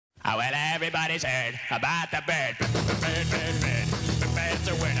Well, everybody's heard about the bird. The bird's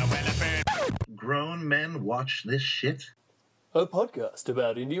a winner, well, a bird. Grown men watch this shit? A podcast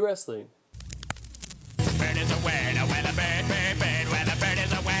about indie wrestling. Bird is a winner, well, a bird. Well, a bird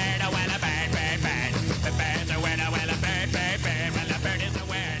is a winner, well, a bird. The bird's a winner, well, a bird. Well, a bird is a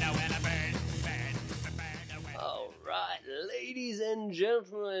winner, well, a bird. All right, ladies and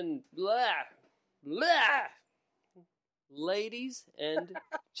gentlemen, ladies and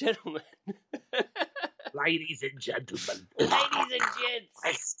gentlemen. Ladies and gentlemen. Ladies and gents.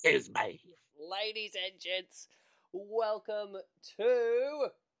 Excuse me. Ladies and gents, welcome to...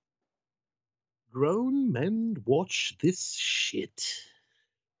 Grown men watch this shit.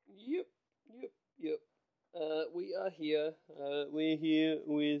 Yep. We are here. We're here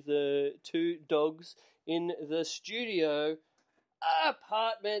with two dogs in the studio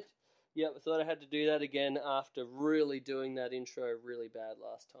apartment. Yep, I thought I had to do that again after really doing that intro really bad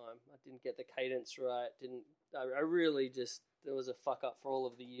last time. I didn't get the cadence right. I really just, there was a fuck up for all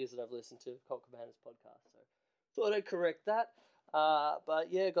of the years that I've listened to Colt Cabana's podcast. So thought I'd correct that. But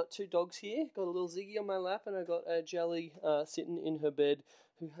yeah, got two dogs here. Got a little Ziggy on my lap, and I got a Jelly sitting in her bed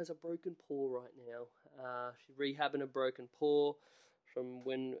who has a broken paw right now. She's rehabbing a broken paw from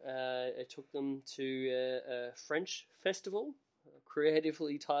when I took them to a French festival,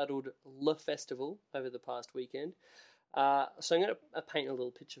 creatively titled Le Festival, over the past weekend. So I'm going to paint a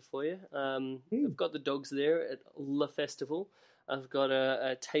little picture for you. I've got the dogs there at Le Festival. I've got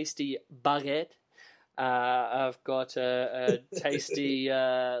a tasty baguette. I've got a tasty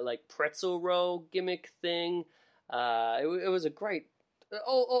like pretzel roll gimmick thing. It was a great...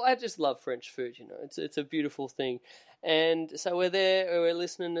 I just love French food, you know. It's a beautiful thing. And so we're there, we're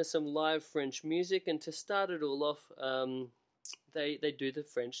listening to some live French music, and to start it all off, they do the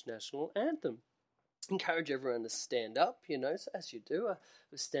French national anthem. Encourage everyone to stand up, you know, so as you do. I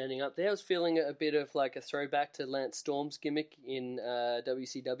was standing up there. I was feeling a bit of like a throwback to Lance Storm's gimmick in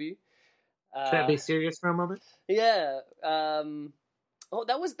WCW. Can I be serious for a moment? Yeah.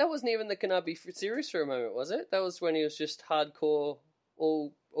 That wasn't even the Can I Be Serious for a moment, was it? That was when he was just hardcore,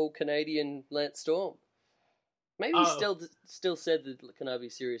 all Canadian Lance Storm. Maybe he still said the Can I Be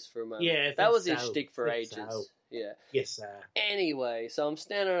Serious for a moment. Yeah, that was his shtick for ages. So. Yeah. Yes, sir. Anyway, so I'm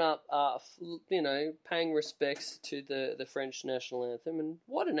standing up, you know, paying respects to the French national anthem, and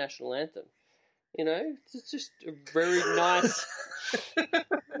what a national anthem! You know, it's just a very nice,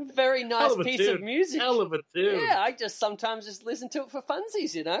 piece of music. Hell of a tune. Yeah, I just sometimes just listen to it for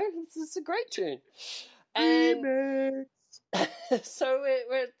funsies. You know, it's a great tune. And so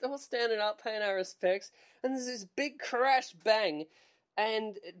we're all standing up, paying our respects, and there's this big crash bang.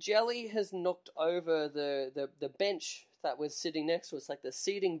 And Jelly has knocked over the bench that was sitting next to us, like the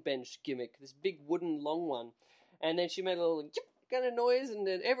seating bench gimmick, this big wooden long one. And then she made a little kind of noise, and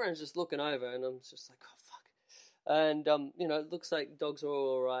then everyone's just looking over, and I'm just like, oh, fuck. And, you know, it looks like dogs are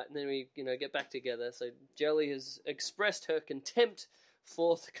all right, and then we, you know, get back together. So Jelly has expressed her contempt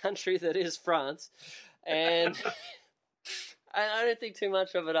for the country that is France, and I don't think too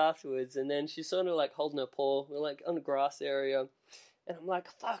much of it afterwards. And then she's sort of like holding her paw. We're like on the grass area. And I'm like,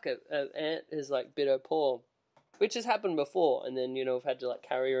 fuck, an ant has, like, bit her paw, which has happened before. And then, you know, I've had to, like,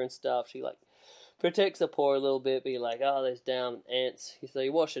 carry her and stuff. She, like, protects the paw a little bit, but you're like, oh, there's down ants. So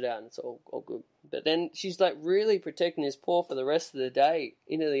you wash it out, and it's all good. But then she's, like, really protecting his paw for the rest of the day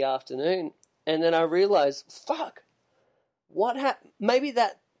into the afternoon. And then I realized, fuck, what happened? Maybe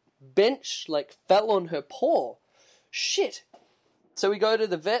that bench, like, fell on her paw. Shit. So we go to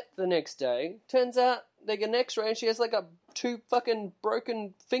the vet the next day. Turns out they get an x-ray, and she has, like, two fucking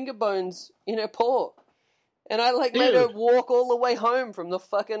broken finger bones in her paw. And I, like, made her walk all the way home from the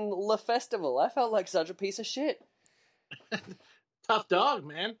fucking Le Festival. I felt like such a piece of shit. Tough dog,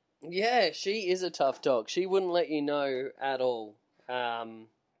 man. Yeah, she is a tough dog. She wouldn't let you know at all.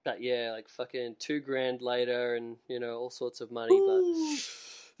 But yeah, like fucking $2,000 later and, you know, all sorts of money. Ooh.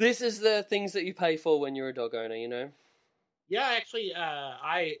 But this is the things that you pay for when you're a dog owner, you know? Yeah, actually,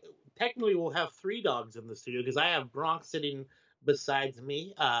 I technically will have 3 dogs in the studio because I have Bronx sitting besides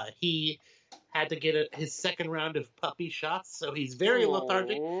me. He had to get his second round of puppy shots, so he's very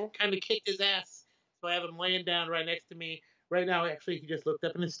lethargic, kind of kicked his ass. So I have him laying down right next to me. Right now, actually, he just looked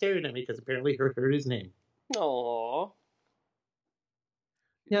up and is staring at me because apparently he heard his name. Aww.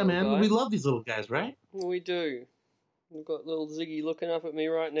 Yeah, man, we love these little guys, right? We do. We've got little Ziggy looking up at me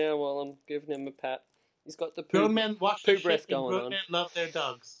right now while I'm giving him a pat. He's got the grown men watch poo breath going grown on. Men love their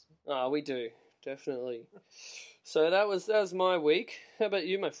dogs. Oh, we do, definitely. So that was my week. How about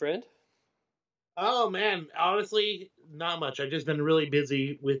you, my friend? Oh man, honestly, not much. I've just been really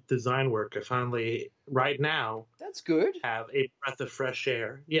busy with design work. I finally, right now, That's good. have a breath of fresh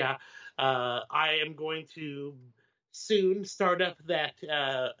air. Yeah, I am going to soon start up that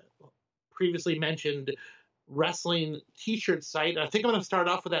previously mentioned wrestling T-shirt site. I think I'm going to start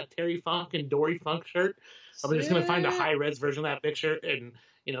off with that Terry Funk and Dory Funk shirt. I'm just going to find a high res version of that picture and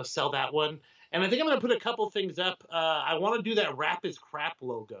sell that one. And I think I'm going to put a couple things up. I want to do that Rap is Crap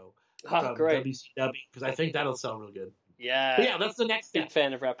logo from Great. WCW because I think that'll sell real good. Yeah. But yeah, that's the next step. Big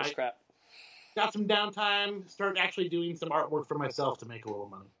fan of Rap is Crap. Got some downtime. Start actually doing some artwork for myself to make a little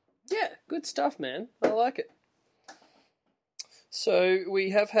money. Yeah, good stuff, man. I like it. So we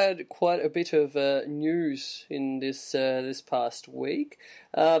have had quite a bit of news in this past week,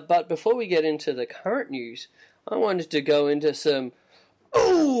 but before we get into the current news, I wanted to go into some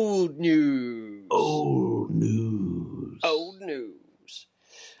old news. Old news. Old news.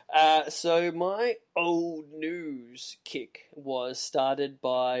 So my old news kick was started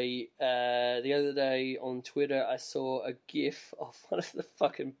by the other day on Twitter. I saw a GIF of one of the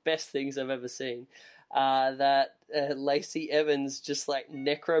fucking best things I've ever seen. That Lacey Evans just like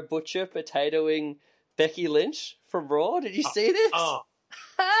necro butcher potatoing Becky Lynch from Raw. Did you see this? Oh,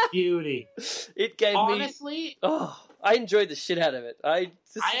 beauty! It gave Honestly, I enjoyed the shit out of it. I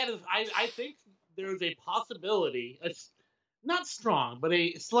think there's a possibility. It's not strong, but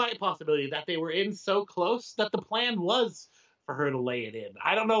a slight possibility that they were in so close that the plan was for her to lay it in.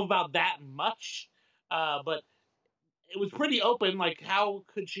 I don't know about that much, but it was pretty open. Like, how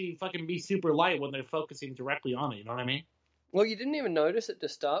could she fucking be super light when they're focusing directly on it? You know what I mean? Well, you didn't even notice it to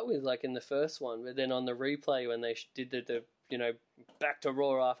start with, like in the first one, but then on the replay when they did the back to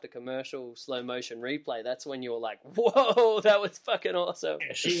Raw after commercial slow motion replay, that's when you were like, whoa, that was fucking awesome.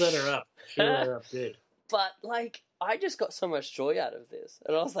 Yeah, she lit her up. She lit her up good. But, like, I just got so much joy out of this.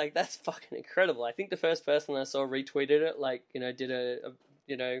 And I was like, that's fucking incredible. I think the first person I saw retweeted it, like, did a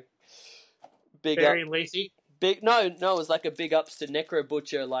big Barry up. and Lacey? No, it was like a big ups to Necro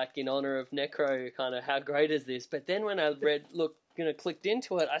Butcher, like, in honor of Necro, kind of, how great is this? But then when I clicked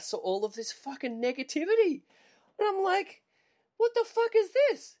into it, I saw all of this fucking negativity. And I'm like, what the fuck is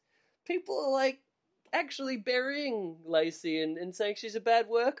this? People are, like, actually burying Lacey and saying she's a bad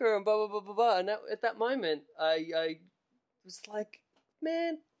worker and blah, blah, blah, blah, blah. And at that moment, I was like,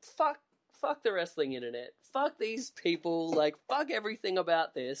 man, fuck the wrestling internet. Fuck these people. Like, fuck everything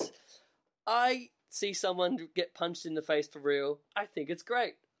about this. I see someone get punched in the face for real. I think it's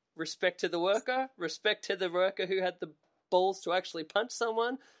great. Respect to the worker. Respect to the worker who had the balls to actually punch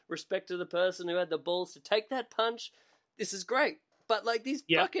someone. Respect to the person who had the balls to take that punch. This is great. But, like, these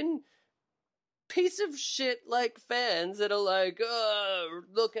fucking piece of shit, like, fans that are like, oh,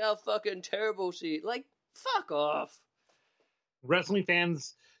 look how fucking terrible she... Like, fuck off. Wrestling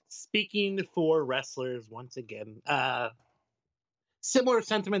fans speaking for wrestlers once again. Similar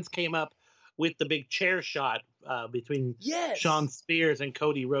sentiments came up with the big chair shot between Shawn Spears and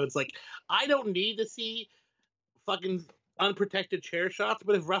Cody Rhodes. Like, I don't need to see fucking unprotected chair shots,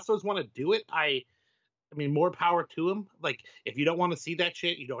 but if wrestlers want to do it, I mean, more power to them. Like, if you don't want to see that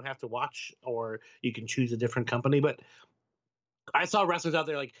shit, you don't have to watch, or you can choose a different company. But I saw wrestlers out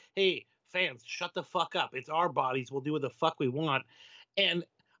there like, hey, fans, shut the fuck up. It's our bodies. We'll do what the fuck we want. And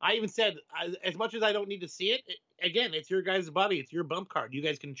I even said, as much as I don't need to see it, again, it's your guys' body. It's your bump card. You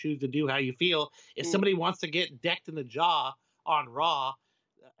guys can choose to do how you feel. If somebody wants to get decked in the jaw on Raw,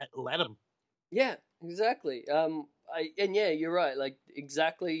 let them. Yeah, exactly. You're right. Like,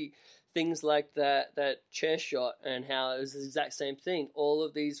 exactly things like that chair shot and how it was the exact same thing. All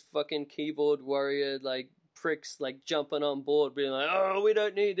of these fucking keyboard warrior, like, pricks, like, jumping on board, being like, oh, we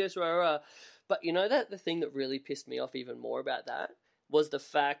don't need this, rah, rah. But you know that the thing that really pissed me off even more about that was the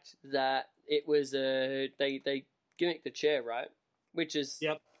fact that it was they gimmicked the chair, right? Which is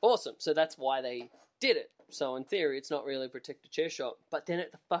awesome. So that's why they did it. So in theory, it's not really a protected chair shot. But then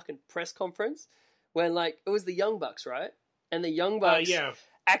at the fucking press conference, when, like, it was the Young Bucks, right? And the Young Bucks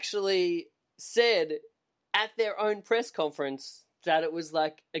actually said at their own press conference that it was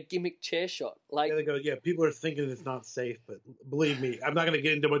like a gimmick chair shot. Like, they go, people are thinking it's not safe, but believe me, I'm not going to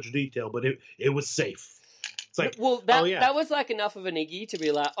get into much detail, but it was safe. It's like, well, that was like enough of an Iggy to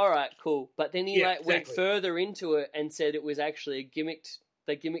be like, all right, cool. But then he went further into it and said it was actually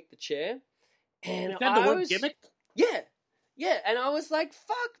they gimmicked the chair. And the word gimmick? Yeah. And I was like,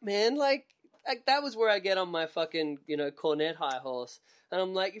 fuck, man. Like that was where I get on my fucking, Cornette high horse. And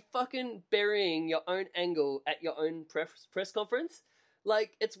I'm like, you're fucking burying your own angle at your own press conference.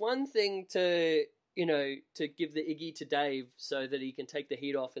 Like, it's one thing to give the Iggy to Dave so that he can take the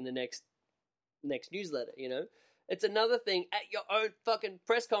heat off in the next newsletter, It's another thing at your own fucking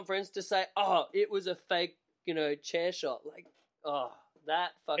press conference to say, "Oh, it was a fake, chair shot." Like, oh,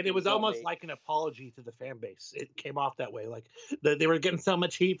 that fucking. And it was got almost me. like an apology to the fan base. It came off that way. Like they were getting so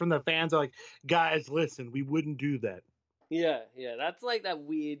much heat from the fans. They're like, guys, listen, we wouldn't do that. Yeah. That's like that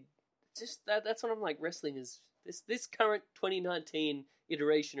weird. Just that's what I'm like. Wrestling is this current 2019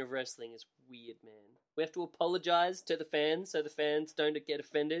 iteration of wrestling is weird, man. We have to apologize to the fans so the fans don't get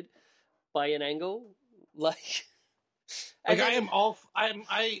offended by an angle. Like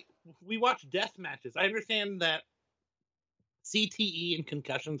we watch death matches. I understand that CTE and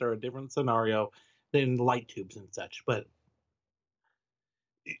concussions are a different scenario than light tubes and such, but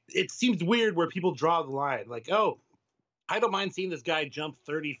it seems weird where people draw the line. Like, oh, I don't mind seeing this guy jump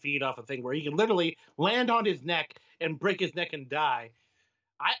 30 feet off a thing where he can literally land on his neck and break his neck and die.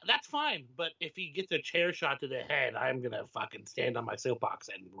 That's fine, but if he gets a chair shot to the head, I'm gonna fucking stand on my soapbox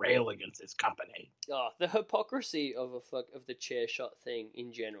and rail against this company. Oh, the hypocrisy of the chair shot thing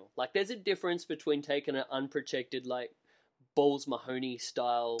in general. Like, there's a difference between taking an unprotected, like, Balls Mahoney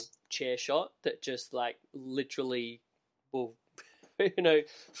style chair shot that just, like, literally will,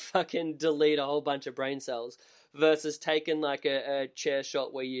 fucking delete a whole bunch of brain cells, versus taking, like, a chair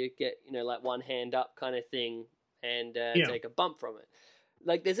shot where you get, like, one hand up kind of thing and take a bump from it.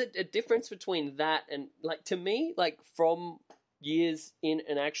 Like, there's a difference between that and, like, to me, like, from years in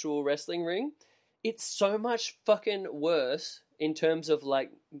an actual wrestling ring, it's so much fucking worse in terms of,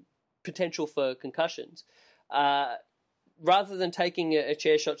 like, potential for concussions. Rather than taking a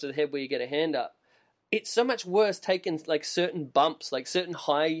chair shot to the head where you get a hand up, it's so much worse taking, like, certain bumps, like, certain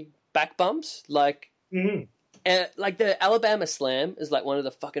high back bumps, like... Mm-hmm. Like the Alabama Slam is, like, one of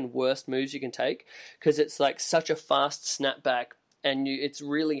the fucking worst moves you can take because it's, like, such a fast snapback. And it's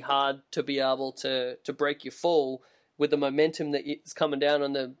really hard to be able to break your fall with the momentum that is coming down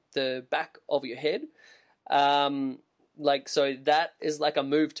on the back of your head. So that is like a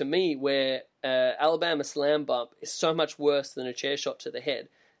move to me where Alabama Slam bump is so much worse than a chair shot to the head.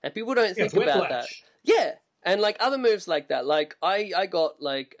 And people don't think about that. Yeah. And like other moves like that. Like I got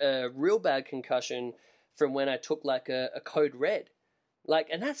like a real bad concussion from when I took like a Code Red. Like,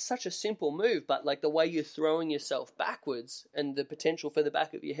 and that's such a simple move, but like the way you're throwing yourself backwards and the potential for the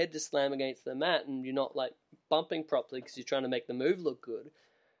back of your head to slam against the mat and you're not like bumping properly because you're trying to make the move look good.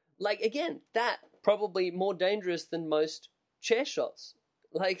 Like, again, that probably more dangerous than most chair shots.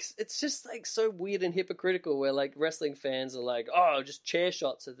 Like, it's just like so weird and hypocritical where like wrestling fans are like, oh, just chair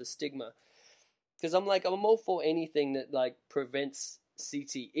shots are the stigma. Because I'm all for anything that like prevents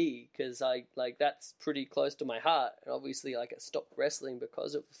CTE, because I like that's pretty close to my heart, and obviously like I stopped wrestling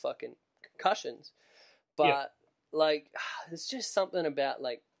because of the fucking concussions, but like there's just something about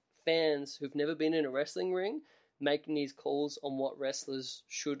like fans who've never been in a wrestling ring making these calls on what wrestlers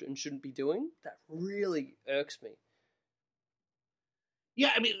should and shouldn't be doing that really irks me.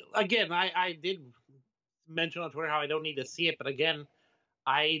 Yeah, I mean, again, I did mention on Twitter how I don't need to see it, but again,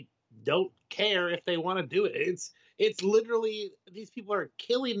 I don't care if they want to do it. It's literally, these people are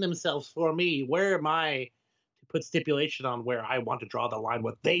killing themselves for me. Where am I to put stipulation on where I want to draw the line,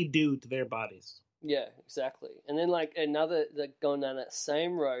 what they do to their bodies? Yeah, exactly. And then like another, like going down that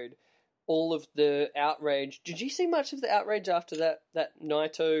same road, all of the outrage. Did you see much of the outrage after that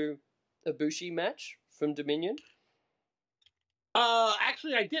Naito Ibushi match from Dominion?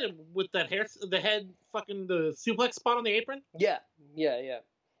 Actually, I did it with that the suplex spot on the apron. Yeah.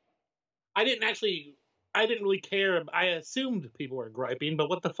 I didn't really care. I assumed people were griping, but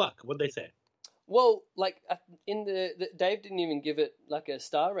what the fuck? What'd they say? Well, like in the Dave didn't even give it like a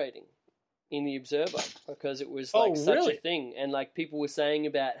star rating in the Observer because it was like such a thing, and like people were saying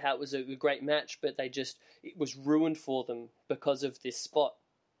about how it was a great match, but it was ruined for them because of this spot,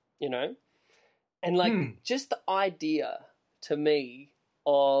 and like just the idea to me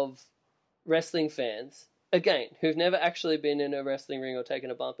of wrestling fans, again, who've never actually been in a wrestling ring or taken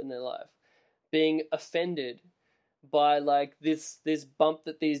a bump in their life, being offended by like this bump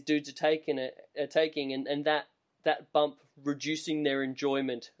that these dudes are taking and that bump reducing their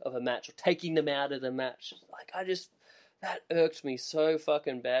enjoyment of a match or taking them out of the match. Like that irked me so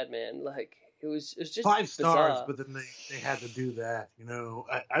fucking bad, man. Like it was just 5 bizarre. stars, but then they had to do that.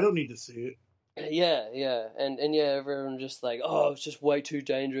 I don't need to see it. Yeah, and everyone just like, oh, it's just way too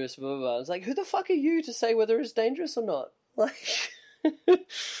dangerous, blah, blah, blah. I was like, who the fuck are you to say whether it's dangerous or not? Like,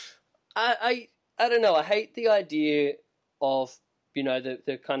 I don't know. I hate the idea of,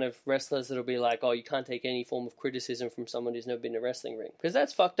 the kind of wrestlers that'll be like, oh, you can't take any form of criticism from someone who's never been in a wrestling ring. Because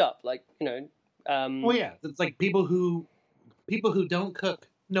that's fucked up. Like, well, yeah, it's like people who don't cook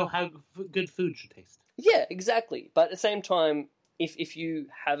know how good food should taste. Yeah, exactly. But at the same time, if you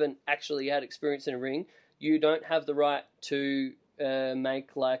haven't actually had experience in a ring, you don't have the right to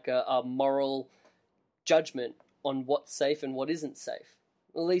make like a moral judgment on what's safe and what isn't safe.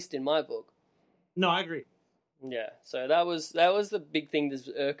 At least in my book. No, I agree. Yeah, so that was the big thing that's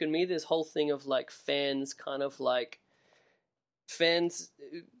irking me. This whole thing of like fans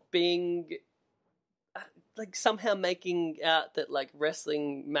being like somehow making out that like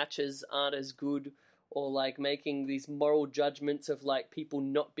wrestling matches aren't as good, or like making these moral judgments of like people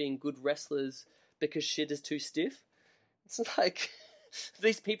not being good wrestlers because shit is too stiff. It's like, have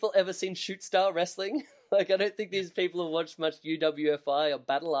these people ever seen shoot style wrestling? Like, I don't think these people have watched much UWFI or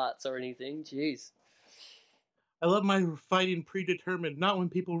Battle Arts or anything. Jeez. I love my fighting predetermined, not when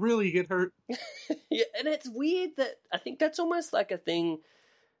people really get hurt. Yeah, and it's weird that I think that's almost like a thing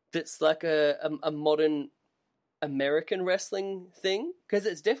that's like a modern American wrestling thing, because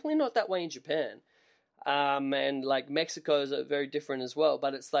it's definitely not that way in Japan. And like Mexico is very different as well,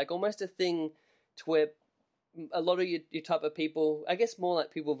 but it's like almost a thing to where a lot of your type of people, I guess more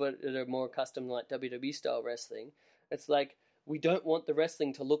like people that are more accustomed to like WWE style wrestling, it's like, we don't want the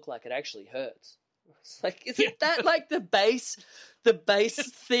wrestling to look like it actually hurts. It's like, isn't that like the base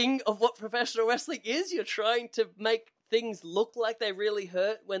thing of what professional wrestling is? You're trying to make things look like they really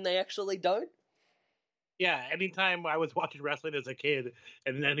hurt when they actually don't. Yeah, anytime I was watching wrestling as a kid,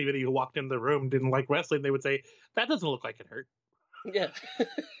 and anybody who walked in the room didn't like wrestling, they would say, "That doesn't look like it hurt." Yeah.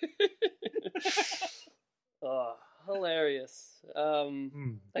 Oh, hilarious.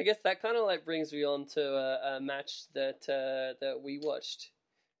 I guess that kind of like brings me on to a match that we watched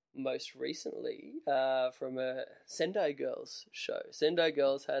most recently from a Sendai Girls show. Sendai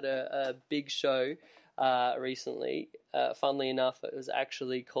Girls had a big show recently. Funnily enough, it was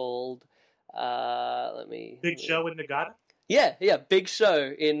actually called Big Show in Nagata? Yeah, Big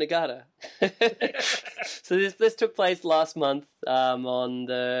Show in Nagata. So this took place last month on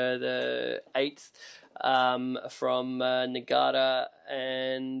the 8th from Nagata,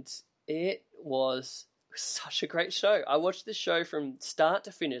 and it was such a great show. I watched this show from start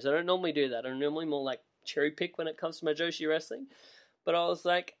to finish. I don't normally do that. I'm normally more like cherry pick when it comes to my Joshi wrestling. But I was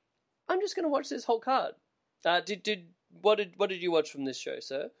like, I'm just going to watch this whole card. What did you watch from this show,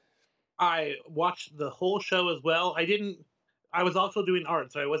 sir? I watched the whole show as well. I was also doing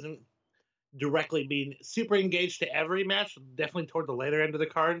art, so I wasn't directly being super engaged to every match, definitely toward the later end of the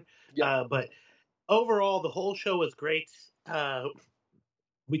card. Yep. But overall, the whole show was great.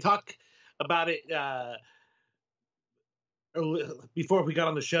 We talked about it before we got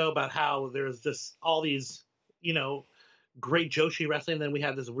on the show about how there's just all these, great Joshi wrestling. Then we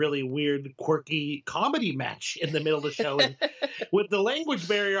had this really weird, quirky comedy match in the middle of the show. And with the language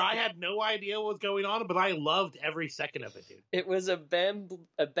barrier, I had no idea what was going on, but I loved every second of it, dude. It was a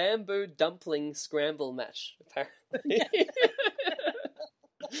bamboo dumpling scramble match, apparently.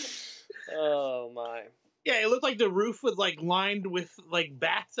 Oh, my. Yeah, it looked like the roof was like lined with like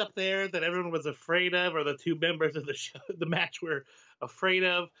bats up there that everyone was afraid of, or the two members of the match were afraid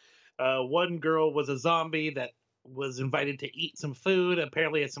of. One girl was a zombie that was invited to eat some food,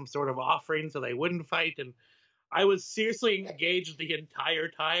 apparently as some sort of offering, so they wouldn't fight. And I was seriously engaged the entire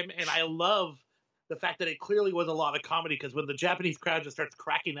time, and I love the fact that it clearly was a lot of comedy, because when the Japanese crowd just starts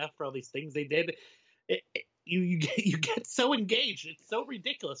cracking up for all these things they did, you get so engaged. It's so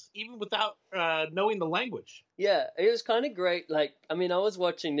ridiculous, even without knowing the language. Yeah, it was kind of great. Like, I mean, I was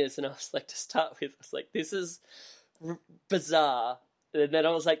watching this, and I was like, to start with, I was like, this is bizarre. And then I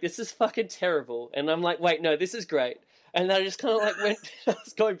was like, this is fucking terrible. And I'm like, wait, no, this is great. And I just kind of like I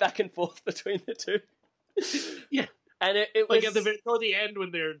was going back and forth between the two. Yeah. And it like was... toward the end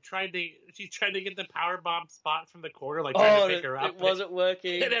when she's trying to get the powerbomb spot from the corner, like trying to pick her up. It wasn't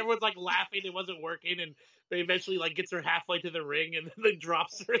working. And everyone's like laughing, it wasn't working, and they eventually like gets her halfway to the ring and then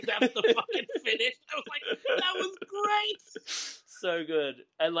drops her, and that's the fucking finish. I was like, that was great. So good.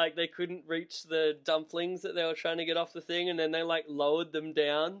 And like they couldn't reach the dumplings that they were trying to get off the thing, and then they like lowered them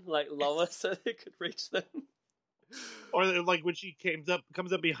down, like lower so they could reach them. Or like when she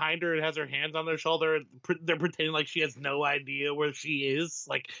comes up behind her and has her hands on their shoulder, they're pretending like she has no idea where she is.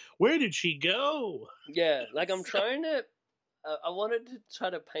 Like, where did she go? Yeah, like I'm trying to... I wanted to try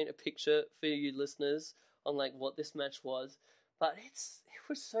to paint a picture for you listeners on like what this match was, but it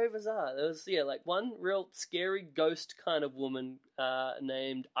was so bizarre. There was like one real scary ghost kind of woman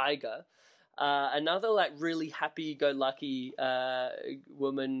named Aiga. Another like really happy-go-lucky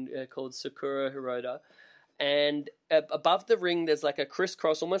woman called Sakura Hiroda. And above the ring, there's like a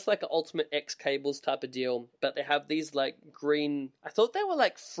crisscross, almost like an Ultimate X cables type of deal. But they have these like green... I thought they were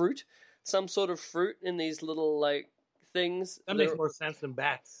like fruit, some sort of fruit in these little like things. That makes more sense than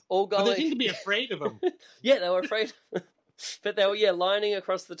bats. All going... But they seem to be afraid of them. Yeah, they were afraid. But they were, lining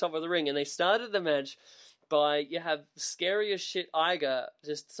across the top of the ring. And they started the match by, you have scary as shit Iga,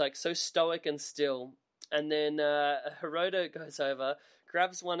 just like so stoic and still. And then Hirota goes over,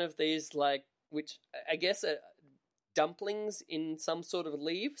 grabs one of these, like, which I guess are dumplings in some sort of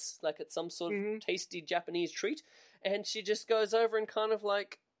leaves, like it's some sort of tasty Japanese treat. And she just goes over and kind of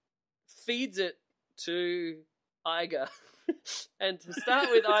like feeds it to Iga. And to start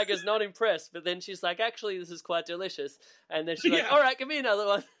with, Iga's not impressed, but then she's like, actually, this is quite delicious. And then she's like, all right, give me another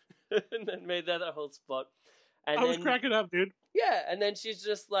one. And then made that a whole spot. And I was cracking up, dude. Yeah, and then she's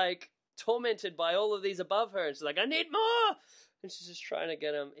just like tormented by all of these above her, and she's like, I need more! And she's just trying to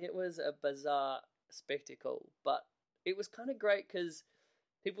get them. It was a bizarre spectacle, but it was kind of great because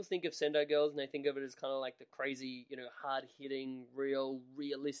people think of Sendai Girls and they think of it as kind of like the crazy, hard-hitting,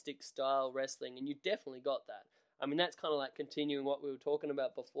 realistic style wrestling, and you definitely got that. I mean, that's kind of like continuing what we were talking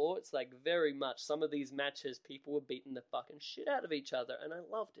about before. It's like very much some of these matches, people were beating the fucking shit out of each other, and I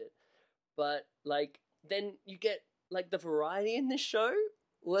loved it. But, like, then you get, like, the variety in this show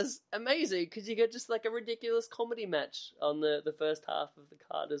was amazing, because you get just, like, a ridiculous comedy match on the first half of the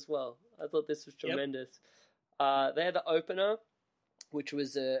card as well. I thought this was tremendous. Yep. They had the opener, which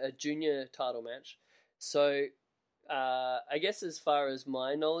was a junior title match. So... I guess as far as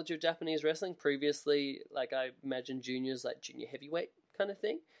my knowledge of Japanese wrestling, previously, like, I imagine juniors like junior heavyweight kind of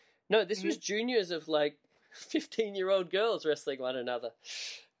thing. No, this was juniors of, like, 15-year-old girls wrestling one another,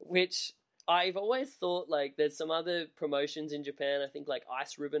 which I've always thought, like, there's some other promotions in Japan, I think, like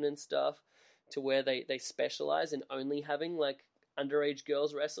Ice Ribbon and stuff, to where they specialize in only having, like, underage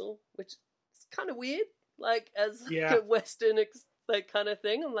girls wrestle, which is kind of weird, like, as like, a Western, like, kind of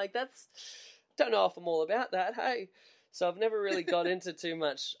thing. I'm like, don't know if I'm all about that, hey. So I've never really got into too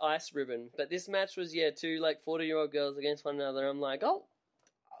much Ice Ribbon, but this match was, two, like, 40-year-old girls against one another. I'm like,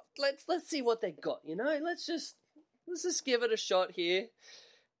 let's see what they got, Let's just give it a shot here.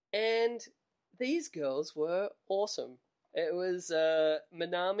 And these girls were awesome. It was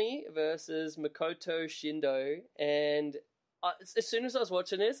Minami versus Makoto Shindo, and as soon as I was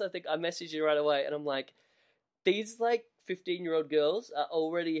watching this, I think I messaged you right away, and I'm like, these, like, 15-year-old girls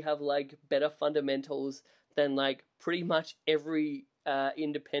already have, like, better fundamentals than, like, pretty much every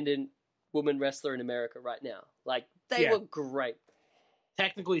independent woman wrestler in America right now. Like, they were great.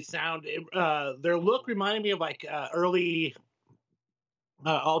 Technically sound. Their look reminded me of, like, early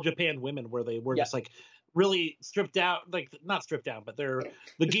All Japan women, where they were just, like, really stripped out. Like, not stripped down, but the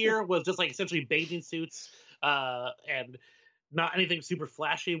gear was just, like, essentially bathing suits and not anything super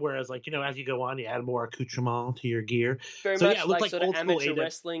flashy, whereas, like, as you go on, you add more accoutrement to your gear. Very much it looked like sort of amateur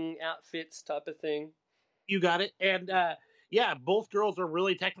wrestling outfits type of thing. You got it. And, both girls are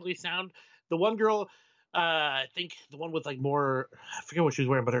really technically sound. The one girl, I think the one with, like, more, I forget what she was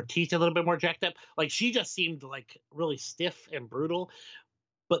wearing, but her teeth a little bit more jacked up. Like, she just seemed, like, really stiff and brutal.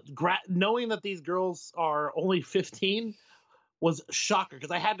 But knowing that these girls are only 15 was a shocker,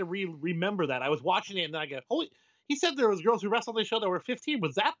 because I had to remember that. I was watching it, and then I go, holy... He said there was girls who wrestled on the show that were 15.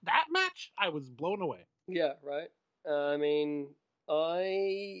 Was that match? I was blown away. Yeah, right. I mean,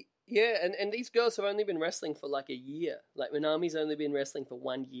 and these girls have only been wrestling for like a year. Like, Minami's only been wrestling for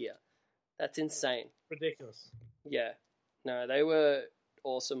 1 year. That's insane. Ridiculous. Yeah. No, they were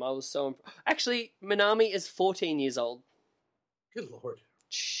awesome. I was so Actually, Minami is 14 years old. Good Lord.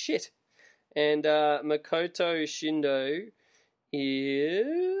 Shit. And Makoto Shindo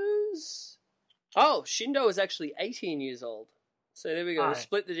is... Oh, Shindo is actually 18 years old. So there we go. Right.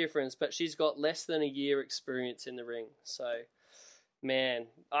 Split the difference, but she's got less than a year experience in the ring. So, man,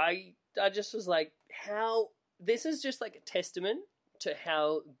 I just was like, how... This is just like a testament to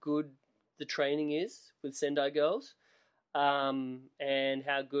how good the training is with Sendai Girls. And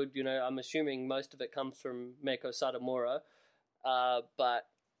how good, I'm assuming most of it comes from Meiko Satomura. But,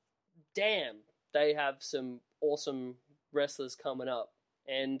 damn, they have some awesome wrestlers coming up.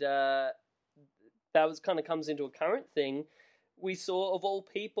 And... that kind of comes into a current thing. We saw, of all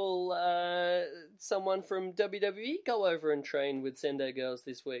people, someone from WWE go over and train with Sendai Girls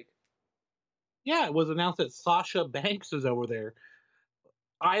this week. Yeah, it was announced that Sasha Banks is over there.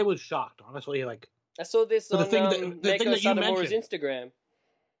 I was shocked, honestly. Like, I saw this on Meiko Satomura's Instagram.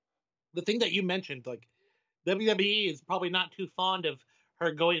 The thing that you mentioned, like, WWE is probably not too fond of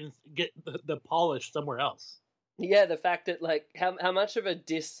her going and get the polish somewhere else. Yeah, the fact that, like, how much of a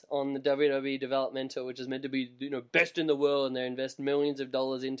diss on the WWE developmental, which is meant to be, best in the world, and they invest millions of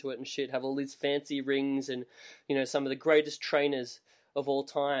dollars into it and shit, have all these fancy rings and, some of the greatest trainers of all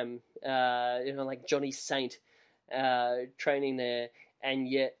time, like Johnny Saint, training there, and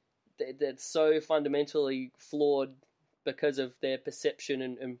yet that's so fundamentally flawed because of their perception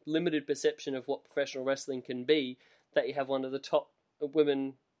and limited perception of what professional wrestling can be, that you have one of the top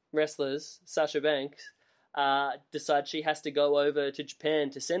women wrestlers, Sasha Banks, decides she has to go over to Japan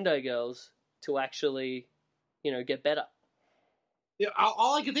to Sendo Girls to actually, get better. Yeah,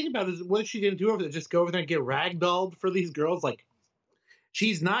 all I can think about is what is she going to do over there? Just go over there and get ragdolled for these girls? Like,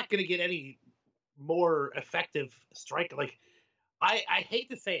 she's not going to get any more effective strike. Like, I hate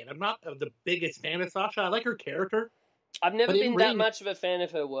to say it, I'm not the biggest fan of Sasha. I like her character. I've never been that much of a fan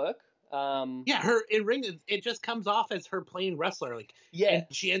of her work. Her in ring, it just comes off as her playing wrestler. Like, and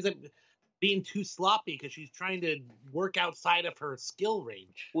she ends up being too sloppy because she's trying to work outside of her skill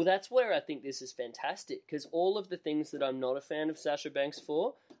range. Well, that's where I think this is fantastic, because all of the things that I'm not a fan of Sasha Banks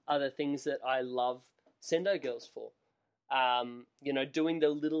for are the things that I love Sendo Girls for. Doing the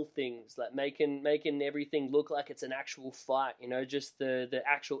little things, like making everything look like it's an actual fight, just the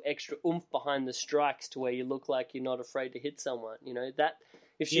actual extra oomph behind the strikes to where you look like you're not afraid to hit someone, that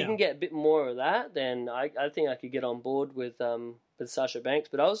if she can get a bit more of that, then I think I could get on board with Sasha Banks.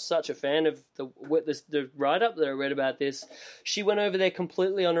 But I was such a fan of the write-up that I read about this. She went over there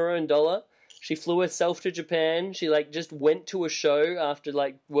completely on her own dollar. She flew herself to Japan. She just went to a show after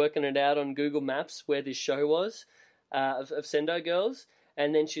working it out on Google Maps where this show was. Of Sendo Girls,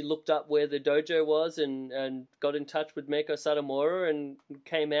 and then she looked up where the dojo was and got in touch with Meiko Satomura and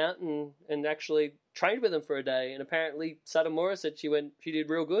came out and actually trained with them for a day. And apparently Satomura said she did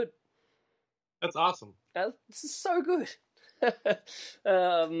real good. That's awesome. This is so good.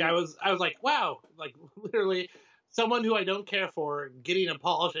 I was like, wow, like literally someone who I don't care for getting a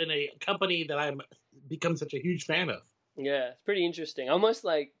polish in a company that I'm become such a huge fan of. Yeah, it's pretty interesting. Almost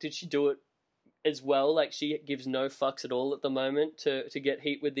did she do it as well? She gives no fucks at all at the moment to get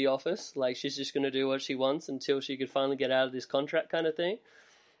heat with the office. She's just going to do what she wants until she could finally get out of this contract kind of thing.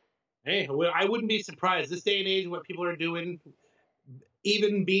 Hey, I wouldn't be surprised. This day and age, what people are doing,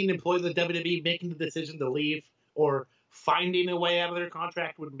 even being employed with the WWE, making the decision to leave or finding a way out of their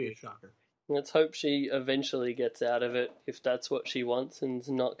contract wouldn't be a shocker. Let's hope she eventually gets out of it if that's what she wants and is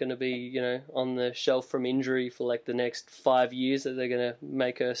not going to be, on the shelf from injury for the next 5 years that they're going to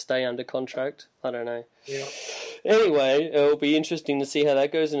make her stay under contract. I don't know. Yeah. Anyway, it'll be interesting to see how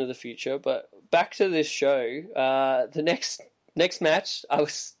that goes into the future. But back to this show, the next match I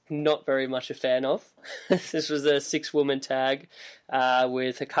was not very much a fan of. This was a 6-woman tag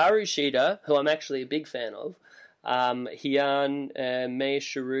with Hikaru Shida, who I'm actually a big fan of, Heian Mei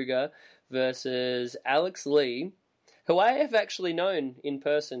Shiruga, versus Alex Lee, who I have actually known in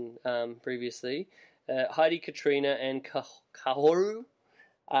person previously, Heidi Katrina and Kaoru.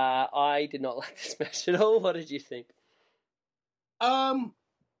 I did not like this match at all. What did you think?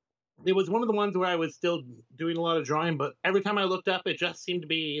 It was one of the ones where I was still doing a lot of drawing, but every time I looked up, it just seemed to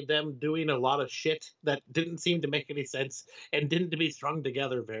be them doing a lot of shit that didn't seem to make any sense and didn't be strung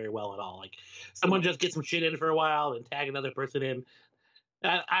together very well at all. Someone just get some shit in for a while and tag another person in.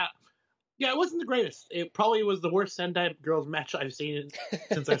 Yeah, it wasn't the greatest. It probably was the worst Sendai Girls match I've seen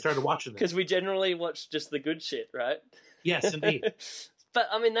since I started watching this. Because we generally watch just the good shit, right? Yes, indeed. But,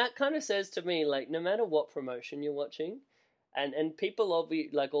 that kind of says to me, no matter what promotion you're watching, and people all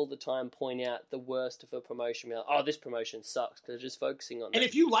the time point out the worst of a promotion. This promotion sucks, because they're just focusing on that. And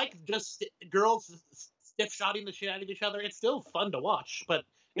if you like just girls stiff-shotting the shit out of each other, it's still fun to watch. But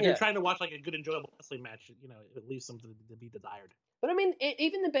if you're trying to watch a good, enjoyable wrestling match, it leaves something to be desired. But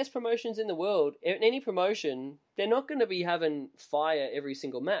even the best promotions in the world, in any promotion, they're not going to be having fire every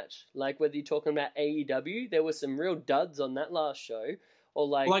single match. Whether you're talking about AEW, there were some real duds on that last show, or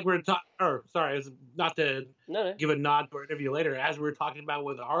we're talking. Sorry, not to give a nod for an interview later. As we were talking about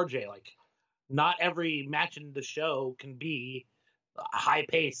with RJ, not every match in the show can be a high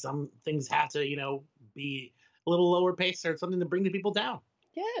pace. Some things have to, be a little lower pace or something to bring the people down.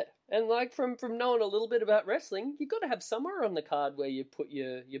 Yeah. And from knowing a little bit about wrestling, you've got to have somewhere on the card where you put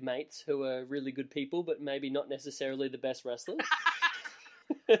your mates who are really good people, but maybe not necessarily the best wrestlers.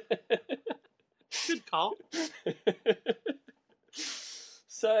 Good call.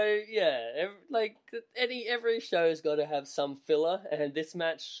 So yeah, every show's got to have some filler, and this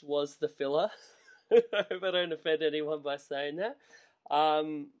match was the filler. I hope I don't offend anyone by saying that.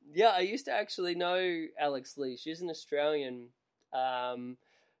 I used to actually know Alex Lee. She's an Australian.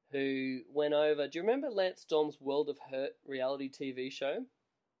 Who went over... Do you remember Lance Storm's World of Hurt reality TV show?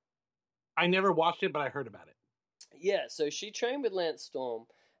 I never watched it, but I heard about it. Yeah, so she trained with Lance Storm,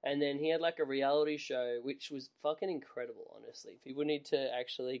 and then he had a reality show, which was fucking incredible, honestly. People need to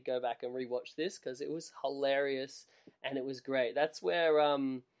actually go back and rewatch this, because it was hilarious, and it was great. That's where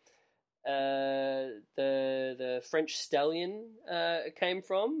the French Stallion came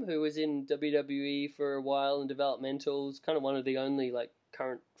from, who was in WWE for a while in developmentals, kind of one of the only,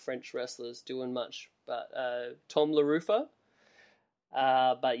 current French wrestlers doing much, but Tom LaRufa,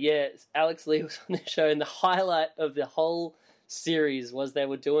 But yeah, Alex Lee was on the show, and the highlight of the whole series was they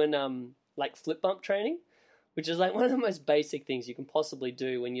were doing like flip bump training, which is like one of the most basic things you can possibly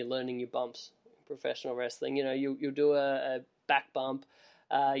do when you're learning your bumps in professional wrestling. You know, you'll do a back bump,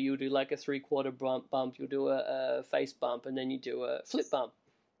 you'll do like a 3/4 bump, you'll do a face bump, and then you do a flip bump.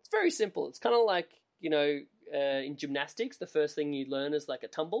 It's very simple. It's kind of like, you know, in gymnastics, the first thing you learn is like a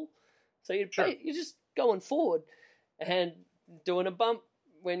tumble. So you're just going forward and doing a bump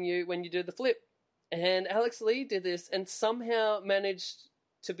when you do the flip. And Alex Lee did this and somehow managed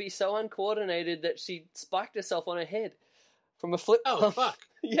to be so uncoordinated that she spiked herself on her head from a flip bump. Oh, fuck.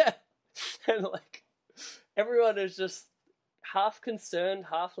 Yeah. And like everyone was just half concerned,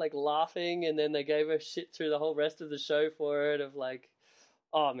 half like laughing, and then they gave her shit through the whole rest of the show for it, of like,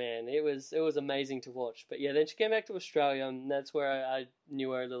 oh man, it was amazing to watch. But yeah, then she came back to Australia, and that's where I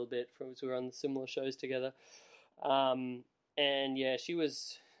knew her a little bit from, we were on similar shows together. And yeah, she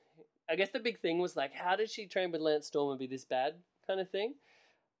was, I guess the big thing was like, how did she train with Lance Storm and be this bad kind of thing?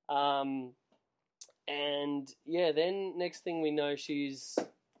 And yeah, then next thing we know,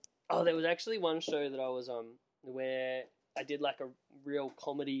 there was actually one show that I was on where I did like a real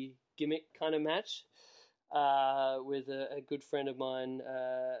comedy gimmick kind of match with a good friend of mine,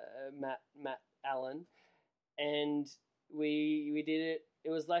 Matt Allen, and we did it. It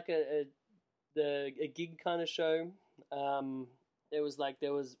was like a gig kind of show. There was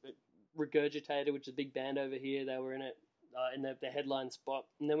Regurgitator, which is a big band over here. They were in it in the headline spot,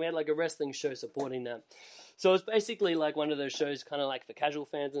 and then we had like a wrestling show supporting that. So it was basically like one of those shows, kind of like for casual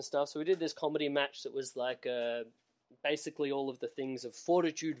fans and stuff. So we did this comedy match that was like basically all of the things of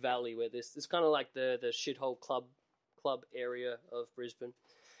Fortitude Valley, where this kind of like the shithole club area of Brisbane.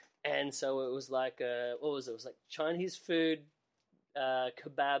 And so it was like what was it? It was like Chinese food,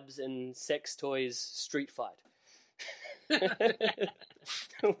 kebabs, and sex toys street fight.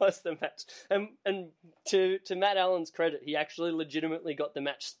 Was the match, and to Matt Allen's credit, he actually legitimately got the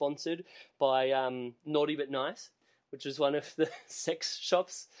match sponsored by Naughty But Nice, which was one of the sex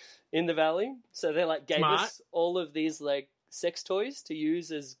shops in the valley. So they like gave us all of these like sex toys to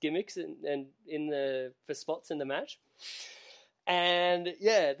use as gimmicks and for spots in the match. And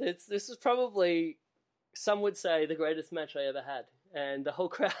yeah, this is probably, some would say, the greatest match I ever had. And the whole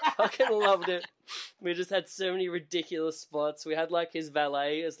crowd fucking loved it. We just had so many ridiculous spots. We had like his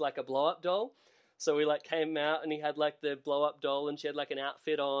valet as like a blow-up doll. So we like came out and he had like the blow-up doll and she had like an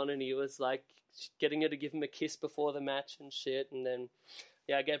outfit on and he was like getting her to give him a kiss before the match and shit. And then,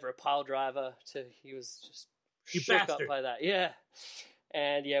 yeah, I gave her a pile driver he was just shook up by that. Yeah.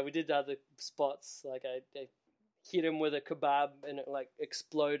 And yeah, we did the other spots. Like I hit him with a kebab and it like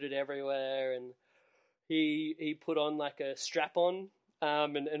exploded everywhere, and he put on like a strap on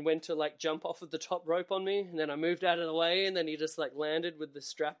and went to like jump off of the top rope on me, and then I moved out of the way, and then he just like landed with the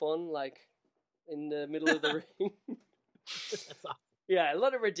strap on like in the middle of the ring. Yeah, a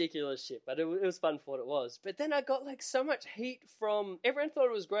lot of ridiculous shit, but it was fun for what it was. But then I got like so much heat from everyone. Thought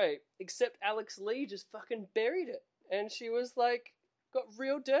it was great, except Alex Lee just fucking buried it, and she was like got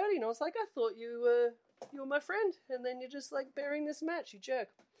real dirty, and I was like, I thought you were my friend, and then you're just like burying this match, you jerk.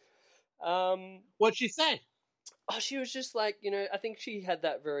 What'd she say? Oh, she was just like, you know, I think she had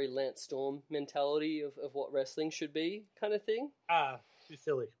that very Lance Storm mentality of what wrestling should be kind of thing. Too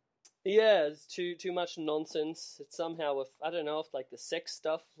silly. Yeah, it's too much nonsense. It's somehow, I don't know if like the sex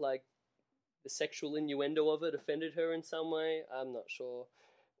stuff, like the sexual innuendo of it offended her in some way. I'm not sure.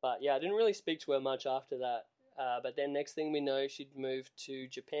 But yeah, I didn't really speak to her much after that. But then next thing we know, she'd moved to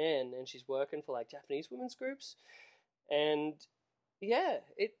Japan and she's working for like Japanese women's groups. And yeah,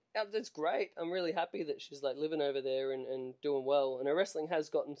 that's great. I'm really happy that she's like living over there and doing well. And her wrestling has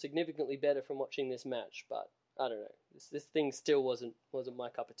gotten significantly better from watching this match. But I don't know, this thing still wasn't my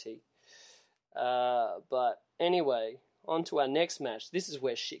cup of tea. But anyway, on to our next match. This is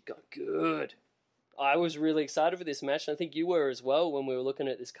where shit got good. I was really excited for this match, and I think you were as well when we were looking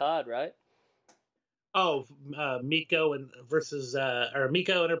at this card, right? Oh, Miko versus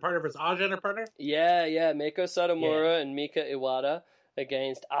Miko and her partner versus Aja and her partner? Yeah, Miko Satomura and Mika Iwata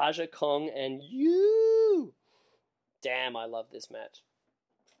against Aja Kong and you. Damn, I love this match.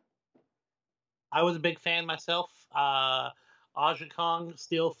 I was a big fan myself. Aja Kong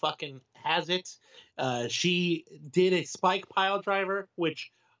still fucking has it. She did a spike pile driver,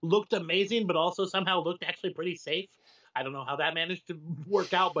 which looked amazing, but also somehow looked actually pretty safe. I don't know how that managed to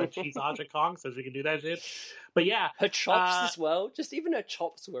work out, but she's Aja Kong, so she can do that shit. But yeah. Her chops as well. Just even her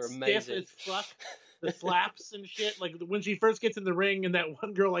chops were amazing. Stiff as fuck. The slaps and shit. Like, when she first gets in the ring and that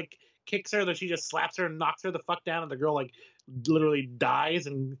one girl, like, kicks her, that she just slaps her and knocks her the fuck down, and the girl, like, literally dies,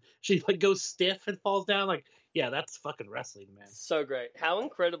 and she, like, goes stiff and falls down. Like, Yeah, that's fucking wrestling, man. So great. How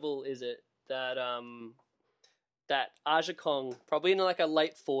incredible is it that that Aja Kong, probably in like a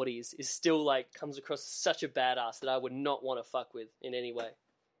late 40s, is still like comes across as such a badass that I would not want to fuck with in any way.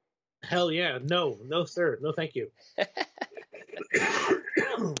 Hell yeah. No, sir. No, thank you.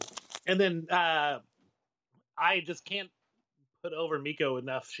 And then I just can't put over Miko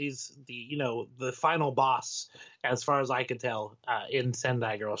enough. She's the final boss, as far as I can tell, in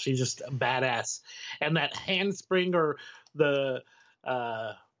Sendai Girl. She's just a badass. And that handspring or the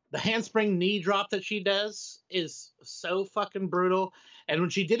handspring knee drop that she does is so fucking brutal. And when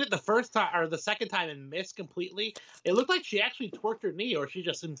she did it the first time or the second time and missed completely, it looked like she actually twerked her knee, or she's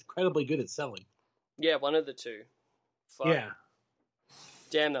just incredibly good at selling. Yeah, one of the two. Fuck. Yeah.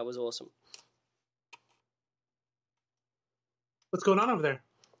 Damn, that was awesome. What's going on over there?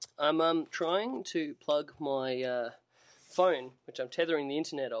 I'm trying to plug my phone, which I'm tethering the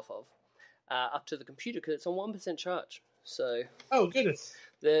internet off of, up to the computer because it's on 1% charge. So, oh goodness,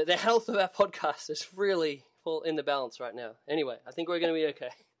 the health of our podcast is really full in the balance right now. Anyway, I think we're going to be okay.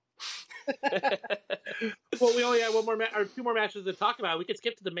 Well, we only have one more or two more matches to talk about. We could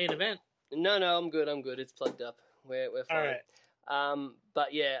skip to the main event. No, I'm good. It's plugged up. We're fine. All right.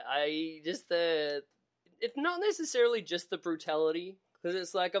 But yeah, it's not necessarily just the brutality, because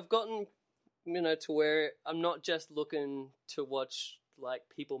it's like I've gotten, to where I'm not just looking to watch like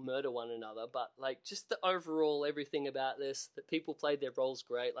people murder one another, but like just the overall everything about this, that people played their roles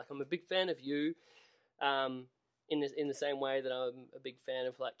great. Like I'm a big fan of you, in the same way that I'm a big fan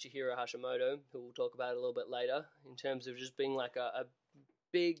of like Chihiro Hashimoto, who we'll talk about a little bit later, in terms of just being like a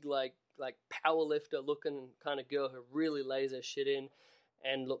big like power lifter looking kind of girl who really lays her shit in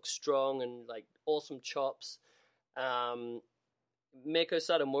and looks strong and like awesome chops. Meiko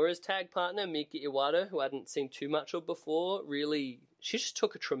Satomura's tag partner, Miki Iwata, who I hadn't seen too much of before, she just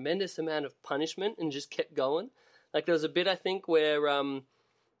took a tremendous amount of punishment and just kept going. Like there was a bit, I think, where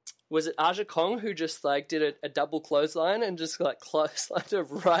was it Aja Kong who just like did a double clothesline and just like clotheslined her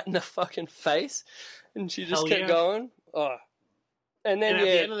right in the fucking face, and she just kept going. Oh. And then at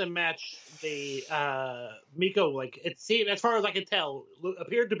the end of the match, Miko, like it seemed, as far as I could tell,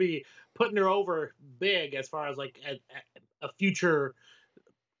 appeared to be putting her over big as far as like a future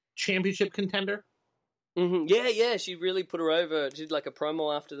championship contender. Mm-hmm. Yeah, she really put her over. She did like a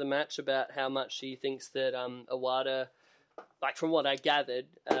promo after the match about how much she thinks that Iwata, like from what I gathered,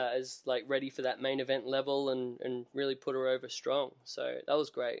 is like ready for that main event level and really put her over strong. So that was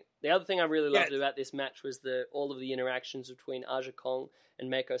great. The other thing I really loved about this match was all of the interactions between Aja Kong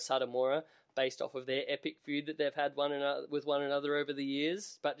and Meiko Satomura, based off of their epic feud that they've had with one another over the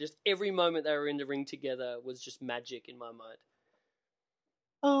years. But just every moment they were in the ring together was just magic in my mind.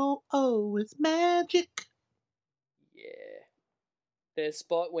 Oh, it's magic. Yeah. There's a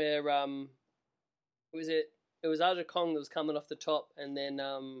spot where it was Aja Kong that was coming off the top, and then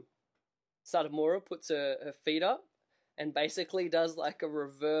Satomura puts her feet up and basically does like a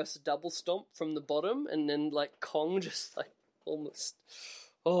reverse double stomp from the bottom, and then like Kong just like almost...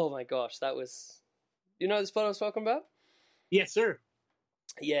 Oh my gosh, that was... You know the spot I was talking about? Yes, sir.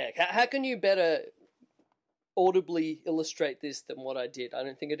 Yeah, how can you better audibly illustrate this than what I did? I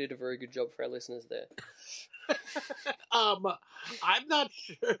don't think I did a very good job for our listeners there. I'm not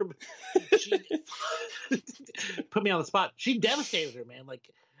sure. She put me on the spot. She devastated her, man. Like,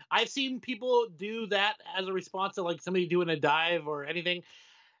 I've seen people do that as a response to like somebody doing a dive or anything,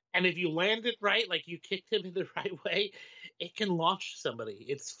 and if you land it right, like you kicked him in the right way, it can launch somebody.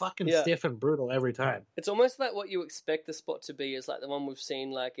 It's fucking stiff and brutal every time. It's almost like what you expect the spot to be, is like the one we've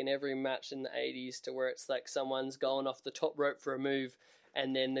seen like in every match in the 80s, to where it's like someone's going off the top rope for a move,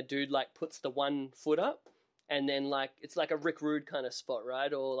 and then the dude like puts the one foot up, and then like it's like a Rick Rude kind of spot,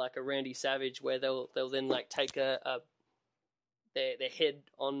 right? Or like a Randy Savage, where they'll then like take their head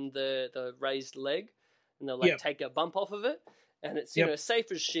on the raised leg, and they'll like take a bump off of it. And it's,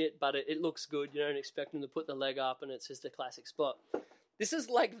 safe as shit, but it looks good. You don't expect them to put the leg up, and it's just a classic spot. This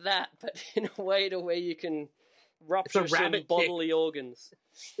is like that, but in a way to where you can rupture some bodily organs.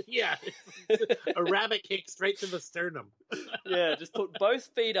 Yeah. A rabbit kick straight to the sternum. Yeah, just put both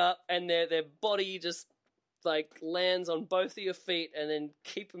feet up, and their body just like lands on both of your feet, and then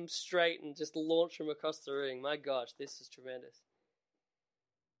keep them straight and just launch them across the ring. My gosh, this is tremendous.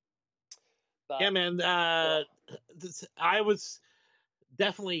 Yeah, man. I was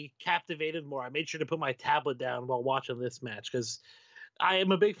definitely captivated more. I made sure to put my tablet down while watching this match because I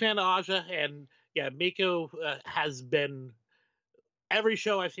am a big fan of Aja, and Miko has been, every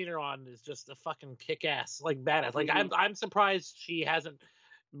show I've seen her on is just a fucking kick-ass, like badass. Like I'm surprised she hasn't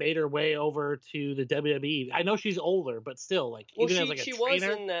made her way over to the WWE. I know she's older, but still, like, Well, even as like a she trainer.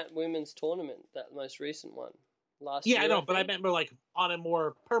 was in that women's tournament, that most recent one last Yeah, year. I know, but I meant more like on a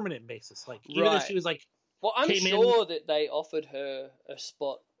more permanent basis. Like, even Right. if she was like, Well, I'm came sure that they offered her a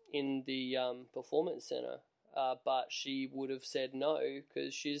spot in the performance center, but she would have said no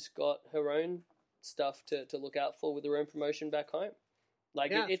because she's got her own stuff to look out for with her own promotion back home.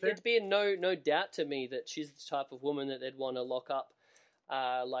 Like, Yeah, fair. it'd be no doubt to me that she's the type of woman that they'd want to lock up,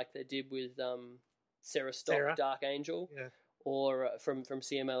 like they did with Sarah Stock, Sarah. Dark Angel, Yeah. or from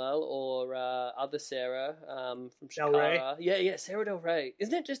CMLL, or other Sarah from Del Rey. Shakara. Yeah, Sarah Del Rey.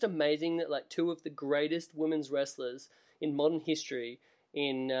 Isn't it just amazing that like two of the greatest women's wrestlers in modern history,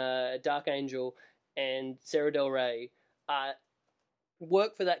 in Dark Angel and Sarah Del Rey,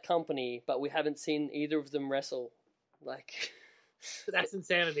 work for that company, but we haven't seen either of them wrestle? Like, That's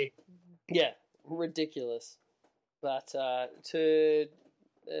insanity. yeah, ridiculous. But to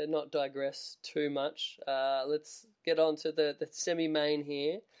not digress too much, let's get on to the semi-main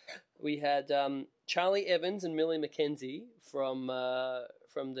here. We had Charlie Evans and Millie McKenzie from the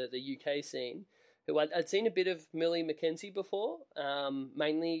UK scene, who I'd seen a bit of Millie McKenzie before,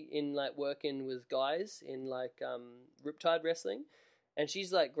 mainly in like working with guys in like Riptide Wrestling, and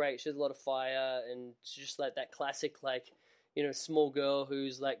she's like great. She has a lot of fire, and she's just like that classic like, you know, small girl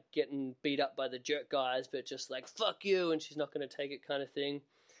who's like getting beat up by the jerk guys, but just like fuck you, and she's not going to take it kind of thing.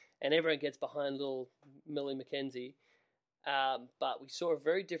 And everyone gets behind little Millie McKenzie. But we saw a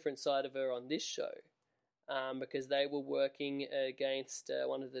very different side of her on this show, because they were working against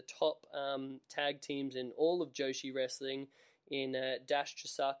one of the top tag teams in all of Joshi wrestling in Dash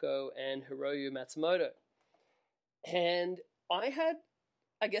Chisako and Hiroyu Matsumoto. And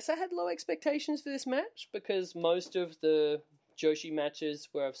I guess I had low expectations for this match, because most of the Joshi matches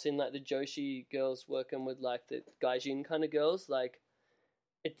where I've seen like the Joshi girls working with like the Gaijin kind of girls, like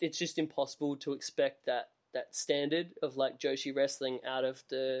it's just impossible to expect that standard of like Joshi wrestling out of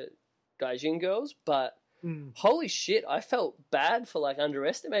the Gaijin girls. But holy shit, I felt bad for like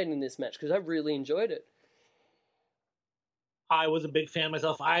underestimating this match because I really enjoyed it. I was a big fan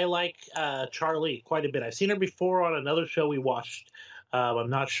myself. I like Charlie quite a bit. I've seen her before on another show we watched. I'm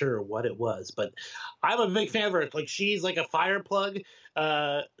not sure what it was, but I'm a big fan of her. Like, she's like a fire plug.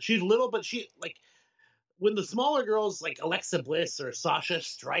 She's little, but she like when the smaller girls like Alexa Bliss or Sasha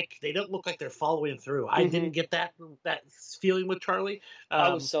strike, they don't look like they're following through. I didn't get that feeling with Charlie.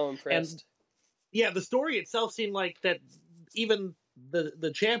 I was so impressed. And, yeah, the story itself seemed like that even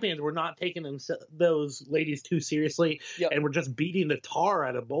the champions were not taking those ladies too seriously, and were just beating the tar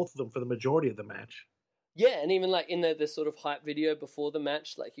out of both of them for the majority of the match. Yeah, and even like in the sort of hype video before the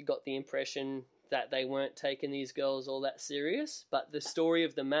match, like you got the impression that they weren't taking these girls all that serious. But the story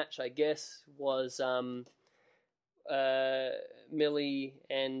of the match, I guess, was Millie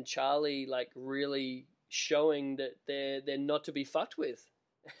and Charlie like really showing that they're not to be fucked with.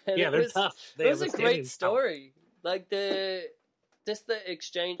 And yeah, they're tough. It was a great story. Like the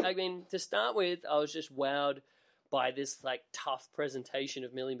exchange. I mean, to start with, I was just wowed by this like tough presentation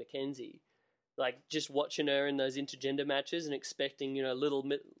of Millie McKenzie. Like just watching her in those intergender matches and expecting, you know, little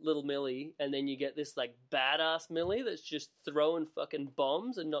Millie, and then you get this like badass Millie that's just throwing fucking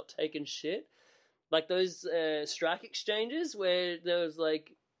bombs and not taking shit. Like those strike exchanges where there was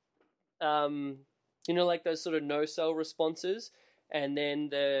like, you know, like those sort of no-sell responses, and then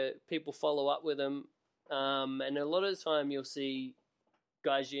the people follow up with them. And a lot of the time you'll see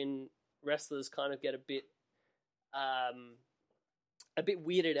Gaijin wrestlers kind of get a bit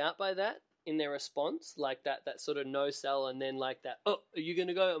weirded out by that in their response, like that sort of no-sell, and then like that, oh, are you going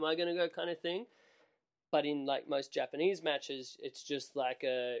to go? Am I going to go kind of thing? But in like most Japanese matches, it's just like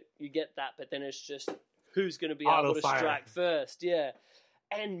you get that, but then it's just who's going to be able to strike first. Yeah.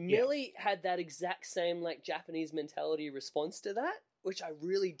 And Millie had that exact same like Japanese mentality response to that, which I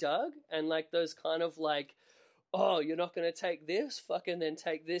really dug. And like those kind of like, oh, you're not going to take this, fucking then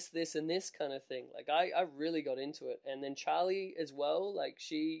take this, this, and this kind of thing. Like I really got into it. And then Charlie as well, like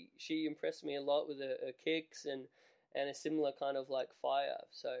she impressed me a lot with her kicks and a similar kind of like fire.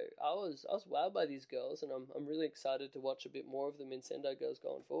 So I was wowed by these girls, and I'm really excited to watch a bit more of them in Sendo Girls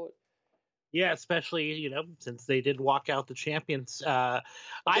going forward. Yeah, especially, you know, since they did walk out the champions. I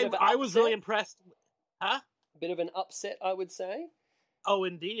was really impressed. Huh? A bit of an upset, I would say. Oh,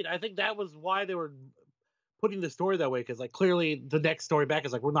 indeed. I think that was why they were putting the story that way, because like clearly the next story back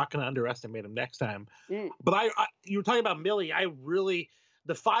is like, we're not going to underestimate them next time. But you were talking about Millie.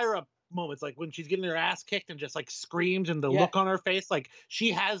 The fire up moments, like when she's getting her ass kicked and just like screams, and the look on her face, like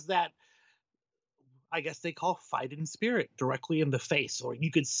she has that, I guess they call fighting spirit directly in the face, or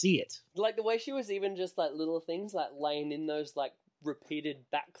you could see it. Like the way she was even just like little things like laying in those like repeated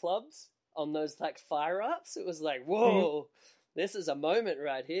back clubs on those like fire ups. It was like, whoa, this is a moment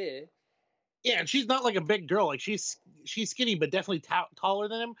right here. Yeah, and she's not like a big girl. Like she's skinny, but definitely taller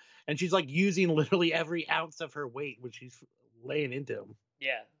than him. And she's like using literally every ounce of her weight when she's laying into him.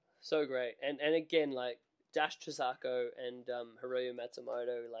 Yeah, so great. And again, like Dash Chisako and Hiroyo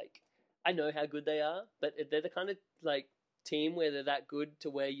Matsumoto, like I know how good they are, but they're the kind of like team where they're that good to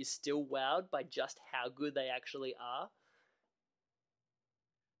where you're still wowed by just how good they actually are.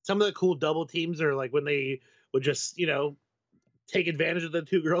 Some of the cool double teams are like when they would just, take advantage of the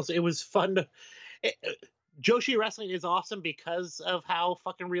two girls. It was fun to. Joshi wrestling is awesome because of how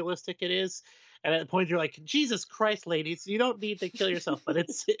fucking realistic it is. And at the point you're like, Jesus Christ, ladies, you don't need to kill yourself, but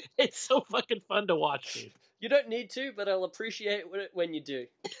it's so fucking fun to watch, dude. You don't need to, but I'll appreciate it when you do.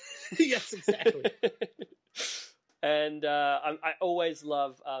 Yes, exactly. And I always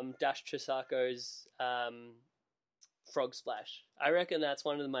love Dash Chisako's frog splash. I reckon that's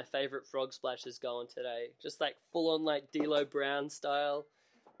one of my favorite frog splashes going today. Just like full on like D'Lo Brown style.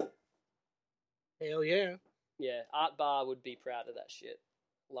 Hell yeah. Yeah, Art Bar would be proud of that shit.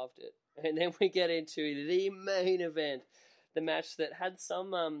 Loved it. And then we get into the main event, the match that had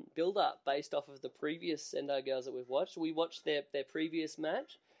some build-up based off of the previous Sendai Girls that we've watched. We watched their previous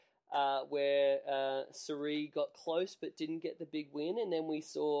match where Sari got close but didn't get the big win, and then we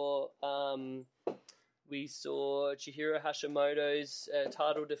saw Chihiro Hashimoto's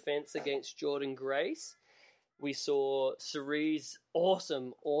title defense against Jordan Grace. We saw Sari's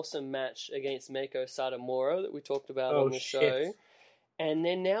awesome match against Meiko Satomura that we talked about on the show. And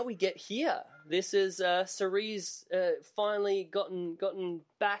then now we get here. This is Sari's finally gotten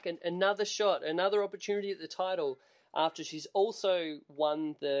back another shot, another opportunity at the title after she's also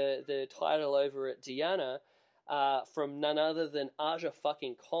won the title over at Diana from none other than Aja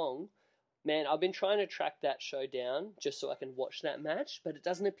fucking Kong. Man, I've been trying to track that show down just so I can watch that match, but it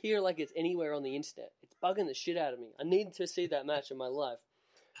doesn't appear like it's anywhere on the internet. It's bugging the shit out of me. I need to see that match in my life.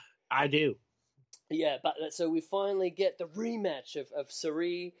 I do. Yeah, but so we finally get the rematch of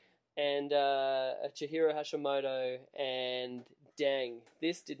Sari and Chihiro Hashimoto, and dang,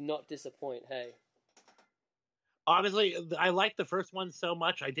 this did not disappoint, hey. Honestly, I liked the first one so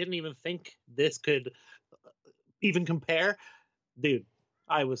much, I didn't even think this could even compare. Dude,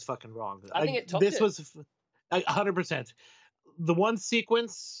 I was fucking wrong. I think it topped it. This was 100%. The one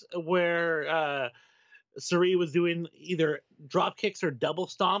sequence where Sari was doing either drop kicks or double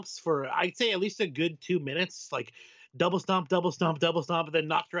stomps for, I'd say, at least a good 2 minutes, like double stomp, and then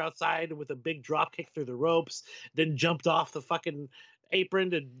knocked her outside with a big drop kick through the ropes, then jumped off the fucking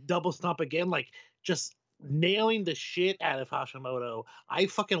apron to double stomp again, like just nailing the shit out of Hashimoto. I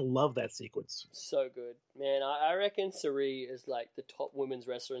fucking love that sequence. So good. Man, I reckon Sari is like the top women's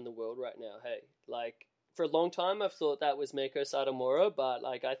wrestler in the world right now, hey. Like, for a long time, I've thought that was Meiko Satomura, but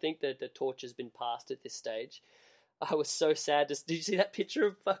like I think that the torch has been passed at this stage. I was so sad. Did you see that picture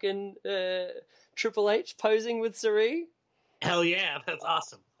of fucking Triple H posing with Sari? Hell yeah, that's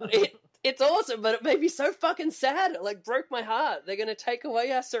awesome. It's awesome, but it made me so fucking sad. It like broke my heart. They're gonna take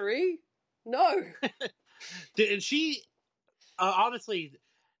away our Sari? No. And she honestly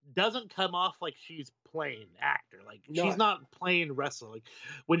doesn't come off like she's playing actor. Like she's not playing wrestler. Like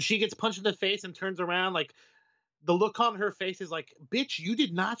when she gets punched in the face and turns around, like the look on her face is like, bitch, you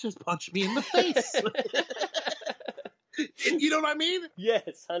did not just punch me in the face. You know what I mean?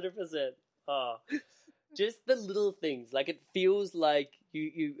 Yes, 100%. Oh, just the little things. Like it feels like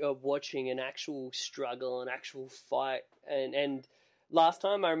you are watching an actual struggle, an actual fight. And last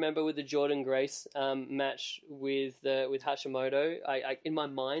time I remember with the Jordan Grace match with Hashimoto, I in my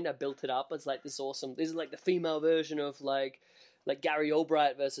mind I built it up as like this awesome. This is like the female version of like Gary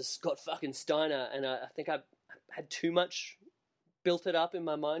Albright versus Scott fucking Steiner, and I think I had too much built it up in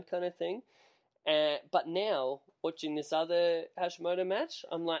my mind, kind of thing. But now watching this other Hashimoto match,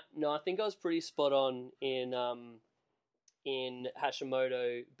 I'm like, no, I think I was pretty spot on in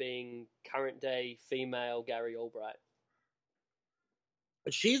Hashimoto being current day female Gary Albright.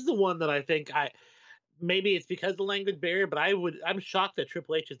 She's the one that I think maybe it's because of the language barrier, but I'm shocked that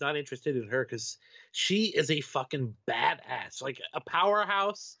Triple H is not interested in her because she is a fucking badass, like a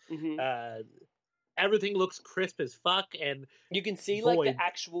powerhouse. Mm-hmm. Everything looks crisp as fuck, and you can see like the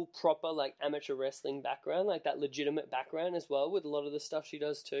actual proper like amateur wrestling background, like that legitimate background as well with a lot of the stuff she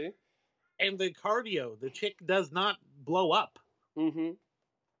does too. And the cardio, the chick does not blow up. Mm-hmm.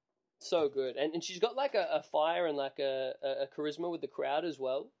 So good. And she's got like a fire and like a charisma with the crowd as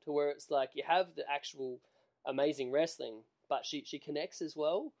well, to where it's like you have the actual amazing wrestling, but she connects as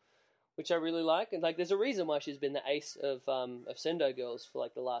well, which I really like. And like there's a reason why she's been the ace of Sendai Girls for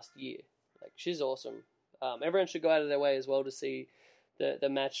like the last year. Like she's awesome. Everyone should go out of their way as well to see the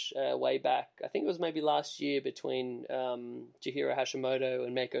match way back. I think it was maybe last year between Chihiro Hashimoto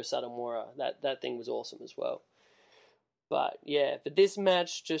and Meiko Satomura. That thing was awesome as well. But yeah, but this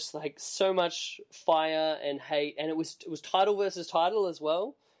match, just like so much fire and hate, and it was title versus title as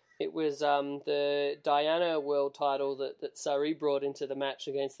well. It was the Diana World title that Sari brought into the match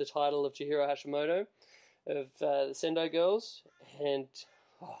against the title of Chihiro Hashimoto of the Sendai Girls, and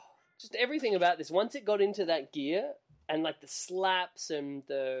just everything about this. Once it got into that gear, and like the slaps and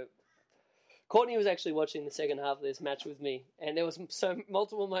the... Courtney was actually watching the second half of this match with me, and there was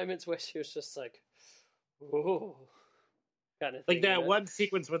multiple moments where she was just like, "Ooh." Kind of thing, like that one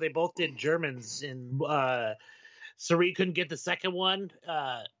sequence where they both did Germans and Sari couldn't get the second one,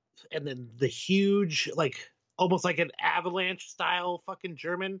 and then the huge, like almost like an avalanche style fucking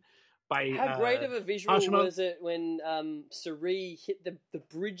German by how great of a visual Hashimoto. was it when Sari hit the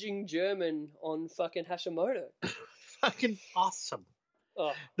bridging German on fucking Hashimoto? Fucking awesome.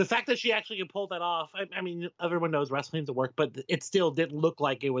 Oh. The fact that she actually could pull that off, I mean, everyone knows wrestling's a work, but it still didn't look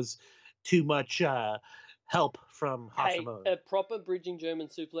like it was too much help from Hashimoto. Hey, a proper bridging German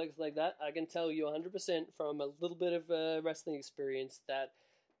suplex like that, I can tell you 100% from a little bit of wrestling experience that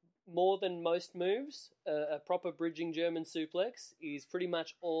more than most moves, a proper bridging German suplex is pretty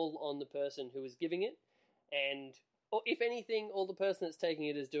much all on the person who is giving it. And if anything, all the person that's taking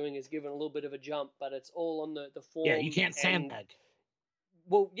it is doing is giving a little bit of a jump, but it's all on the form. Yeah, you can't sandbag.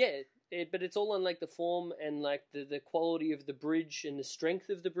 Well, yeah, but it's all on like the form and like the quality of the bridge and the strength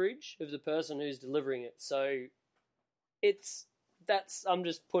of the bridge of the person who's delivering it. So I'm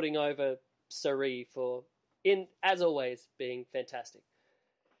just putting over Sari for, as always, being fantastic.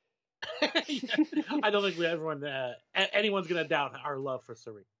 I don't think anyone's gonna doubt our love for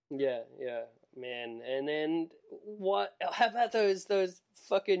Sari. Yeah, man. And then what? How about those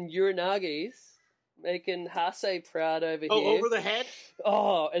fucking Uranagis making Hase proud over here? Oh, over the head.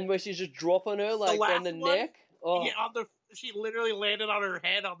 Oh, and where she's just dropping her like on the one? neck. Oh, Yeah, she literally landed on her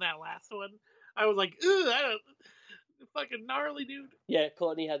head on that last one. I was like, "Ooh, that fucking gnarly, dude." Yeah,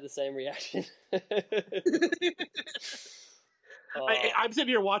 Courtney had the same reaction. Oh. I'm sitting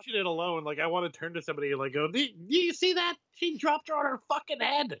here watching it alone. Like, I want to turn to somebody and like go, do you see that? She dropped her on her fucking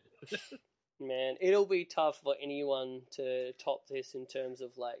head. Man, it'll be tough for anyone to top this in terms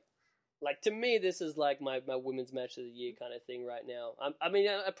of like to me, this is like my women's match of the year kind of thing right now. I mean,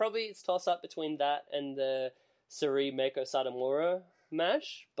 probably it's toss up between that and the Sari Meiko Satomura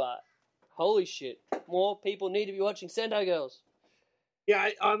match, but holy shit, more people need to be watching Sendai Girls. Yeah,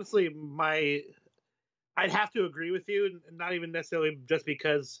 honestly, I'd have to agree with you, and not even necessarily just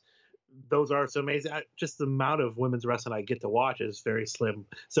because those are so amazing. Just the amount of women's wrestling I get to watch is very slim.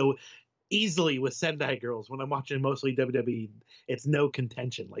 So easily with Sendai Girls, when I'm watching mostly WWE, it's no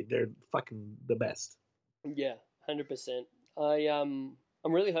contention. Like, they're fucking the best. Yeah, 100%.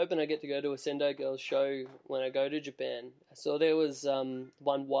 I'm really hoping I get to go to a Sendai Girls show when I go to Japan. I saw there was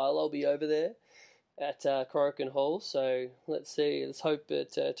one while I'll be over there at Korakuen Hall, so let's see. Let's hope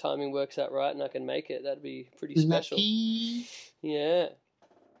that timing works out right and I can make it. That'd be pretty special. Lucky. Yeah.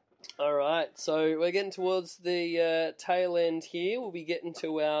 All right, so we're getting towards the tail end here. We'll be getting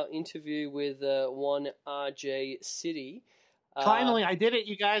to our interview with one RJ City. Finally, I did it,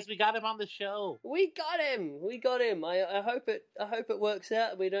 you guys. We got him on the show. We got him. I hope it works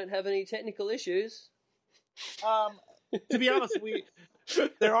out. We don't have any technical issues. To be honest,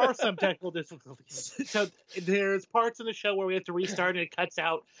 there are some technical difficulties. So there's parts in the show where we have to restart and it cuts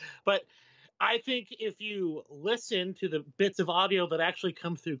out. But I think if you listen to the bits of audio that actually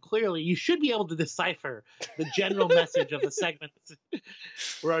come through clearly, you should be able to decipher the general message of the segment.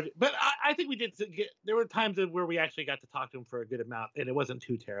 But I think we did there were times where we actually got to talk to him for a good amount, and it wasn't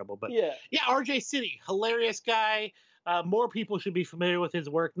too terrible. But yeah, RJ City, hilarious guy. More people should be familiar with his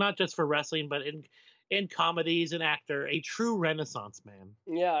work, not just for wrestling, but in comedies, an actor, a true Renaissance man.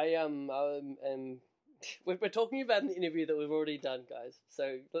 Yeah, I we're talking about an interview that we've already done, guys.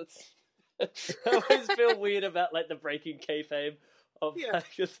 So let's. I always feel weird about like the breaking kayfabe of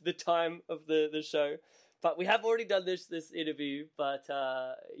just the time of the show, but we have already done this interview. But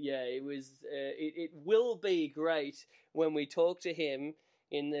it was it will be great when we talk to him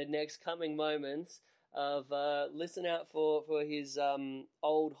in the next coming moments. Of listen out for his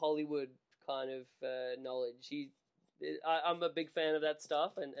old Hollywood kind of knowledge. I'm a big fan of that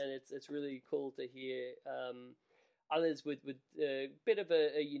stuff, and it's really cool to hear. Others with a bit of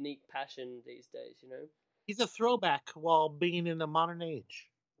a unique passion these days, you know. He's a throwback while being in the modern age.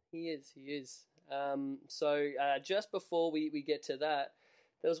 He is. So just before we get to that,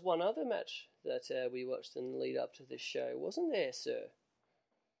 there was one other match that we watched in the lead up to this show, wasn't there, sir?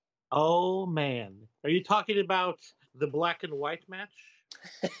 Oh, man. Are you talking about the black and white match?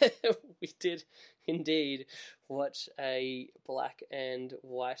 We did indeed watch a black and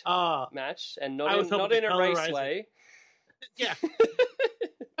white match, and not in a raceway. Yeah.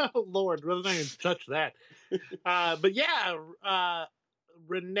 Oh Lord, let's not even touch that. But yeah,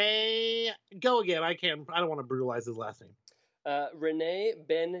 Renee, go again. I don't want to brutalize his last name. Renee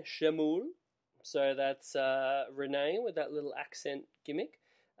Ben Shemoul. So that's Renee with that little accent gimmick.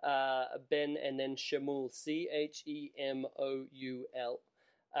 Ben and then Shemoul, Chemoul,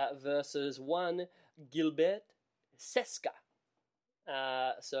 versus one Gilbert Cesca.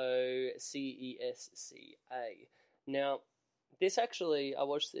 So Cesca. Now, this actually, I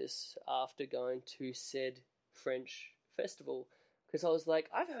watched this after going to said French festival because I was like,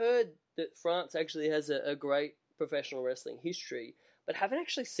 I've heard that France actually has a great professional wrestling history, but haven't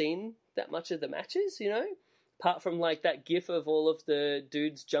actually seen that much of the matches, you know? Apart from like that gif of all of the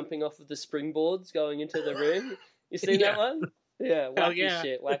dudes jumping off of the springboards going into the ring. You seen that one? Yeah,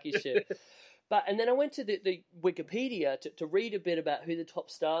 wacky shit. But, and then I went to the Wikipedia to read a bit about who the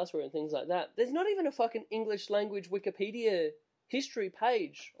top stars were and things like that. There's not even a fucking English language Wikipedia history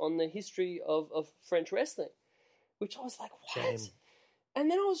page on the history of French wrestling, which I was like, what? Shame. And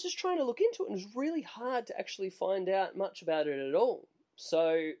then I was just trying to look into it, and it was really hard to actually find out much about it at all.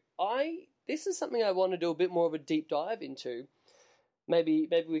 So this is something I want to do a bit more of a deep dive into. Maybe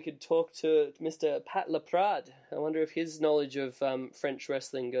we could talk to Mr. Pat Laprade. I wonder if his knowledge of French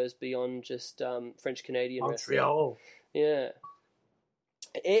wrestling goes beyond just French-Canadian Montreal. wrestling. Yeah.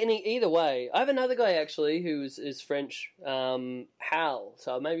 Either way, I have another guy actually who is French, Hal.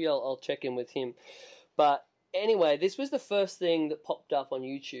 So maybe I'll check in with him. But anyway, this was the first thing that popped up on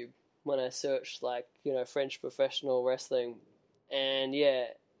YouTube when I searched French professional wrestling, and yeah,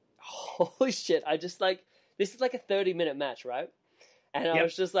 holy shit! I just this is like a 30-minute match, right? And I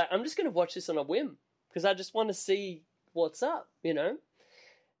was just like, I'm just going to watch this on a whim because I just want to see what's up, you know?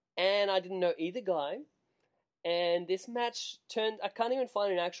 And I didn't know either guy. And this match I can't even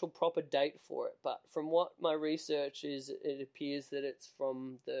find an actual proper date for it, but from what my research is, it appears that it's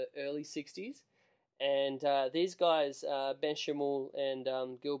from the early 60s. And these guys, Ben Shemoul and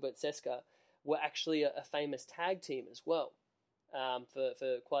Gilbert Cesca, were actually a famous tag team as well for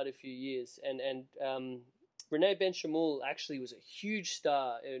quite a few years. And Renee Ben Shemoul actually was a huge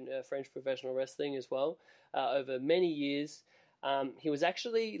star in French professional wrestling as well over many years. He was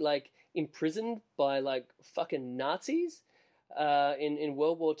actually imprisoned by fucking Nazis in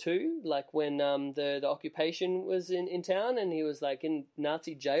World War II, when the occupation was in town, and he was in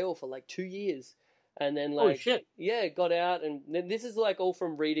Nazi jail for 2 years. And then oh, shit. Yeah, got out, and this is all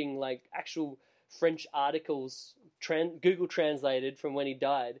from reading actual French articles, Google translated from when he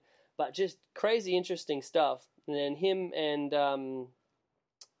died. But just crazy interesting stuff. And then him and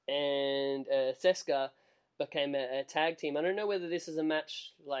Cesca became a tag team. I don't know whether this is a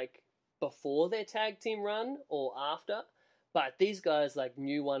match before their tag team run or after, but these guys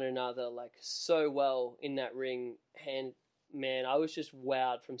knew one another so well in that ring. And man, I was just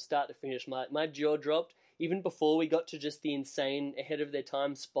wowed from start to finish. My jaw dropped even before we got to just the insane ahead of their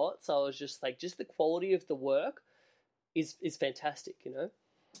time spots. I was just just the quality of the work is fantastic, you know?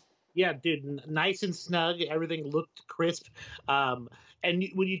 Yeah, dude, nice and snug. Everything looked crisp. And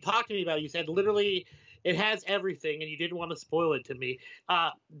when you talked to me about it, you said literally it has everything, and you didn't want to spoil it to me.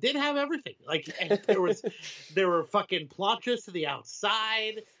 Did have everything. There were fucking planches to the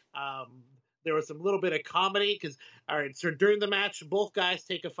outside. There was some little bit of comedy because, all right, so during the match, both guys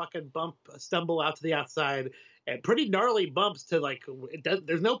take a fucking stumble out to the outside, and pretty gnarly bumps to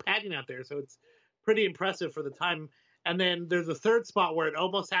there's no padding out there, so it's pretty impressive for the time. And then there's a third spot where it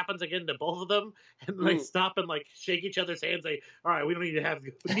almost happens again to both of them, and they stop and shake each other's hands. All right, we don't need to have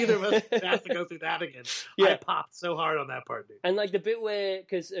neither of us has to go through that again. Yeah. I popped so hard on that part, dude. And the bit where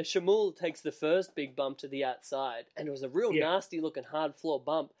because Shemoul takes the first big bump to the outside, and it was a real nasty looking hard floor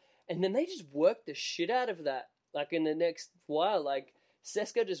bump, and then they just worked the shit out of that. In the next while,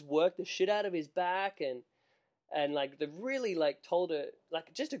 Cesca just worked the shit out of his back, and they really told her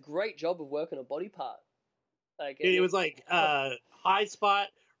just a great job of working a body part. It was high spot,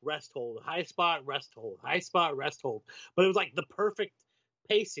 rest hold, high spot, rest hold, high spot, rest hold. But it was the perfect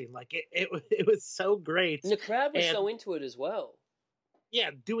pacing. It was so great. And the crowd was so into it as well.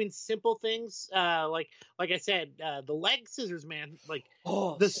 Yeah, doing simple things. Like I said, the leg scissors, man.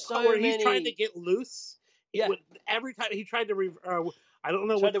 He's trying to get loose. Yeah. Every time he tried to, I don't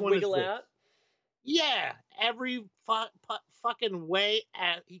know which one is wiggle out. Yeah, every fucking way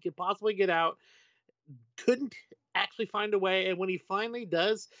he could possibly get out. Couldn't actually find a way. And when he finally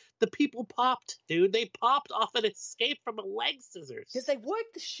does, the people popped, dude. They popped off an escape from a leg scissors. Because they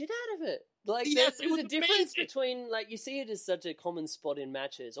worked the shit out of it. Like, Yes, it there's was a difference amazing. between, like, you see it as such a common spot in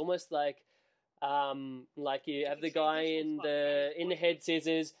matches, almost like you have the guy in the head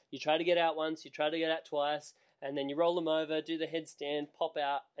scissors. You try to get out once, you try to get out twice, and then you roll them over, do the headstand, pop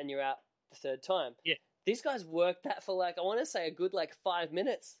out, and you're out the third time. Yeah. These guys worked that for, like, I want to say a good, like, 5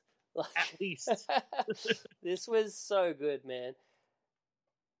 minutes. Like, At least. this was so good, man.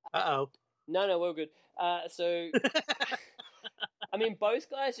 Uh-oh. No, we're good. So, I mean, both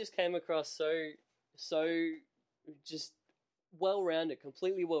guys just came across so just well-rounded,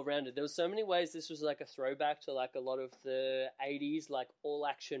 completely well-rounded. There was so many ways this was like a throwback to like a lot of the 80s, like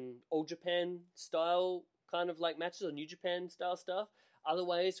all-action, all-Japan style kind of like matches or New Japan style stuff. Other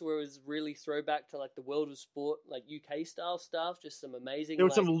ways where it was really throwback to like the world of sport, like UK style stuff, just some amazing. There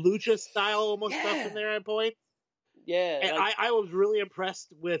was like, some lucha style almost stuff Yeah. in there at points. yeah, And like, I was really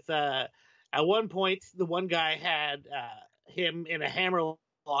impressed with at one point the one guy had him in a hammer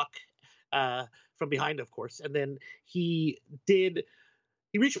lock from behind, of course, and then he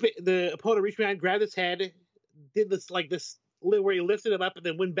reached the opponent, reached behind, grabbed his head, did this where he lifted him up and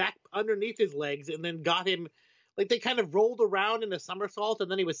then went back underneath his legs and then got him. Like, they kind of rolled around in a somersault, and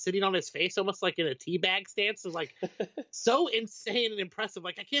then he was sitting on his face, almost like in a teabag stance. It was, like, so insane and impressive.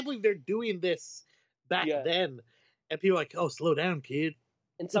 Like, I can't believe they're doing this back Yeah. then. And people are like, oh, slow down, kid.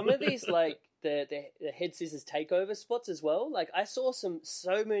 And some of these, like, the head scissors takeover spots as well. Like, I saw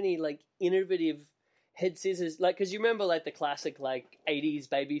so many, like, innovative head scissors. Like, because you remember, like, the classic, like, 80s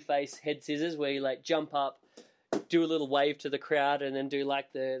babyface head scissors where you, like, jump up, do a little wave to the crowd, and then do,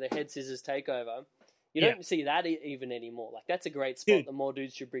 like, the head scissors takeover. You Yeah. don't see that even anymore. Like, that's a great spot Dude. that more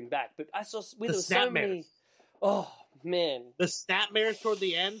dudes should bring back. But I saw there The was so many. snapmares. Oh, man. The snapmares toward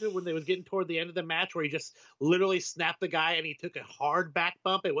the end, when they was getting toward the end of the match, where he just literally snapped the guy and he took a hard back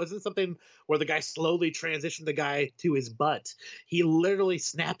bump. It wasn't something where the guy slowly transitioned the guy to his butt. He literally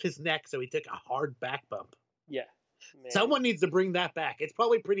snapped his neck, so he took a hard back bump. Yeah. Man. Someone needs to bring that back. It's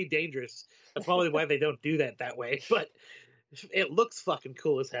probably pretty dangerous. That's probably why they don't do that way. But it looks fucking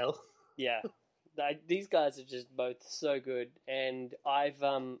cool as hell. Yeah. These guys are just both so good, and I've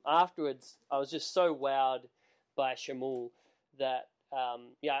afterwards I was just so wowed by Shamul that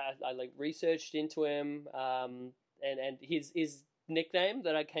I like researched into him, and his nickname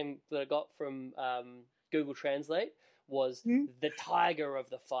that I got from Google Translate was the Tiger of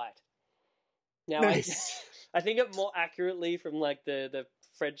the Fight. Now Nice. I think it more accurately from like the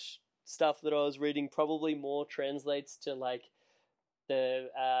French stuff that I was reading probably more translates to like the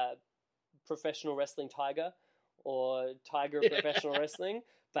professional wrestling tiger or tiger of professional wrestling,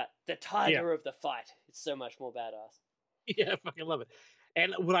 but the Tiger of the Fight is so much more badass. Yeah, I fucking love it.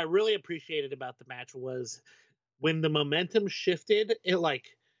 And what I really appreciated about the match was when the momentum shifted, it like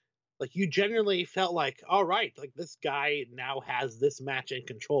you genuinely felt like, all right, like this guy now has this match in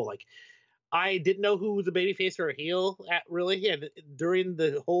control. Like, I didn't know who was a babyface or a heel at really, and during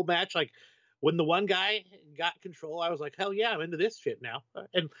the whole match, like when the one guy got control, I was like, hell yeah, I'm into this shit now.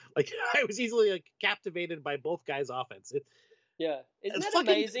 And like I was easily like captivated by both guys' offense. Yeah, isn't It's that fucking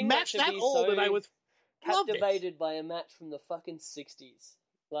amazing? match to that be old, so and I was loved it. captivated by a match from the fucking 60s.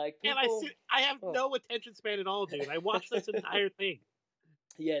 Like, And people, I have no attention span at all, dude. I watched this entire thing.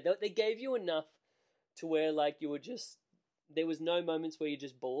 yeah, they gave you enough to where like you were just there was no moments where you're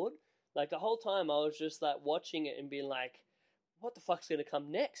just bored. Like the whole time I was just like watching it and being like, what the fuck's going to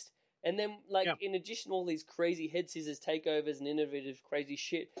come next? And then like in addition to all these crazy head scissors takeovers and innovative crazy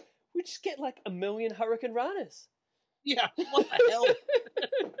shit, we just get like a million Hurricane Ranas. Yeah, what the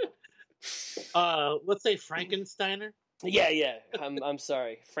hell? Let's say Frankensteiner. Yeah. I'm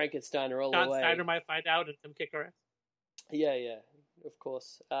sorry, Frankensteiner all John the way. Steiner might find out and come kick our ass. Yeah, of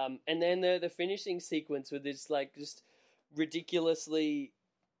course. And then the finishing sequence with this like just ridiculously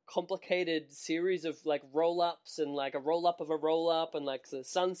complicated series of like roll-ups and like a roll-up of a roll-up and like the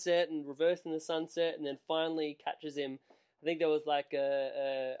sunset and reversing the sunset and then finally catches him. I think there was like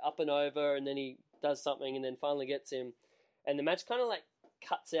a up and over and then he does something and then finally gets him. And the match kind of like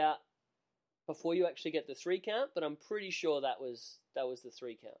cuts out before you actually get the 3 count, but I'm pretty sure that was the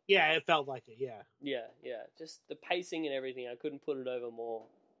 3 count. Yeah, it felt like it, yeah. Yeah. Just the pacing and everything. I couldn't put it over more.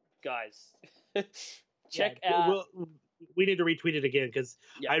 Guys, check out. We need to retweet it again because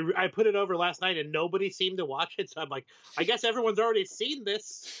I put it over last night and nobody seemed to watch it. So I'm like, I guess everyone's already seen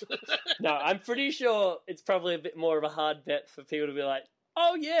this. No, I'm pretty sure it's probably a bit more of a hard bet for people to be like,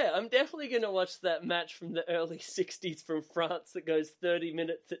 oh yeah, I'm definitely going to watch that match from the early 60s from France that goes 30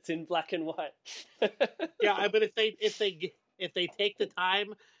 minutes. It's in black and white. Yeah, but if they take the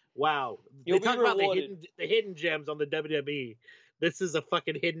time wow. You'll They be talk about rewarded. the hidden gems on the WWE. This is a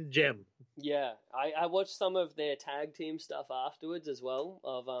fucking hidden gem. Yeah, I watched some of their tag team stuff afterwards as well,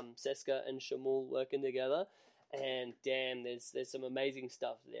 of Seska and Shamul working together, and damn, there's some amazing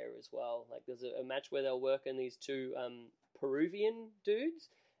stuff there as well. Like there's a match where they're working these two Peruvian dudes,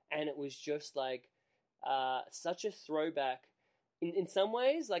 and it was just like such a throwback. In some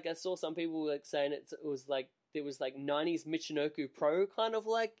ways, like I saw some people like saying it was like there was like 90s Michinoku Pro kind of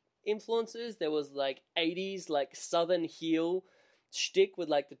like influences. There was like 80s like Southern heel shtick with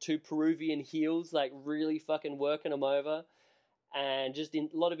like the two Peruvian heels like really fucking working them over, and just a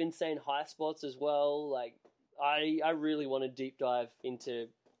lot of insane high spots as well. Like I really want to deep dive into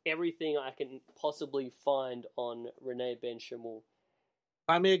everything I can possibly find on Renee Ben Shamul.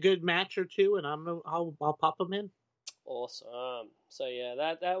 Find me a good match or two, and I'll pop them in. Awesome. So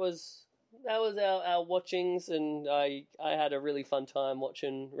yeah, that was our watchings, and I had a really fun time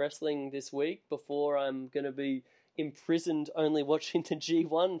watching wrestling this week before I'm gonna be imprisoned only watching the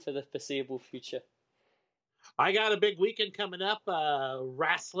G1 for the foreseeable future. I got a big weekend coming up.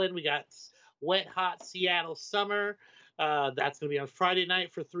 Wrestling. We got Wet Hot Seattle Summer. That's going to be on Friday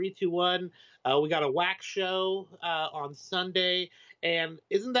night for 321. We got a wax show on Sunday. And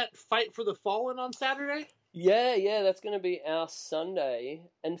isn't that Fight for the Fallen on Saturday? Yeah, that's going to be our Sunday.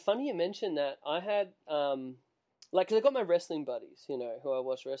 And funny you mentioned that. I had, like, cause I got my wrestling buddies, you know, who I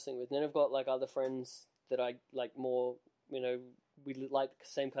watch wrestling with. And then I've got, like, other friends that I like more, you know, we like the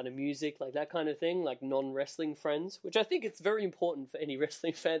same kind of music, like that kind of thing, like non-wrestling friends, which I think it's very important for any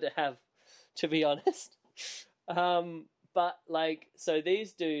wrestling fan to have, to be honest. But, like, so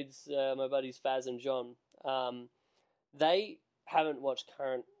these dudes, my buddies Faz and John, they haven't watched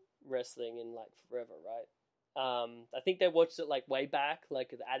current wrestling in, like, forever, right? I think they watched it, like, way back, like,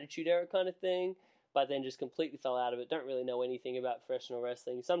 the Attitude Era kind of thing, but then just completely fell out of it, don't really know anything about professional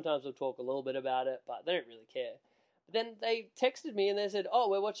wrestling. Sometimes we'll talk a little bit about it, but they don't really care. But then they texted me and they said, oh,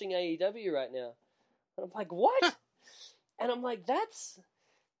 we're watching AEW right now. And I'm like, what? And I'm like, that's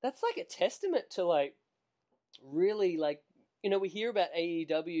like a testament to, like, really, like, you know, we hear about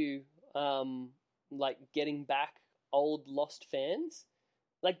AEW, like, getting back old lost fans.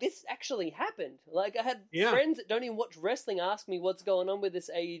 Like, this actually happened. Like, I had friends that don't even watch wrestling ask me what's going on with this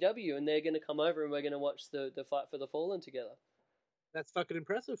AEW, and they're going to come over and we're going to watch the Fight for the Fallen together. That's fucking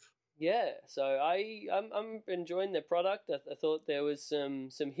impressive. Yeah, so I'm enjoying their product. I thought there was some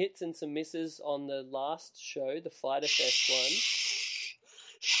hits and some misses on the last show, the Fighter Fest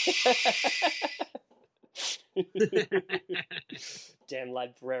one. Damn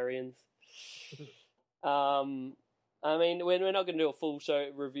librarians. I mean, we're not going to do a full show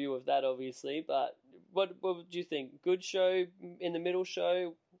review of that, obviously, but what would you think? Good show, in the middle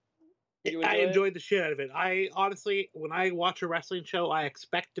show? I enjoyed the shit out of it. I honestly, when I watch a wrestling show, I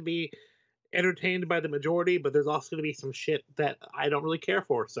expect to be entertained by the majority, but there's also going to be some shit that I don't really care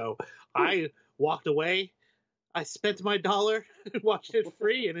for. So I walked away. I spent my $1, watched it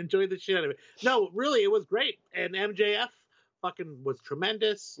free, and enjoyed the shit out of it. No, really, it was great. And MJF fucking was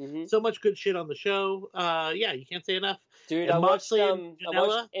tremendous. Mm-hmm. So much good shit on the show. Yeah, you can't say enough. Dude, I watched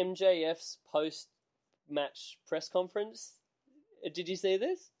MJF's post-match press conference. Did you see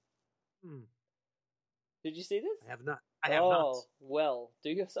this? Did you see this? I have not. I have not. Well, do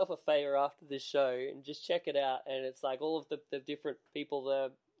yourself a favor after this show and just check it out. And it's like all of the different people there,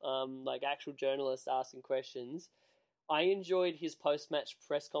 like actual journalists asking questions. I enjoyed his post-match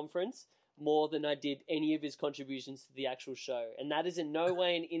press conference more than I did any of his contributions to the actual show. And that is in no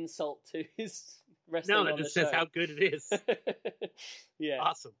way an insult to his wrestling on the show. No, that just says how good it is. Yeah.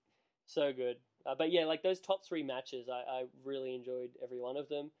 Awesome. So good. But yeah, like those top 3 matches, I really enjoyed every one of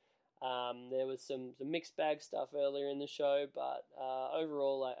them. There was some mixed bag stuff earlier in the show, but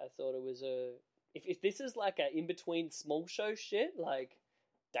overall, I thought it was if this is like a in-between small show shit, like,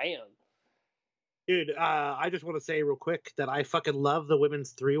 damn. Dude, I just want to say real quick that I fucking love the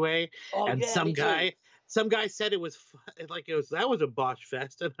women's 3-way. Oh, and yeah, some guy said that was a botch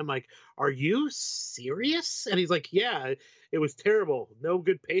fest, and I'm like, are you serious? And he's like, yeah, it was terrible, no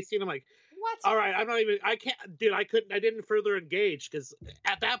good pacing. I'm like, what? All right, I didn't further engage, because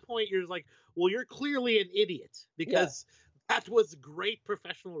at that point you're like, well, you're clearly an idiot, because that was great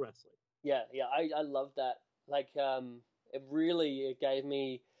professional wrestling. Yeah, I love that. Like, it gave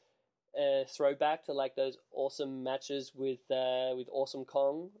me a throwback to like those awesome matches with Awesome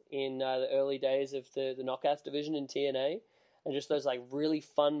Kong in the early days of the Knockouts division in TNA, and just those like really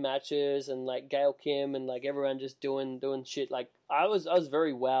fun matches, and like Gail Kim and like everyone just doing shit. Like I was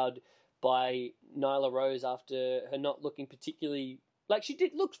very wowed by Nyla Rose after her not looking particularly, like, she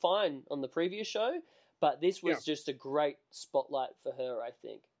did look fine on the previous show, but this was just a great spotlight for her, I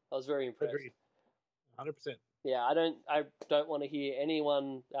think. I was very impressed. Agreed. 100%. Yeah, I don't want to hear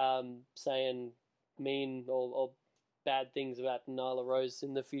anyone saying mean or bad things about Nyla Rose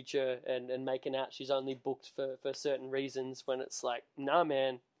in the future and making out she's only booked for certain reasons when it's like, nah,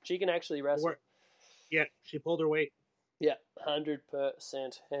 man, she can actually wrestle. Yeah, she pulled her weight. Yeah, 100%.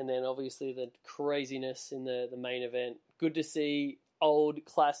 And then obviously the craziness in the main event. Good to see old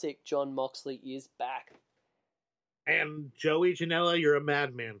classic Jon Moxley is back. And Joey Janela, you're a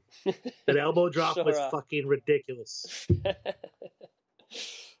madman. That elbow drop was fucking ridiculous.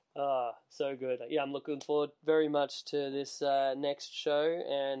 So good. Yeah, I'm looking forward very much to this next show,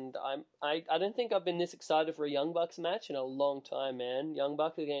 and I don't think I've been this excited for a Young Bucks match in a long time, man. Young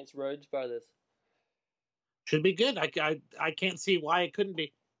Bucks against Rhodes Brothers. Should be good. I can't see why it couldn't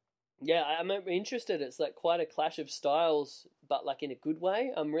be. Yeah, I'm interested. It's like quite a clash of styles, but like in a good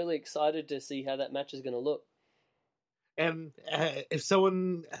way. I'm really excited to see how that match is going to look. And if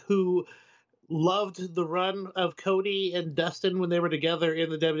someone who loved the run of Cody and Dustin when they were together in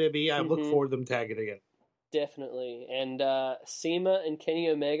the WWE, I look forward to them tagging again. Definitely. And Seema and Kenny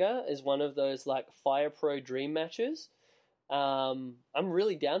Omega is one of those like Fire Pro dream matches. I'm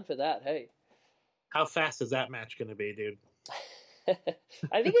really down for that, hey. How fast is that match going to be, dude?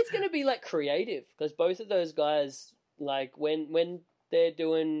 I think it's going to be like creative because both of those guys, like when they're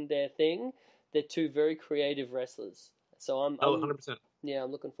doing their thing, they're two very creative wrestlers. So I'm 100%. Yeah,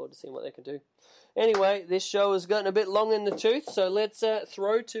 I'm looking forward to seeing what they can do. Anyway, this show has gotten a bit long in the tooth, so let's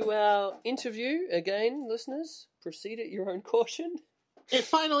throw to our interview again, listeners. Proceed at your own caution. It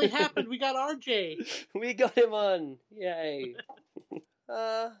finally happened. We got RJ. We got him on. Yay.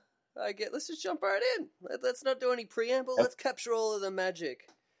 Let's just jump right in. Let's not do any preamble. Let's capture all of the magic.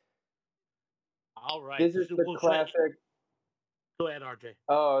 All right. This is the classic. Go ahead, RJ.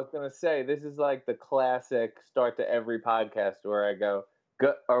 Oh, I was going to say, this is like the classic start to every podcast where I go,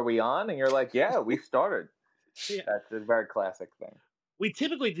 are we on? And you're like, yeah, we started. Yeah. That's a very classic thing. We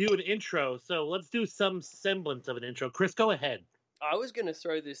typically do an intro, so let's do some semblance of an intro. Chris, go ahead. I was going to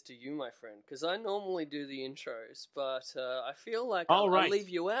throw this to you, my friend, because I normally do the intros, but I feel like I'll leave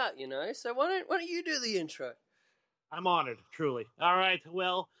you out, you know? So why don't you do the intro? I'm honored, truly. All right,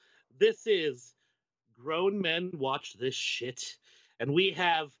 well, this is Grown Men Watch This Shit. And we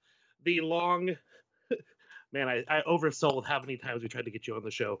have the long... Man, I oversold how many times we tried to get you on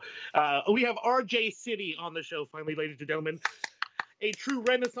the show. We have RJ City on the show, finally, ladies and gentlemen. A true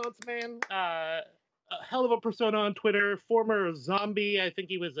Renaissance man. A hell of a persona on Twitter. Former zombie. I think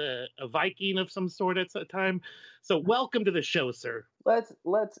he was a Viking of some sort at the time. So welcome to the show, sir.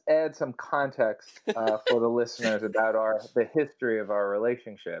 Let's add some context for the listeners about the history of our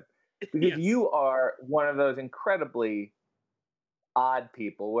relationship. Because you are one of those incredibly odd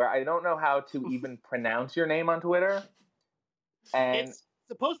people where I don't know how to even pronounce your name on Twitter. And it's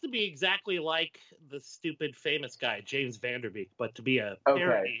supposed to be exactly like the stupid famous guy, James Vanderbeek, but to be a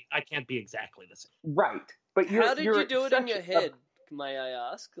parody, I can't be exactly the same. Right. But how did you do it in your head, may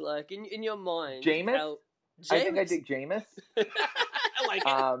I ask? Like, in your mind. Jameis? I think I did Jameis. I like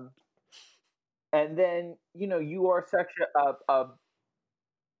it. And then, you are such a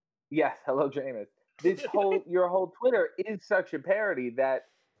yes, hello, Jameis. Your whole Twitter is such a parody that,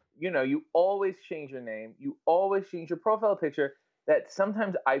 you always change your name. You always change your profile picture that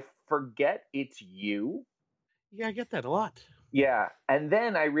sometimes I forget it's you. Yeah, I get that a lot. Yeah. And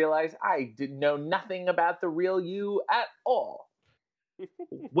then I realize I didn't know nothing about the real you at all.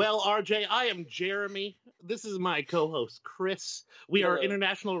 Well, RJ, I am Jeremy. This is my co-host, Chris. We are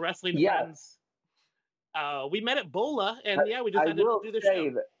international wrestling friends. We met at Bola, and we decided to do the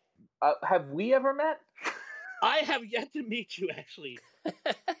show. Have we ever met? I have yet to meet you, actually.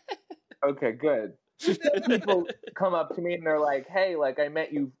 Okay, good. People come up to me and they're like, hey, I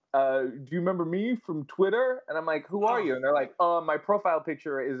met you. Do you remember me from Twitter? And I'm like, who are you? And they're like, my profile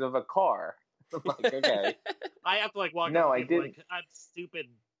picture is of a car. I'm like, okay. I have to walk no, up I didn't. I'm stupid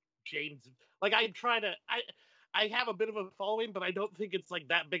James. I have a bit of a following, but I don't think it's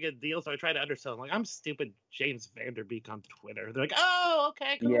that big a deal. So I try to understand. I'm stupid James Vanderbeek on Twitter. They're like, oh,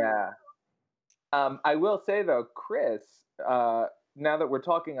 okay, cool. Yeah. I will say though, Chris, now that we're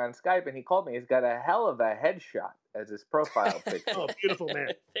talking on Skype and he called me, he's got a hell of a headshot as his profile picture. Oh, beautiful man.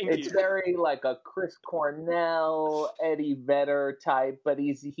 It's very like a Chris Cornell, Eddie Vedder type, but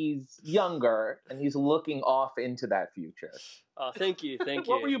he's younger and he's looking off into that future. Oh, thank you.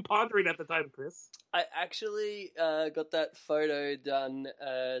 What were you pondering at the time, Chris? I actually got that photo done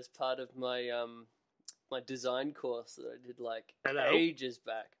as part of my my design course that I did ages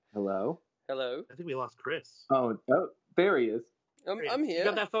back. Hello? I think we lost Chris. Oh, there he is. I'm here. You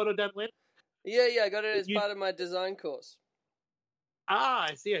got that photo done, Lynn? Yeah, I got it as part of my design course. Ah,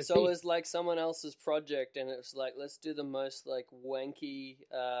 I see. So it was like someone else's project, and it was like, let's do the most like wanky,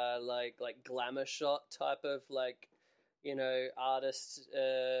 like glamour shot type of like, artist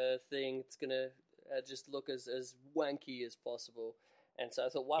thing. It's gonna just look as wanky as possible. And so I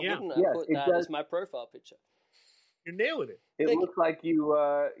thought, why wouldn't I put that as my profile picture? You're nailing it. It looks like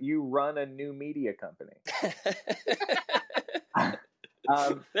you run a new media company.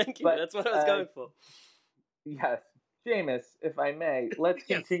 Thank you. That's what I was going for. Yes. Seamus, if I may, let's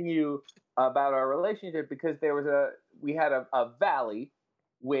continue about our relationship, because we had a valley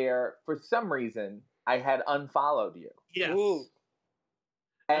where for some reason I had unfollowed you. Yes. Ooh.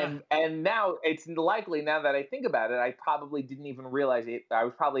 And now it's likely, now that I think about it, I probably didn't even realize it. I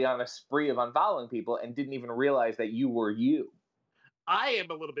was probably on a spree of unfollowing people and didn't even realize that you were you. I am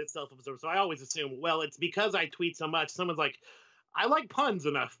a little bit self-absorbed, so I always assume, well, it's because I tweet so much. Someone's like, I like puns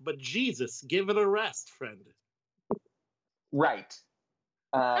enough, but Jesus, give it a rest, friend. Right.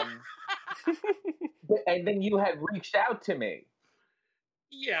 And then you had reached out to me.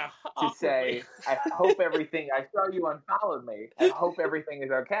 Yeah. To say, I hope everything, I saw you unfollowed me. I hope everything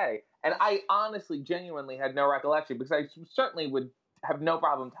is okay. And I honestly, genuinely had no recollection, because I certainly would have no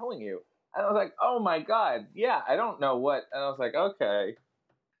problem telling you. And I was like, oh my God, yeah, I don't know what. And I was like, okay.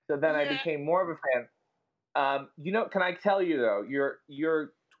 So then I became more of a fan. Can I tell you though,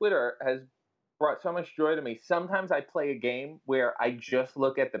 your Twitter has brought so much joy to me. Sometimes I play a game where I just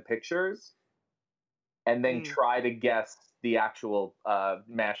look at the pictures and then try to guess the actual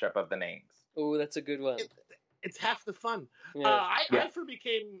mashup of the names. Oh, that's a good one. It's half the fun. Yeah. I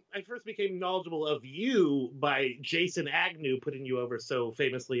first became knowledgeable of you by Jason Agnew putting you over so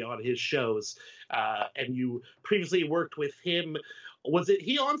famously on his shows, and you previously worked with him. Was it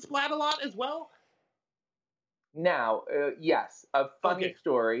he on Splat-A-Lot as well? Now, yes, a funny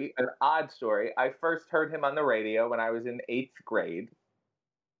story, an odd story. I first heard him on the radio when I was in 8th grade,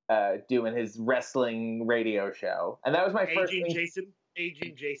 doing his wrestling radio show, and that was my first.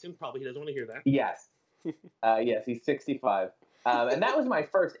 Aging Jason, probably he doesn't want to hear that. Yes, yes, he's 65, and that was my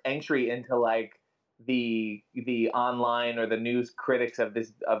first entry into like the online or the news critics of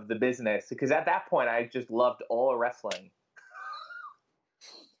the business, because at that point I just loved all wrestling.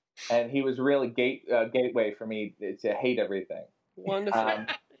 And he was really gateway for me to hate everything. Wonderful.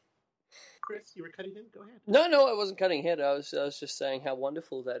 Chris, you were cutting in? Go ahead. No, I wasn't cutting head. I was just saying how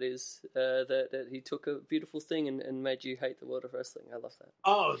wonderful that is, that he took a beautiful thing and made you hate the world of wrestling. I love that.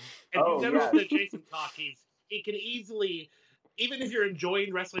 Oh, if you've never heard Jason talk, he can easily, even if you're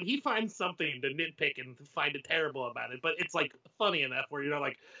enjoying wrestling, he finds something to nitpick and find it terrible about it. But it's like funny enough where you're not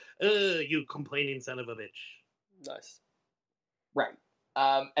like, you complaining son of a bitch. Nice. Right.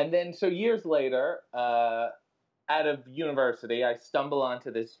 And then, so years later, out of university, I stumble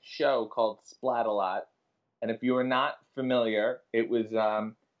onto this show called Splat-A-Lot. And if you are not familiar, it was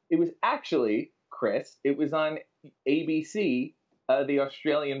actually, Chris, it was on ABC, the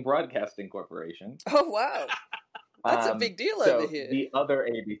Australian Broadcasting Corporation. Oh, wow. That's a big deal over here. The other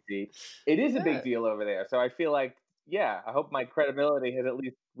ABC. It is a big deal over there. So I feel like, I hope my credibility has at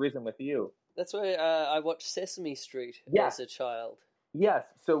least risen with you. That's where I watched Sesame Street as a child. Yes,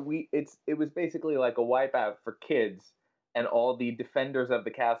 so it was basically like a wipeout for kids, and all the defenders of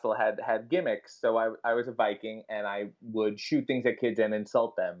the castle had gimmicks. So I was a Viking, and I would shoot things at kids and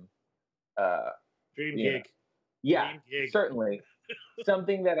insult them. Dream gig. Yeah, Dream gig. Certainly.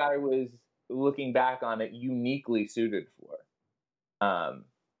 Something that I was, looking back on it, uniquely suited for.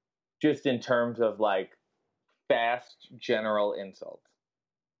 Just in terms of like fast general insults.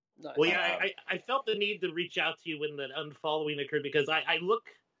 Nice. Well, yeah, I felt the need to reach out to you when that unfollowing occurred, because I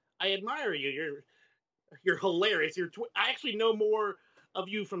admire you. You're hilarious. I actually know more of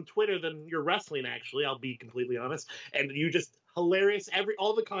you from Twitter than your wrestling. Actually, I'll be completely honest. And you just hilarious.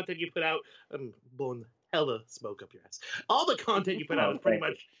 All the content you put out, I'm blowing hella smoke up your ass. All the content you put out is pretty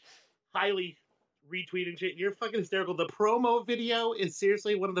much highly retweeted shit. You're fucking hysterical. The promo video is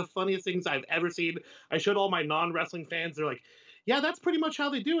seriously one of the funniest things I've ever seen. I showed all my non-wrestling fans. They're like, yeah, that's pretty much how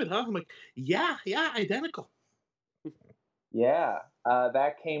they do it, huh? I'm like, yeah, identical. Yeah,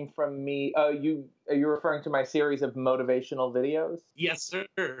 that came from me. You're referring to my series of motivational videos? Yes,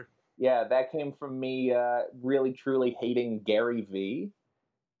 sir. Yeah, that came from me really, truly hating Gary Vee.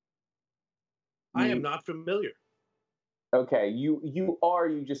 I am not familiar. Okay,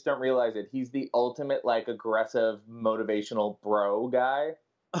 you just don't realize it. He's the ultimate, like, aggressive, motivational bro guy.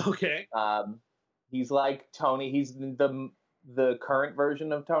 Okay. He's like Tony. He's the current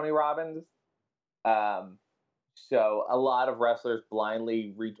version of Tony Robbins. So a lot of wrestlers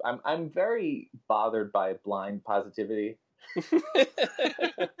blindly I'm very bothered by blind positivity.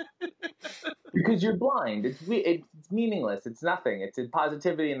 Because because you're blind. It's meaningless. It's nothing. It's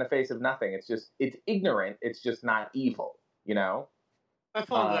positivity in the face of nothing. It's ignorant. It's just not evil. You know. I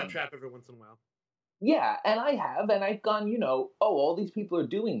fall into that trap every once in a while. Yeah, and I've gone, all these people are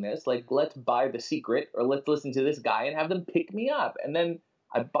doing this, like, let's buy The Secret, or let's listen to this guy and have them pick me up. And then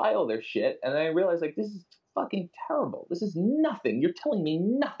I buy all their shit, and then I realize, like, this is fucking terrible. This is nothing. You're telling me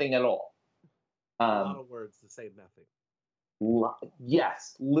nothing at all. A lot of words to say nothing.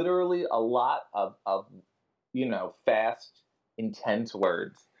 Yes, literally a lot of fast, intense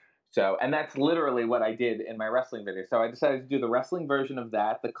words. So, and that's literally what I did in my wrestling video. So I decided to do the wrestling version of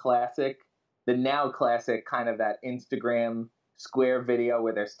that, the now classic kind of that Instagram square video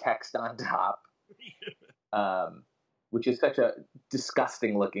where there's text on top, which is such a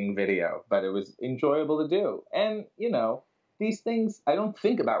disgusting looking video, but it was enjoyable to do. And, these things, I don't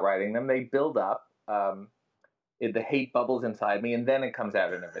think about writing them. They build up. The hate bubbles inside me, and then it comes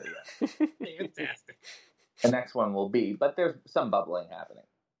out in a video. Fantastic. The next one will be, but there's some bubbling happening.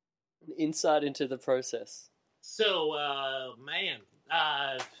 Insight into the process. So, I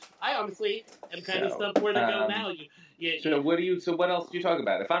honestly am kind of stumped where to go now. So what else do you talk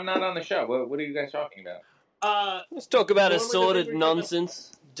about? If I'm not on the show, what are you guys talking about? Let's talk about assorted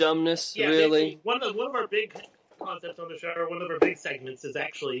nonsense, dumbness, really. One of our big concepts on the show, or one of our big segments, is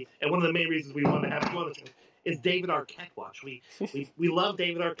actually, and one of the main reasons we want to have you on the show, is David Arquette watch. We love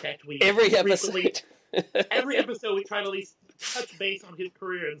David Arquette. Every episode we try to at least touch base on his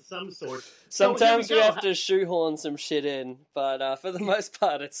career in some sort. Sometimes we have to shoehorn some shit in, but for the most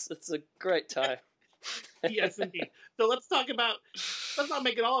part, it's a great time. Yes, indeed. So let's not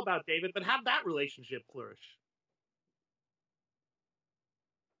make it all about David, but have that relationship flourish.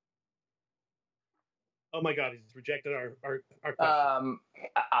 Oh my God, he's rejected our question.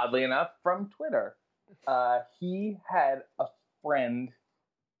 Oddly enough, from Twitter. He had a friend,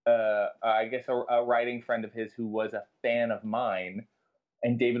 I guess a writing friend of his who was a fan of mine,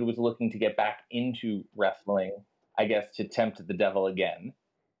 and David was looking to get back into wrestling, I guess, to tempt the devil again.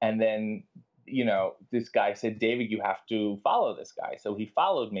 And then, this guy said, David, you have to follow this guy. So he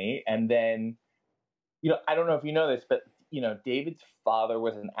followed me, and then, I don't know if you know this, but, David's father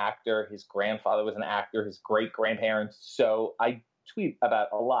was an actor, his grandfather was an actor, his great-grandparents. So I tweet about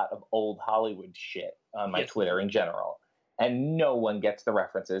a lot of old Hollywood shit on my Twitter in general. And no one gets the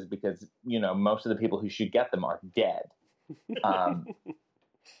references because, most of the people who should get them are dead.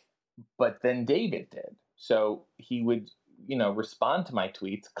 But then David did. So he would, respond to my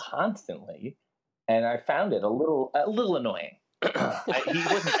tweets constantly. And I found it a little annoying. He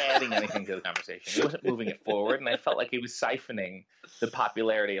wasn't adding anything to the conversation. He wasn't moving it forward. And I felt like he was siphoning the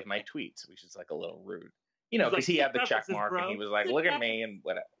popularity of my tweets, which is like a little rude. Because he had the check mark and he was like, look at me and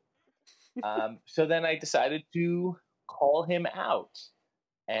whatever. So then I decided to call him out.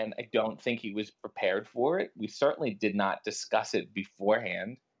 And I don't think he was prepared for it. We certainly did not discuss it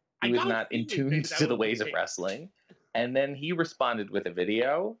beforehand. He was not in tune to the ways of wrestling. And then he responded with a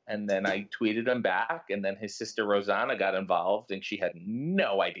video. And then I tweeted him back. And then his sister Rosanna got involved. And she had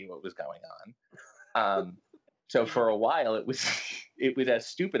no idea what was going on. So for a while, it was as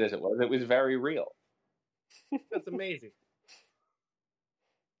stupid as it was. It was very real. That's amazing.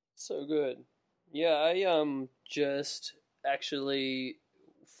 So good. Yeah, I just actually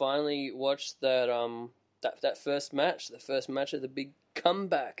finally watched that first match, the first match of the big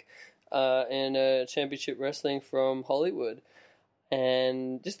comeback in Championship Wrestling from Hollywood.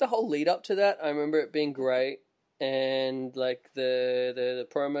 And just the whole lead up to that, I remember it being great. And like the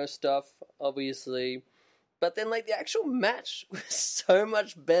promo stuff, obviously. But then like the actual match was so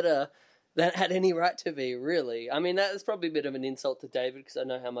much better than it had any right to be, really. I mean, that is probably a bit of an insult to David because I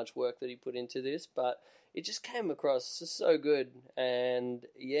know how much work that he put into this, but it just came across just so good. And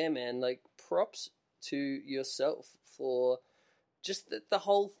yeah, man, like props to yourself for just the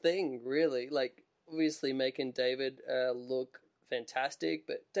whole thing, really. Like obviously making David look fantastic,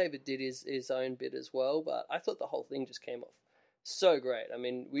 but David did his own bit as well. But I thought the whole thing just came off so great. I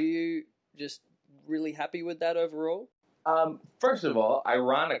mean, were you just really happy with that overall? First of all,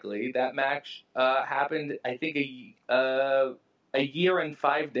 ironically, that match happened, I think, a year and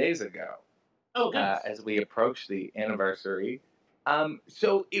 5 days ago. Oh, as we approach the anniversary.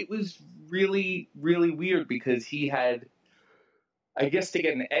 So it was really, really weird because he had, I guess to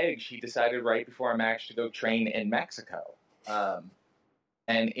get an edge, he decided right before a match to go train in Mexico.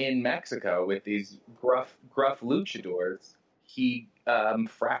 And in Mexico, with these gruff luchadors, he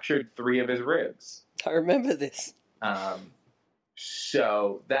fractured 3 of his ribs. I remember this.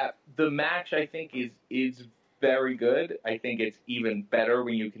 So that the match, I think, is very good. I think it's even better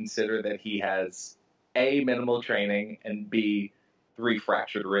when you consider that he has A, minimal training, and B, 3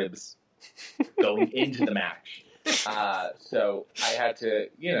 fractured ribs going into the match. So I had to,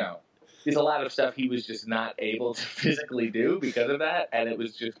 there's a lot of stuff he was just not able to physically do because of that, and it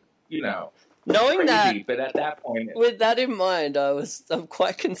was just, Knowing crazy. that, But at that point, with that in mind, I'm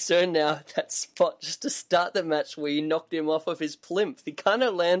quite concerned now at that spot just to start the match where you knocked him off of his plinth. He kind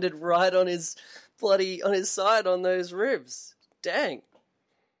of landed right on his side on those ribs. Dang.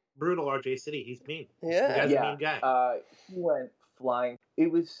 Brutal RJ City. He's mean. Yeah. The guy's a mean guy. He went flying.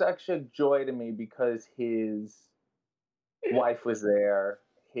 It was such a joy to me because his wife was there.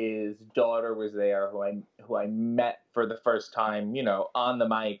 His daughter was there, who I met for the first time, on the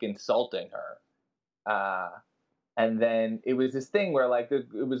mic, insulting her. And then it was this thing where, it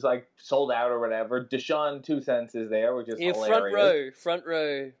was, sold out or whatever. Deshaun 2 Cents is there, which is hilarious. Front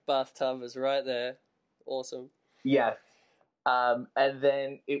row bathtub is right there. Awesome. Yes. And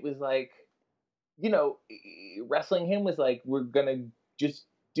then it was wrestling him was we're going to just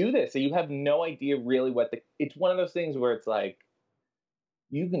do this. So you have no idea really it's one of those things where it's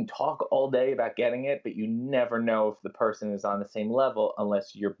you can talk all day about getting it, but you never know if the person is on the same level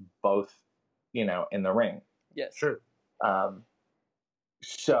unless you're both, in the ring. Yes. Sure.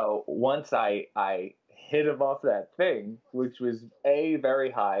 So once I hit him off that thing, which was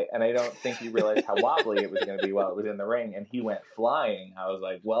very high, and I don't think he realized how wobbly it was going to be while it was in the ring, and he went flying. I was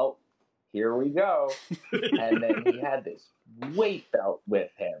like, well, here we go. And then he had this weight belt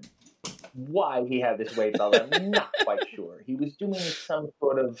with him. Why he had this weight belt, I'm not quite sure. He was doing some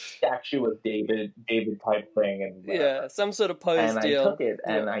sort of statue of David type thing, and yeah, some sort of pose deal. I took it,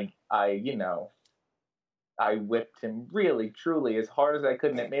 and I whipped him really, truly as hard as I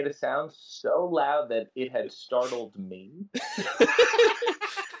could, and it made a sound so loud that it had startled me.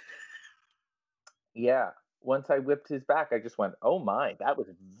 Yeah. Once I whipped his back, I just went, oh my, that was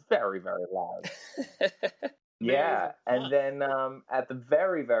very, very loud. Yeah, and then at the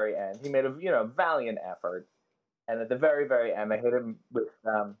very, very end, he made a valiant effort, and at the very, very end, I hit him with.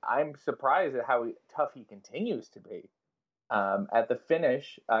 I'm surprised at how tough he continues to be. At the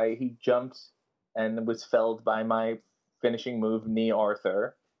finish, he jumped and was felled by my finishing move, Knee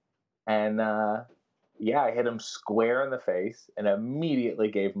Arthur, and I hit him square in the face and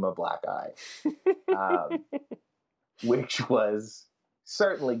immediately gave him a black eye, which was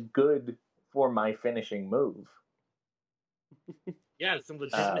certainly good for my finishing move. Yeah, some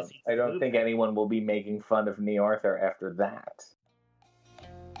legitimacy. I don't think anyone will be making fun of Knee Arthur after that.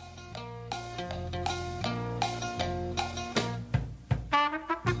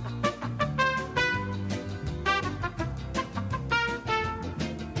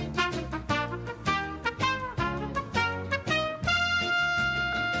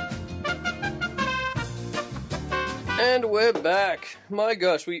 And we're back. My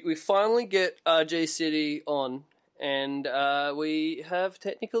gosh, we finally get RJ City on, and we have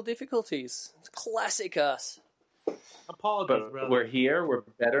technical difficulties. It's classic us. Apologies, But brother. we're here. We're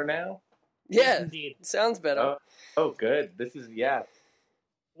better now. Yeah, Indeed. sounds better. Oh, good. This is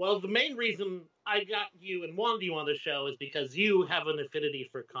Well, the main reason I got you and wanted you on the show is because you have an affinity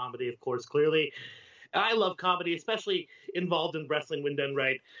for comedy, of course, clearly. And I love comedy, especially involved in wrestling when done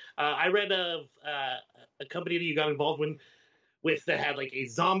right. I read of a company that you got involved with that had a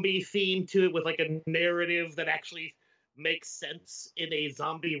zombie theme to it, with a narrative that actually makes sense in a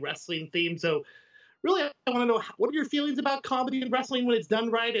zombie wrestling theme. So really, I want to know, what are your feelings about comedy and wrestling when it's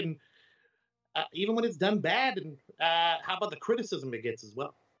done right, and even when it's done bad, and how about the criticism it gets as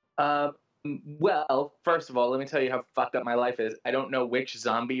well? Well, first of all, let me tell you how fucked up my life is. I don't know which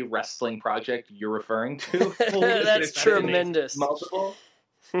zombie wrestling project you're referring to. That's tremendous. Multiple.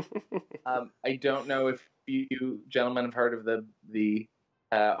 I don't know if you gentlemen have heard of the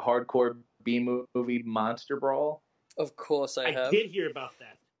hardcore B movie Monster Brawl. Of course I have. I did hear about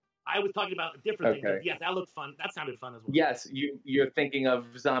that. I was talking about a different thing. But yes, that looked fun. That sounded fun as well. Yes, you're thinking of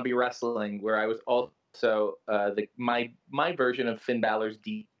zombie wrestling, where I was also my version of Finn Balor's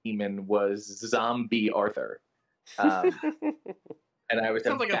demon was Zombie Arthur, and I was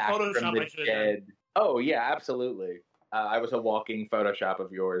Sounds like a back Photoshop from the I should've dead. Oh yeah, absolutely. I was a walking Photoshop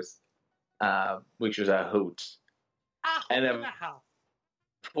of yours, which was a hoot. And of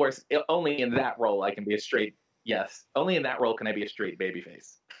course, only in that role I can be a straight. Yes, only in that role can I be a straight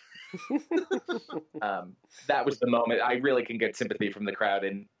babyface. That was the moment I really can get sympathy from the crowd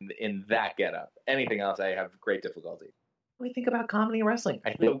in that getup. Anything else, I have great difficulty. When I think about comedy and wrestling,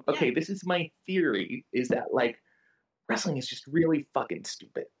 I think, okay, this is my theory: is that wrestling is just really fucking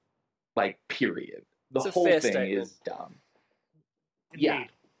stupid. Period. The whole thing statement. is dumb. Indeed.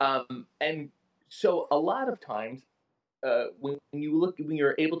 Yeah. And so a lot of times, when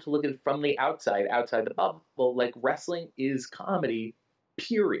you're able to look at it from the outside the bubble, wrestling is comedy,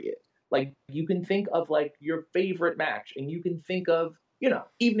 period. Like, you can think of like your favorite match, and you can think of, you know,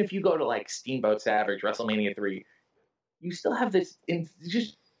 even if you go to like Steamboat Savage, WrestleMania 3, you still have this,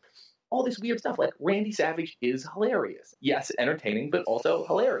 just all this weird stuff. Like, Randy Savage is hilarious. Yes, entertaining, but also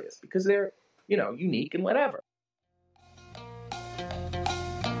hilarious because they're, you know, unique and whatever.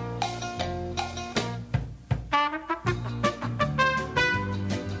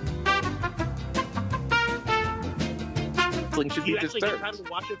 Should Do you be actually get disturbed. time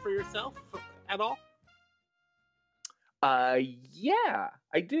to watch it for yourself at all? Yeah,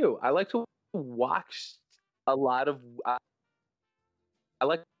 I do. I like to watch a lot of. I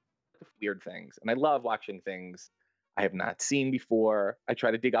like weird things, and I love watching things I have not seen before. I try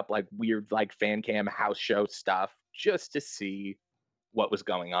to dig up like weird, like fan cam house show stuff just to see what was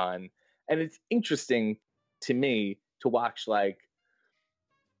going on, and it's interesting to me to watch like,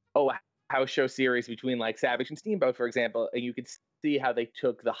 a house show series between like Savage and Steamboat, for example, and you could see how they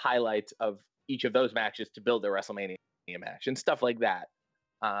took the highlights of each of those matches to build their WrestleMania match and stuff like that.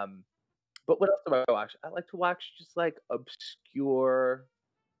 But what else do I watch? I like to watch just like obscure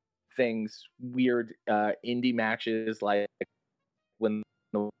things, weird indie matches, like when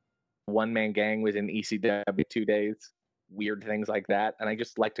the One Man Gang was in ECW 2 days, weird things like that. And I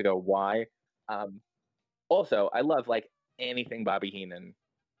just like to go, why? Also, I love like anything Bobby Heenan.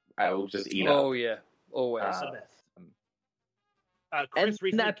 I will just eat up. Oh yeah, always. The best. Chris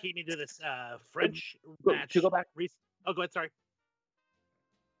recently came into this French match. To go back. Oh, go ahead. Sorry.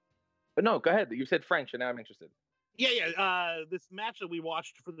 But no, go ahead. You said French, and now I'm interested. Yeah. This match that we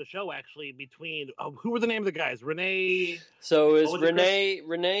watched for the show, actually, between who were the name of the guys? Renee. So it was what was it,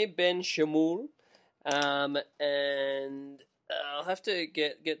 Renee Ben Shamoul, and I'll have to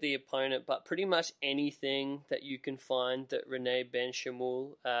get the opponent, but pretty much anything that you can find that Renee Ben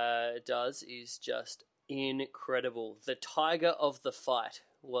Shamoul does is just incredible. The Tiger of the Fight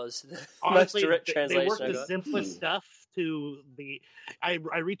was the Honestly, most direct they translation. worked the simplest stuff to the. I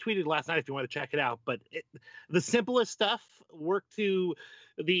retweeted last night if you want to check it out, but the simplest stuff worked to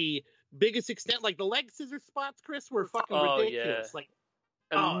the biggest extent. Like the leg scissor spots, Chris, were fucking ridiculous. Yeah. Like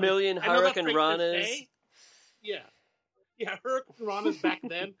a million I know that's Hurricane great to Ranas. say. Yeah, Hurricane Ranas back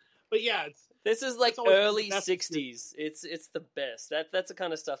then. But yeah, This is like it's always early the best. 60s. It's the best. That's the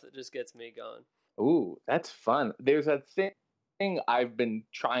kind of stuff that just gets me going. Ooh, that's fun. There's a thing I've been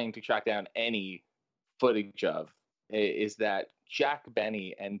trying to track down any footage of, is that Jack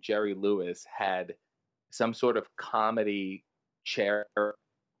Benny and Jerry Lewis had some sort of comedy charity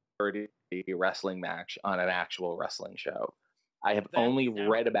wrestling match on an actual wrestling show. I have only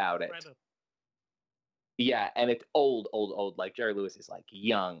read about it. Yeah, and it's old. Like Jerry Lewis is like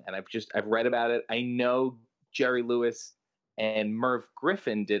young, and I've read about it. I know Jerry Lewis and Merv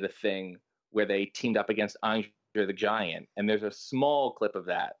Griffin did a thing where they teamed up against Andre the Giant, and there's a small clip of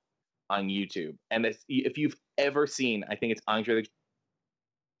that on YouTube. And if you've ever seen, I think it's Andre the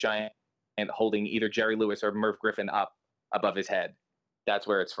Giant and holding either Jerry Lewis or Merv Griffin up above his head. That's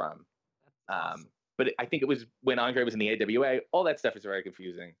where it's from. But I think it was when Andre was in the AWA. All that stuff is very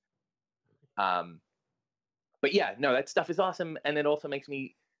confusing. But yeah, no, that stuff is awesome. And it also makes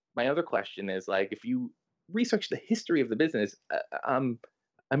me, my other question is, like, if you research the history of the business, I'm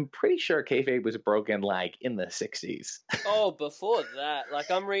pretty sure kayfabe was broken like in the 60s. Oh, before that,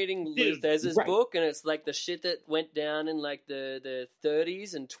 like I'm reading Luther's right. book, and it's like the shit that went down in like the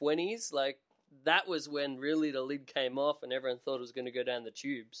 30s and 20s. Like that was when really the lid came off, and everyone thought it was going to go down the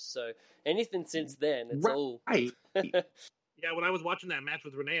tubes. So anything since then, it's all right. Yeah, when I was watching that match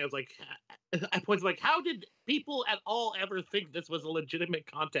with Renee, I was like, I pointed like, how did people at all ever think this was a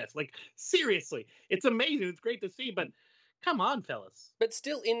legitimate contest? Like, seriously, it's amazing. It's great to see, but come on, fellas. But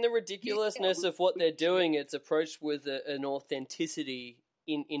still, in the ridiculousness of what they're doing, it's approached with an authenticity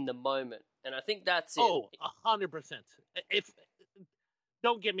in the moment, and I think that's it. Oh, 100%.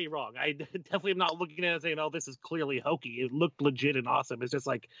 Don't get me wrong, I definitely am not looking at it and saying, "Oh, this is clearly hokey." It looked legit and awesome. It's just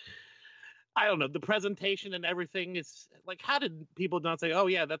like, I don't know, the presentation and everything is like, how did people not say, "Oh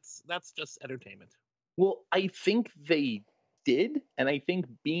yeah, that's just entertainment"? Well, I think they did, and I think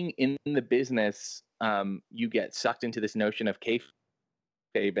being in the business, you get sucked into this notion of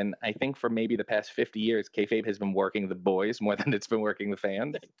kayfabe, and I think for maybe the past 50 years, kayfabe has been working the boys more than it's been working the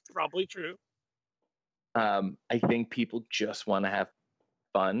fans. Probably true. I think people just want to have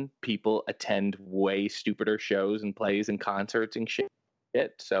fun. People attend way stupider shows and plays and concerts and shit.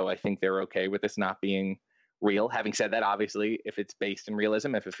 So I think they're okay with this not being real. Having said that, obviously, if it's based in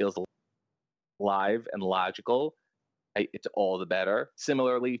realism, if it feels live and logical, it's all the better.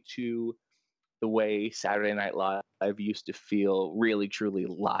 Similarly to the way Saturday Night Live used to feel really, truly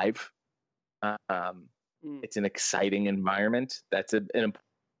live. It's an exciting environment. That's an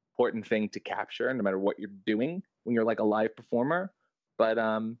important thing to capture, no matter what you're doing when you're like a live performer. But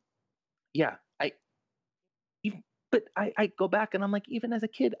yeah, I go back and I'm like, even as a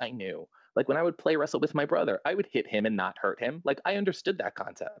kid, I knew. Like when I would play wrestle with my brother, I would hit him and not hurt him. Like I understood that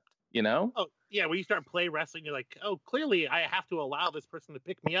concept, you know? Oh, yeah, when you start play wrestling, you're like, oh, clearly I have to allow this person to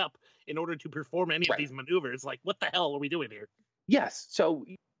pick me up in order to perform any of these maneuvers. Like, what the hell are we doing here? Yes. So,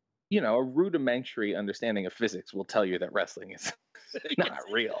 you know, a rudimentary understanding of physics will tell you that wrestling is not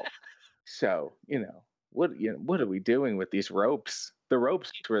real. So, you know, what are we doing with these ropes? The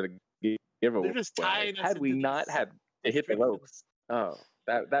ropes were the giveaway. They're just tying us Had we into not these had to hit the ropes, oh,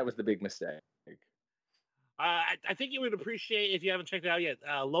 that was the big mistake. I think you would appreciate, if you haven't checked it out yet,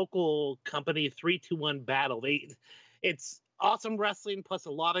 local company 321 Battle. It's awesome wrestling plus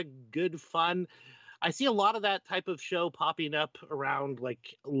a lot of good fun. I see a lot of that type of show popping up around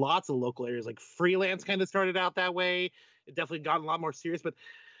like lots of local areas. Like Freelance kind of started out that way. It definitely got a lot more serious. But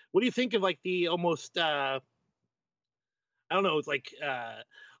what do you think of like the almost I don't know, it's like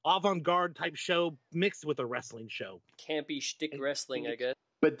avant-garde type show mixed with a wrestling show? Campy shtick wrestling, I guess.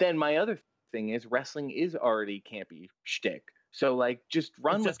 But then my other thing is wrestling is already campy shtick. So like just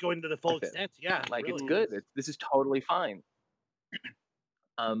run It's with just going to the full extent. Yeah. like really it's good. This is totally fine.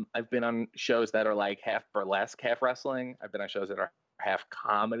 I've been on shows that are like half burlesque, half wrestling. I've been on shows that are half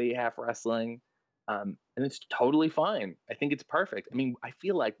comedy, half wrestling. And it's totally fine. I think it's perfect. I mean, I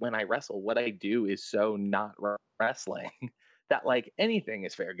feel like when I wrestle, what I do is so not wrestling that like anything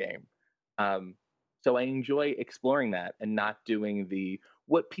is fair game. So I enjoy exploring that and not doing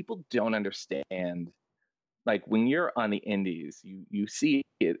what people don't understand. Like when you're on the indies, you see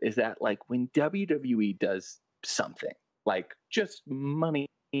it is that like when WWE does something, like just money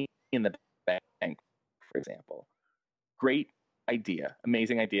in the bank, for example, great idea,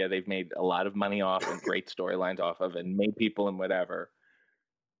 amazing idea. They've made a lot of money off and great storylines off of and made people and whatever.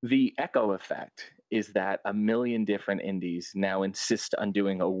 The echo effect is that a million different indies now insist on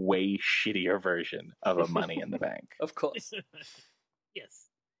doing a way shittier version of a Money in the Bank. Of course. Yes.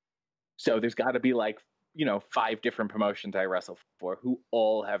 So there's got to be like, 5 different promotions I wrestle for who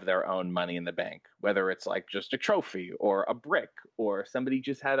all have their own Money in the Bank, whether it's like just a trophy or a brick or somebody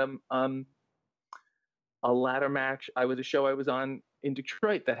just had a ladder match. A show I was on in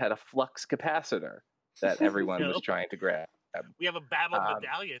Detroit that had a flux capacitor that everyone was trying to grab. We have a battle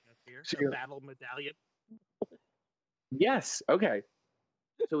medallion up here. A battle medallion. Yes. Okay.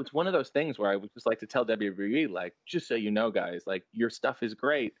 So it's one of those things where I would just like to tell WWE, like, just so you know, guys, like your stuff is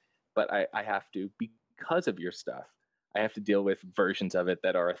great, but I have to, because of your stuff, I have to deal with versions of it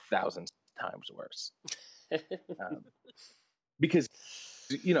that are 1,000 times worse. Because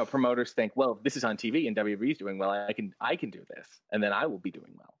promoters think, well, this is on TV and WWE's doing well, I can do this, and then I will be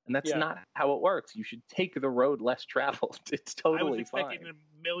doing well. And that's not how it works. You should take the road less traveled. It's totally fine. I was expecting a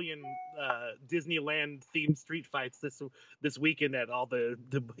million Disneyland themed street fights this weekend at all the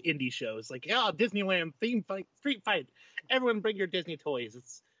indie shows. Like, Disneyland theme fight, street fight. Everyone bring your Disney toys.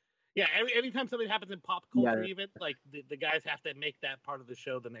 It's anytime something happens in pop culture, even like the guys have to make that part of the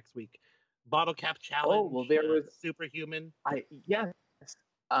show the next week. Bottle cap challenge. Oh well, there was Superhuman.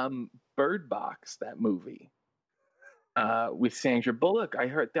 Bird Box, that movie with Sandra Bullock. I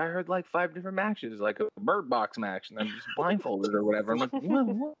heard like 5 different matches, like a Bird Box match, and I'm just blindfolded or whatever. I'm like,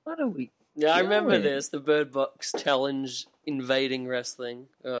 what are we? Yeah, I remember this, the Bird Box challenge invading wrestling.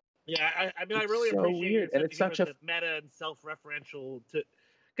 Yeah, I mean, I really so appreciate weird, and it's such a meta and self-referential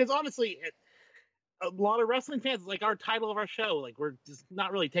because honestly, a lot of wrestling fans, like our title of our show, like we're just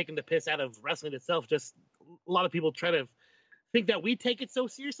not really taking the piss out of wrestling itself. Just a lot of people try to think that we take it so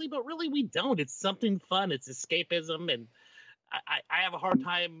seriously, but really we don't. It's something fun. It's escapism, and I have a hard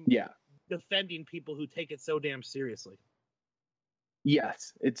time defending people who take it so damn seriously.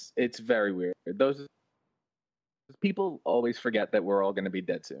 Yes, it's very weird. Those people always forget that we're all going to be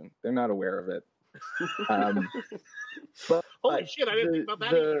dead soon. They're not aware of it. But holy shit, I didn't think about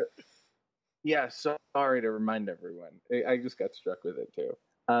that either. Yeah, sorry to remind everyone. I just got struck with it too.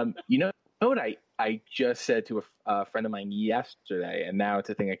 You know what I just said to a friend of mine yesterday, and now it's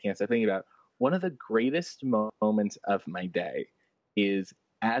a thing I can't stop thinking about. One of the greatest moments of my day is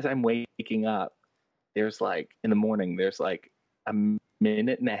as I'm waking up, there's like, in the morning, there's like a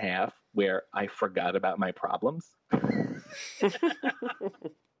minute and a half where I forgot about my problems.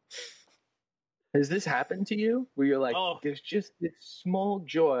 Has this happened to you? Where you're like, there's just this small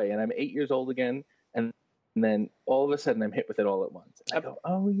joy, and I'm 8 years old again, and then all of a sudden I'm hit with it all at once. And I go,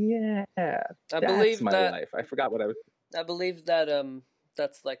 oh yeah, that's my life. I forgot what I was. I believe that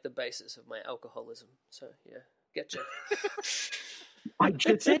that's like the basis of my alcoholism. So yeah, getcha. I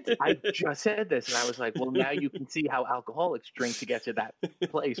just said this, and I was like, well, now you can see how alcoholics drink to get to that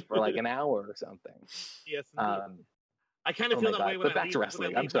place for like an hour or something. Yes, indeed. I kind of Oh feel my that way God. when But back to when I wrestling.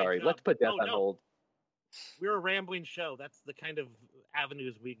 leave I'm my sorry. job. Let's put death Oh, on no. hold. We're a rambling show. That's the kind of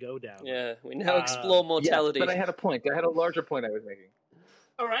avenues we go down. Yeah, we now explore mortality. Yes, but I had a point. I had a larger point I was making.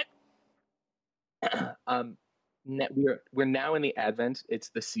 All right. We're now in the advent. It's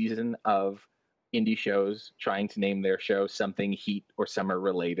the season of indie shows trying to name their show something heat or summer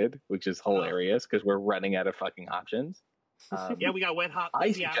related, which is hilarious because we're running out of fucking options. Yeah, we got Wet Hot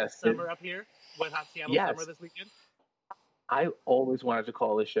I Seattle suggested- Summer up here. Wet Hot Seattle Yes. Summer this weekend. I always wanted to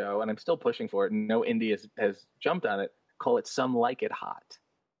call the show, and I'm still pushing for it. And no indie has jumped on it. Call it Some Like It Hot.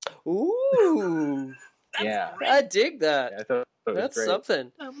 Ooh, Yeah. great. I dig that. Yeah, I thought it was That's great.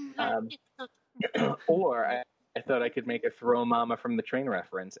 something. Or I thought I could make a Throw Mama from the Train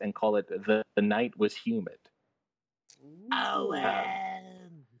reference and call it The Night Was Humid. Oh,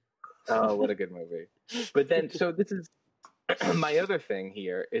 what a good movie. But then, so this is my other thing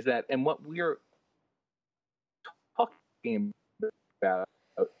here is that, and what we're talking about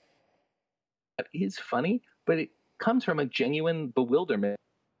is funny, but it comes from a genuine bewilderment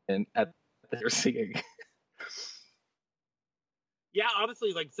at what they're seeing. Yeah,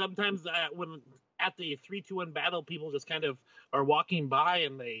 honestly, like sometimes when at the 3-2-1 battle, people just kind of are walking by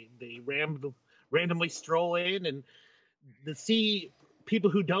and they randomly stroll in, and to see people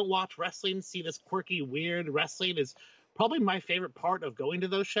who don't watch wrestling see this quirky, weird wrestling is probably my favorite part of going to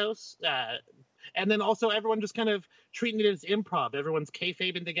those shows. And then also everyone just kind of treating it as improv. Everyone's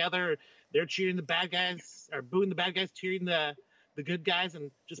kayfabing together. They're cheering the bad guys, or booing the bad guys, cheering the good guys,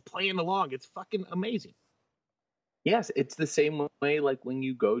 and just playing along. It's fucking amazing. Yes, it's the same way like when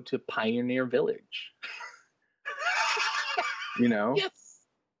you go to Pioneer Village. You know? Yes.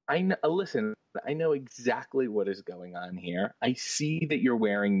 I know, listen, I know exactly what is going on here. I see that you're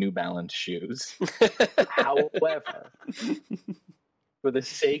wearing New Balance shoes. However, for the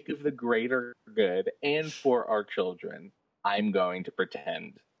sake of the greater good and for our children, I'm going to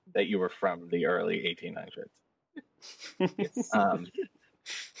pretend that you were from the early 1800s.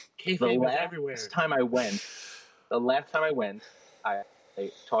 Kayfabe is everywhere. The last time I went, I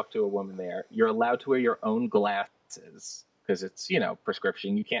talked to a woman there. You're allowed to wear your own glasses because it's,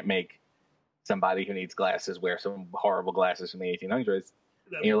 prescription. You can't make somebody who needs glasses wear some horrible glasses from the 1800s.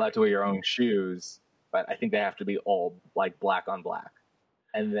 And you're allowed to wear your own shoes, but I think they have to be all like black on black.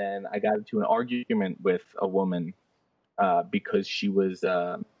 And then I got into an argument with a woman because she was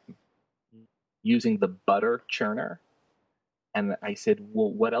using the butter churner. And I said, well,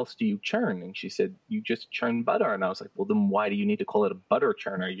 what else do you churn? And she said, you just churn butter. And I was like, well, then why do you need to call it a butter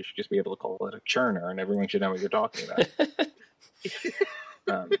churner? You should just be able to call it a churner, and everyone should know what you're talking about.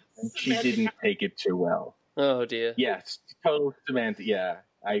 And she didn't take it too well. Oh, dear. Yes, total semantic. Yeah,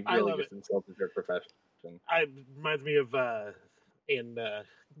 I really love just insulted her profession. It reminds me of in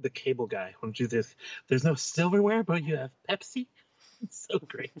The Cable Guy when she says, "There's no silverware, but you have Pepsi." It's so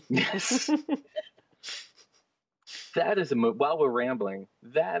great. Yes. That is a movie. While we're rambling,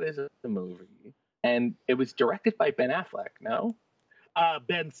 that is a movie. And it was directed by Ben Affleck, no?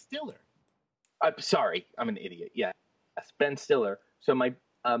 Ben Stiller. I'm sorry, I'm an idiot. Yes, Ben Stiller. So my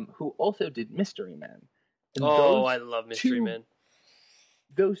who also did Mystery Men. And I love Mystery Men.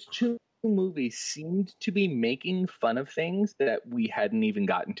 Those two movies seemed to be making fun of things that we hadn't even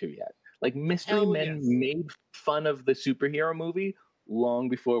gotten to yet. Like Mystery Men made fun of the superhero movie long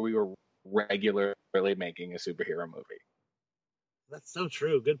before we were regularly making a superhero movie. That's so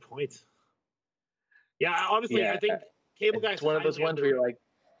true. Good point. Yeah, honestly, I think Cable Guy is one of those ones where you're like,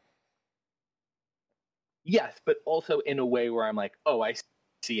 yes, but also in a way where I'm like, oh, I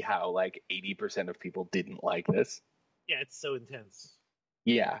see how like 80% of people didn't like this. Yeah, it's so intense.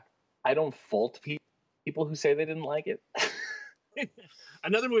 Yeah, I don't fault people who say they didn't like it.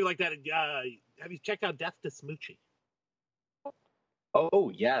 Another movie like that. Have you checked out Death to Smoochie?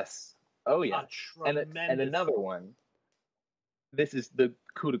 Oh yes. Oh yeah. And Tremendous. another one. This is the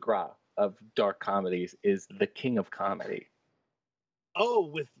coup de grace of dark comedies. Is The King of Comedy. Oh,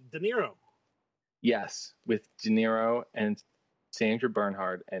 with De Niro. Yes, with De Niro and Sandra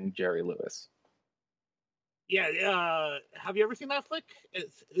Bernhard and Jerry Lewis. Yeah. Have you ever seen that flick?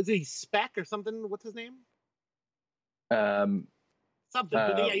 Is he Speck or something? What's his name? Something.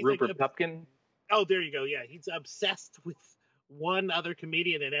 But yeah, he's Rupert like Pupkin. Oh, there you go. Yeah, he's obsessed with one other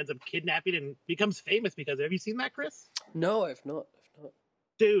comedian and ends up kidnapping and becomes famous because. Have you seen that, Chris? No, I've not.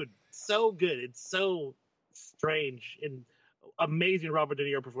 Dude, so good. It's so strange and amazing Robert De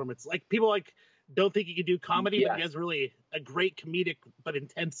Niro performance. Like people don't think he can do comedy, but he has really a great comedic but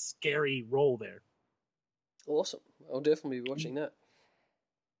intense, scary role there. Awesome. I'll definitely be watching that.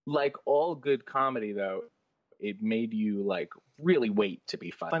 like all good comedy, though, it made you like really wait to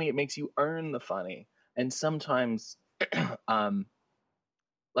be funny. It makes you earn the funny, and sometimes,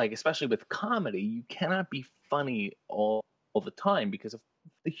 like especially with comedy, you cannot be funny all the time because of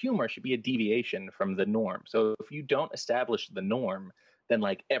the humor should be a deviation from the norm. So if you don't establish the norm, then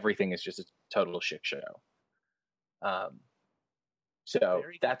like everything is just a total shit show. So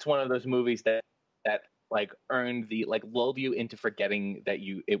that's one of those movies that like earned the like lulled you into forgetting that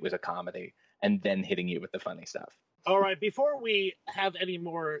it was a comedy and then hitting you with the funny stuff. All right, before we have any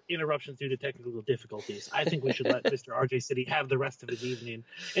more interruptions due to technical difficulties, I think we should let Mr. RJ City have the rest of his evening.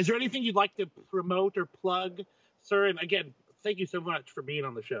 Is there anything you'd like to promote or plug, sir? And again, thank you so much for being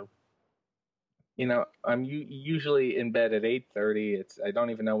on the show. You know, I'm usually in bed at 8:30. I don't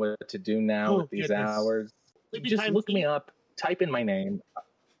even know what to do now with these hours. Sleepy just time look tea? me up, type in my name.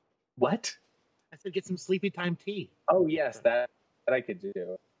 What? I said get some sleepy time tea. Oh, yes, that I could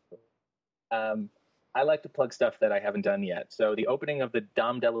do. I like to plug stuff that I haven't done yet. So the opening of the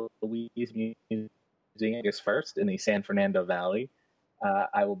Dom DeLuise Museum is first in the San Fernando Valley.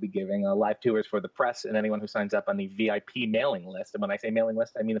 I will be giving live tours for the press and anyone who signs up on the VIP mailing list. And when I say mailing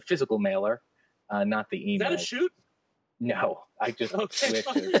list, I mean the physical mailer, not the email. Is that a shoot? No, I just Okay.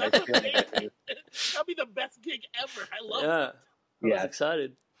 switched it. I feel like I do. That'll be the best gig ever. I love Yeah, it. I was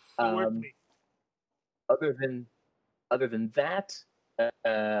excited. It worked for me. Other than that,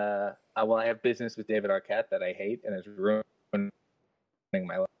 well, I have business with David Arquette that I hate and is ruining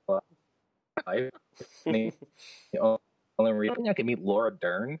my life. The only reason I can meet Laura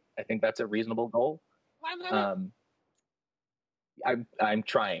Dern, I think that's a reasonable goal. Why not? I'm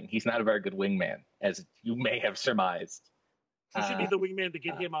trying. He's not a very good wingman, as you may have surmised. You should be the wingman to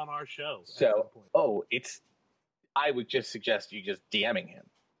get him on our show. So, I would just suggest you just DMing him.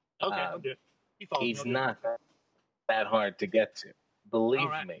 Okay, I'll do it. He's not that hard to get to. Believe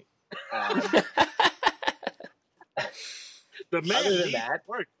me. The man other than needs that,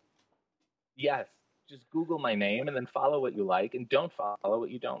 work. Yes, just Google my name and then follow what you like and don't follow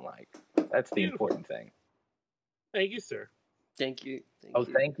what you don't like. That's the important thing. Thank you, sir. Thank you.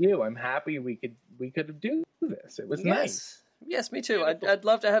 Thank you. I'm happy we could do this. It was nice. Yes, me too. I'd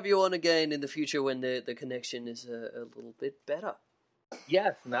love to have you on again in the future when the connection is a little bit better.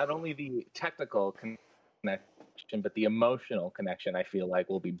 Yes, not only the technical connection, but the emotional connection, I feel like,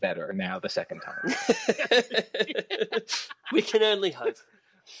 will be better now the second time. We can only hope.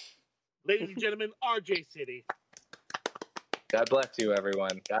 Ladies and gentlemen, RJ City. God bless you,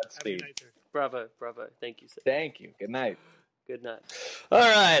 everyone. Godspeed. Night, sir. Bravo. Thank you, sir. Thank you. Good night. Good night. All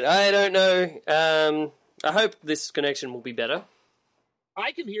right. I don't know. I hope this connection will be better.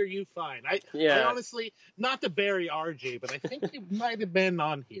 I can hear you fine. I honestly, not to bury RJ, but I think it might have been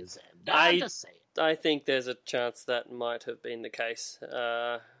on his end. I'm just saying. I think there's a chance that might have been the case.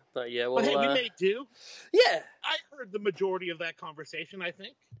 But yeah, well... But hey, we made do. Yeah. I heard the majority of that conversation, I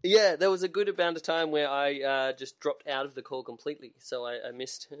think. Yeah, there was a good amount of time where I just dropped out of the call completely, so I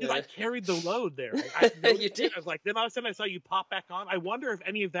missed... Dude, I carried the load there. You did? I was like, then all of a sudden I saw you pop back on. I wonder if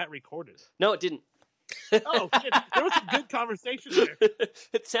any of that recorded. No, it didn't. Oh, shit. There was some good conversation there.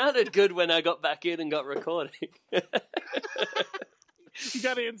 It sounded good when I got back in and got recording. You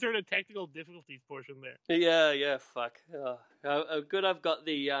got to insert a technical difficulties portion there. Yeah, fuck. Oh, good I've got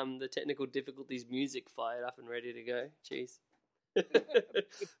the technical difficulties music fired up and ready to go. Jeez.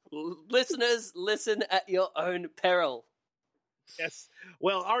 Listeners, listen at your own peril. Yes.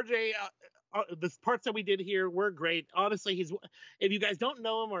 Well, RJ, the parts that we did here were great. Honestly, if you guys don't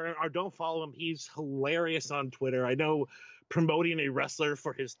know him or don't follow him, he's hilarious on Twitter. I know promoting a wrestler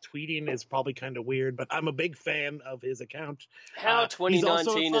for his tweeting is probably kind of weird, but I'm a big fan of his account. How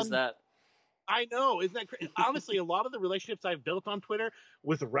 2019 is that? I know. Isn't that crazy? Honestly, a lot of the relationships I've built on Twitter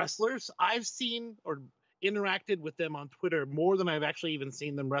with wrestlers, I've seen or interacted with them on Twitter more than I've actually even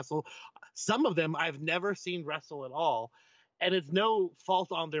seen them wrestle. Some of them I've never seen wrestle at all. And it's no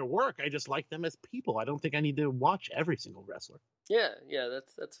fault on their work. I just like them as people. I don't think I need to watch every single wrestler. Yeah,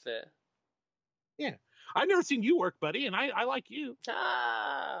 that's fair. Yeah. I've never seen you work, buddy, and I like you.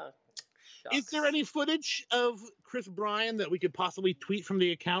 Shucks. Is there any footage of Chris Bryan that we could possibly tweet from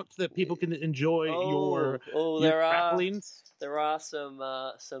the account so that people can enjoy your grapplings? There are some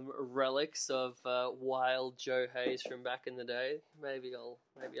relics of wild Joe Hayes from back in the day. Maybe I'll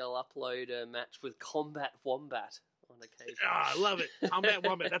upload a match with Combat Wombat on occasion. I love it. Combat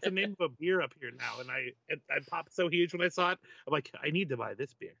Wombat. That's the name of a beer up here now, and I popped so huge when I saw it. I'm like, I need to buy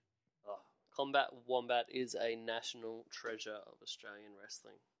this beer. Oh, Combat Wombat is a national treasure of Australian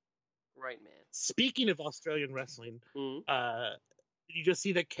wrestling. Great man. Speaking of Australian wrestling, Did you just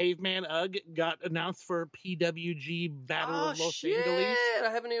see that Caveman Ugg got announced for PWG Battle of Los Angeles? I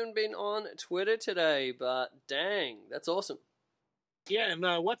haven't even been on Twitter today, but dang, that's awesome. Yeah, and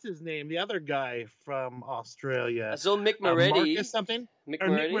what's his name? The other guy from Australia. I saw Mick Moretti. Marcus something? Mick Or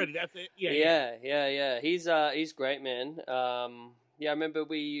Moretti. Nick Moretti, that's it. Yeah. He's great, man. I remember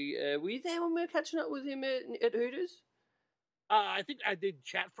were you there when we were catching up with him at Hooters? I think I did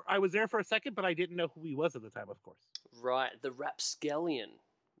chat I was there for a second, but I didn't know who he was at the time, of course. Right, the rapscallion,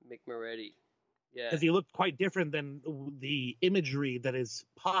 Mick Moretti. Yeah. Because he looked quite different than the imagery that is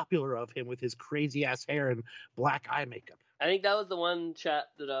popular of him with his crazy ass hair and black eye makeup. I think that was the one chat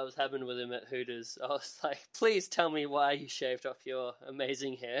that I was having with him at Hooters. I was like, please tell me why you shaved off your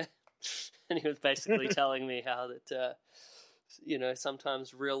amazing hair. And he was basically telling me how that,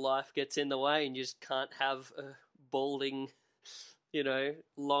 sometimes real life gets in the way and you just can't have a balding,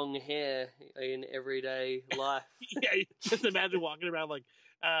 long hair in everyday life. Yeah, just imagine walking around like,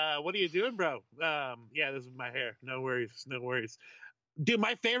 what are you doing, bro? Yeah, this is my hair. No worries. Dude,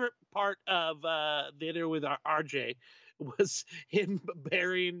 my favorite part of the interview with RJ was him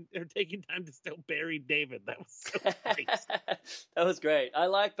taking time to still bury David. That was so great. That was great. I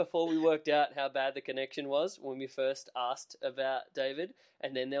liked before we worked out how bad the connection was when we first asked about David,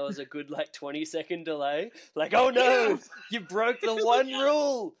 and then there was a good 20-second delay. Like, oh no, you broke the one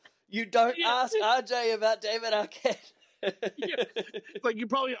rule. You don't ask RJ about David Arquette. Yeah. Like, you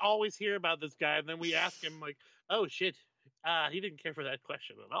probably always hear about this guy, and then we ask him, like, oh shit, he didn't care for that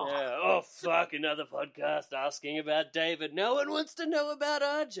question at all. Yeah. Oh fuck, another podcast asking about David. No one wants to know about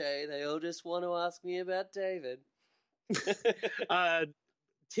RJ. They all just want to ask me about David.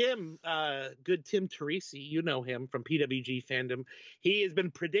 Tim Teresi, you know him from PWG fandom. He has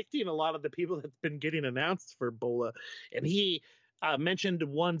been predicting a lot of the people that's been getting announced for Bola, and he mentioned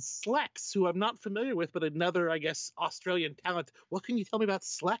one Slex, who I'm not familiar with, but another, I guess, Australian talent. What can you tell me about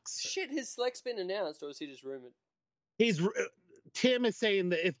Slex? Shit, has Slex been announced, or is he just rumored? Tim is saying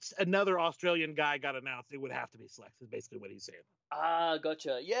that if another Australian guy got announced, it would have to be Slex, is basically what he's saying. Ah,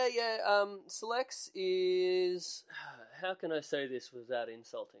 gotcha. Yeah. Slex is... How can I say this without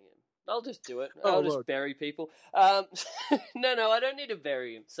insulting him? I'll just do it. I'll just bury people. No, I don't need to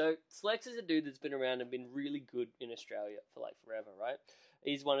bury him. So Slex is a dude that's been around and been really good in Australia for forever, right?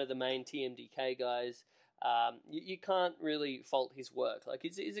 He's one of the main TMDK guys. You can't really fault his work.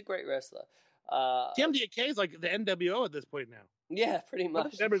 He's a great wrestler. TMDK is like the NWO at this point now. Yeah, pretty much. How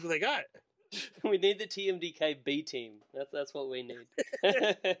many members do they got? We need the TMDK B team. That's what we need.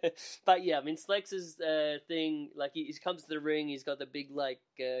 But yeah, I mean, Slex's thing, he comes to the ring, he's got the big,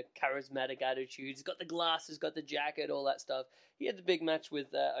 charismatic attitude, he's got the glasses, got the jacket, all that stuff. He had the big match with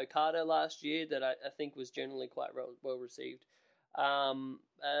Okada last year that I think was generally quite well received.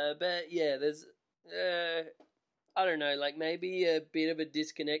 But yeah, there's... I don't know, maybe a bit of a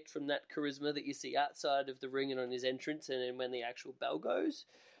disconnect from that charisma that you see outside of the ring and on his entrance and then when the actual bell goes.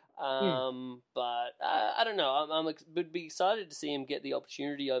 But I don't know. I would be excited to see him get the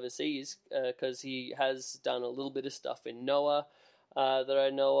opportunity overseas because he has done a little bit of stuff in Noah that I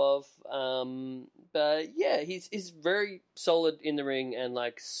know of. But yeah, he's very solid in the ring and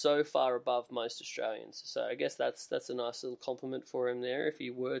so far above most Australians. So I guess that's a nice little compliment for him there if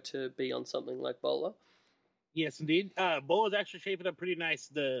he were to be on something like Bola. Yes, indeed. Bola's actually shaping up pretty nice.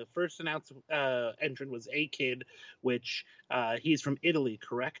 The first announced entrant was A-Kid, which he's from Italy,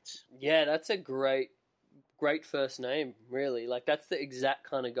 correct? Yeah, that's a great first name, really. That's the exact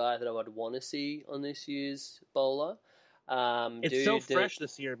kind of guy that I would want to see on this year's Bola. It's so fresh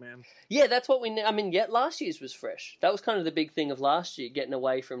this year, man. Yeah, that's what last year's was fresh. That was kind of the big thing of last year, getting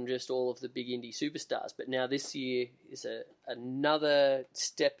away from just all of the big indie superstars. But now this year is another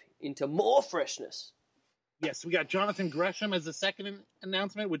step into more freshness. Yes, we got Jonathan Gresham as the second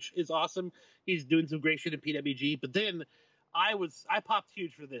announcement, which is awesome. He's doing some great shit in PWG. But then I popped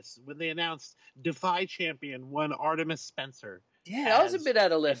huge for this when they announced Defy champion one Artemis Spencer. Yeah, that was a bit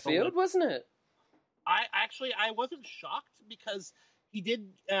out of left field, wasn't it? I wasn't shocked because he did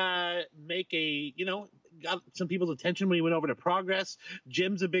make got some people's attention when he went over to Progress.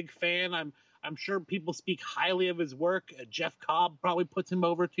 Jim's a big fan. I'm sure people speak highly of his work. Jeff Cobb probably puts him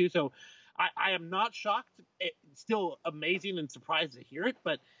over too. So I am not shocked. It's still amazing and surprised to hear it,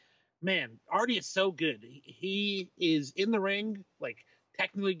 but man, Artie is so good. He is in the ring,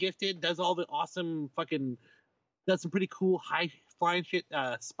 technically gifted, does all the awesome does some pretty cool high flying shit,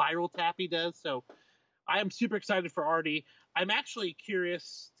 spiral tap he does. So I am super excited for Artie. I'm actually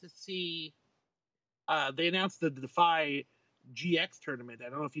curious to see, they announced the Defy GX tournament. I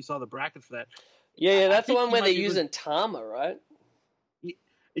don't know if you saw the bracket for that. Yeah, that's the one where they're using Tama, right?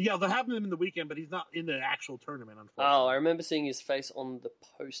 Yeah, they'll have him in the weekend, but he's not in the actual tournament, Oh, unfortunately. I remember seeing his face on the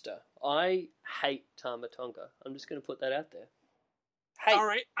poster. I hate Tama Tonga. I'm just going to put that out there. Hate. All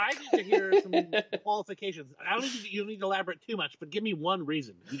right, I need to hear some qualifications. You don't need to elaborate too much, but give me one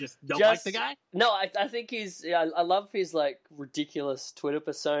reason. You just don't like the guy? No, I think I love his like ridiculous Twitter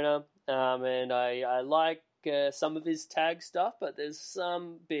persona, and I like some of his tag stuff, but there's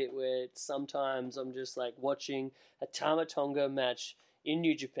some bit where sometimes I'm just like watching a Tama Tonga match in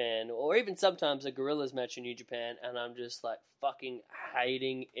New Japan, or even sometimes a Gorillas match in New Japan, and I'm just like fucking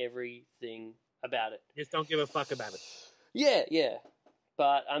hating everything about it. Just don't give a fuck about it. Yeah.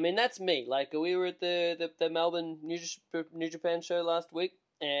 But, I mean, that's me. Like, we were at the Melbourne New Japan show last week,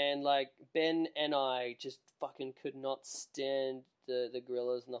 and, like, Ben and I just fucking could not stand the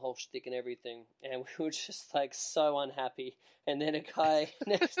Gorillas and the whole shtick and everything. And we were just, like, so unhappy. And then a guy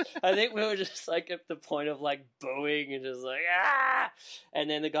next... I think we were just, like, at the point of, like, booing and just, like, ah! And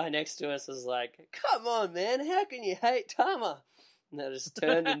then the guy next to us was like, come on, man, how can you hate Tama? And I just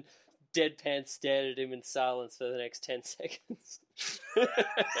turned and deadpan stared at him in silence for the next 10 seconds.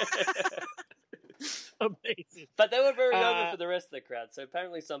 Amazing. But they were very over for the rest of the crowd, so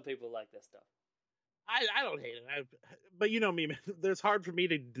apparently some people like their stuff. I don't hate it, but you know me, man. It's hard for me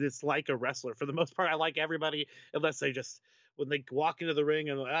to dislike a wrestler. For the most part, I like everybody, unless they just when they walk into the ring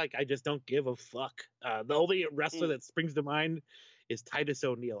and like I just don't give a fuck. The only wrestler that springs to mind is Titus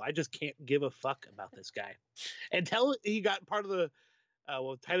O'Neil. I just can't give a fuck about this guy. Until he got part of the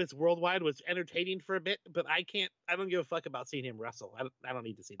Titus Worldwide was entertaining for a bit, but I don't give a fuck about seeing him wrestle. I don't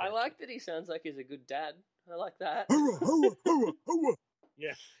need to see that. I like that he sounds like he's a good dad. I like that.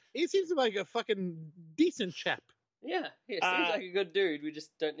 Yeah. He seems like a fucking decent chap. Yeah, he seems like a good dude. We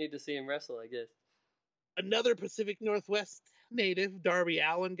just don't need to see him wrestle, I guess. Another Pacific Northwest native, Darby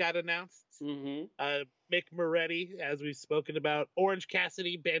Allin, got announced. Mm-hmm. Mick Moretti, as we've spoken about. Orange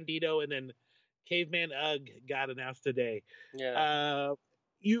Cassidy, Bandito, and then Caveman Ugg got announced today. Yeah.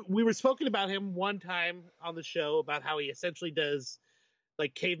 We were spoken about him one time on the show about how he essentially does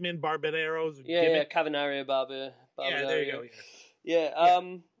like Caveman Barbadero's gimmick. Cavernario Barber. Yeah, there you go.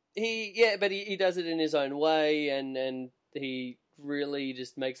 Yeah. But he does it in his own way, and he really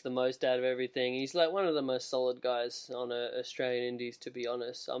just makes the most out of everything. He's like one of the most solid guys on Australian Indies, to be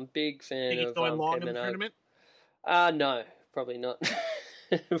honest. I'm a big fan Think of he's going long in Caveman the Ugg. tournament? No, probably not.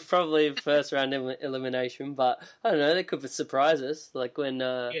 Probably first round elimination, but I don't know. They could surprise us, like when.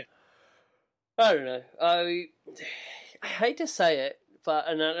 I don't know. I hate to say it, but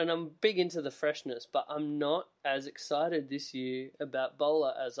and I'm big into the freshness, but I'm not as excited this year about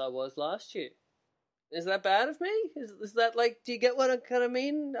Bowler as I was last year. Is that bad of me? Is that like? Do you get what I kind of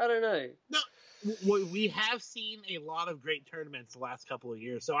mean? I don't know. No, we have seen a lot of great tournaments the last couple of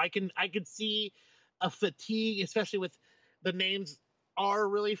years, so I could see a fatigue, especially with the names are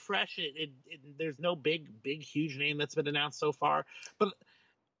really fresh. There's no big, huge name that's been announced so far, but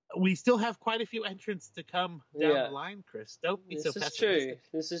we still have quite a few entrants to come down the line, Chris. Don't be so pessimistic.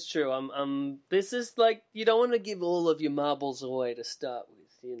 This is true. This is like, you don't want to give all of your marbles away to start with.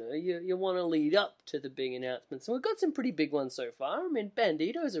 You know, you want to lead up to the big announcements. And we've got some pretty big ones so far. I mean,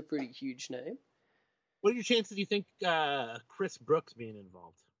 Bandito's a pretty huge name. What are your chances, do you think, Chris Brooks being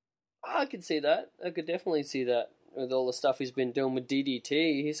involved? I could see that. I could definitely see that. With all the stuff he's been doing with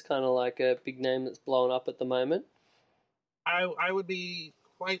DDT, he's kind of like a big name that's blowing up at the moment. I would be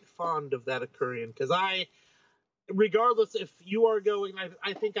quite fond of that occurring, because regardless if you are going,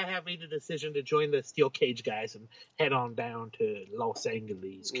 I think I have made a decision to join the Steel Cage guys and head on down to Los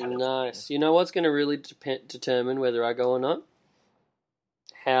Angeles. Nice. You know what's going to really determine whether I go or not?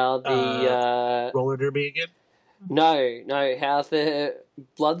 How the roller derby again? No, how the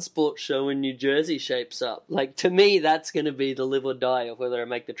Bloodsport show in New Jersey shapes up. Like, to me, that's going to be the live or die of whether I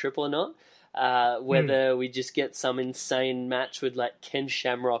make the trip or not. Whether we just get some insane match with, like, Ken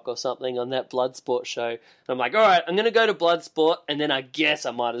Shamrock or something on that Bloodsport show. And I'm like, all right, I'm going to go to Bloodsport, and then I guess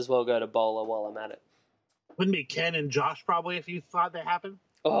I might as well go to Bowler while I'm at it. Wouldn't be Ken and Josh, probably, if you thought that happened?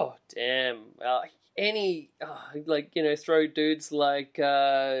 Oh, damn. Throw dudes like,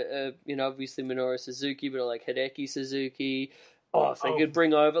 obviously Minoru Suzuki, but like Hideki Suzuki. Oh, if they could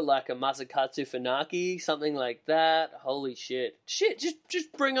bring over like a Masakatsu Funaki, something like that. Holy shit.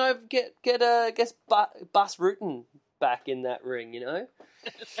 Just bring over, get Bas Rutten back in that ring, you know?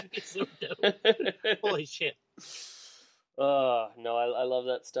 That'd be so dope. Holy shit. Oh, no, I love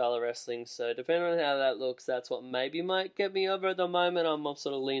that style of wrestling. So depending on how that looks, that's what maybe might get me over at the moment. I'm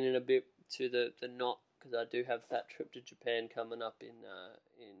sort of leaning a bit to the not, because I do have that trip to Japan coming up in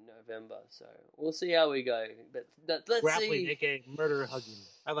November, so we'll see how we go. But let's Grappling, see. aka murder hugging.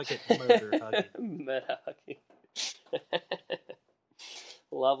 I like it, murder hugging. Murder hugging.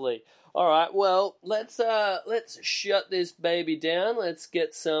 Lovely. All right, well, let's shut this baby down. Let's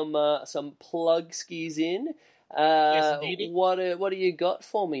get some plug skis in. Yes, indeedy. What do you got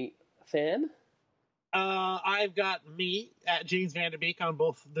for me, fam? I've got me at James Vanderbeek on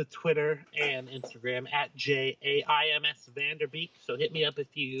both the Twitter and Instagram at JAIMS Vanderbeek. So hit me up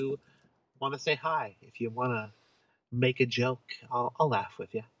if you want to say hi. If you want to make a joke, I'll laugh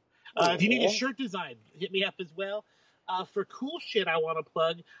with you. If you need a shirt design, hit me up as well. For cool shit I want to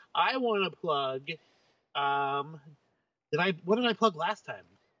plug, what did I plug last time?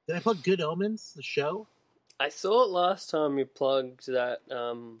 Did I plug Good Omens, the show? I thought last time you plugged that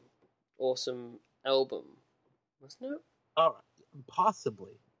awesome album, wasn't it? All right,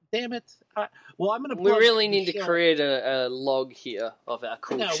 possibly. Damn it. Well, I'm going to We really need to create a log here of our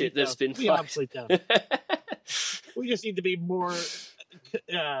cool shit that's been plugged. We just need to be more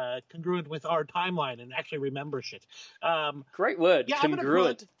congruent with our timeline and actually remember shit. Great word, yeah,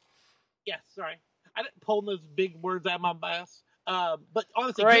 congruent. Yes, sorry. I didn't pull those big words out of my ass. But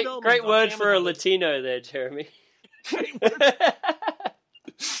honestly, great word for a Latino there, Jeremy. Great word.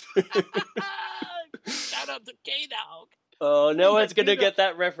 Shout out to K-Dog. Oh, no one's going to get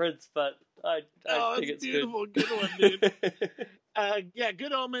that reference, but I think it's beautiful. good. Good one, dude. Yeah,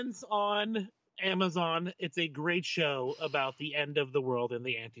 Good Omens on Amazon. It's a great show about the end of the world and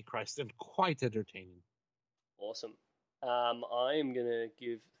the Antichrist, and quite entertaining. Awesome. I am going to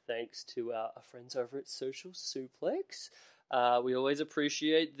give thanks to our friends over at Social Suplex. We always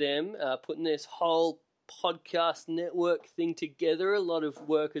appreciate them putting this whole podcast network thing together. A lot of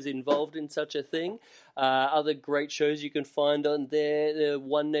work is involved in such a thing. Other great shows you can find on there: the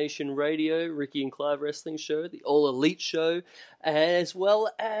One Nation Radio, Ricky and Clive Wrestling Show, the All Elite Show, as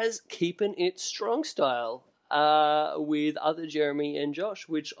well as Keeping It Strong Style with other Jeremy and Josh,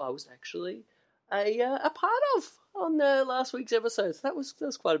 which I was actually a part of on last week's episode. So that was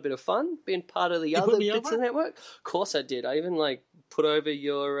quite a bit of fun being part of the other bits of the network. Of course I did. I even put over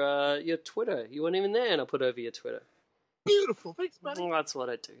your Twitter. You weren't even there, and I put over your Twitter. Beautiful. Thanks, buddy. Well, that's what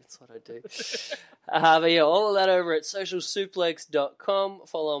I do. But yeah, all of that over at socialsuplex.com.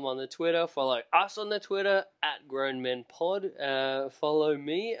 Follow them on the Twitter. Follow us on the Twitter at GrownMenPod. Follow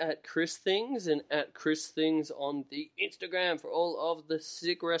me at Chris Things and at Chris Things on the Instagram for all of the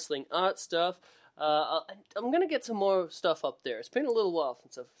sick wrestling art stuff. I'm going to get some more stuff up there. It's been a little while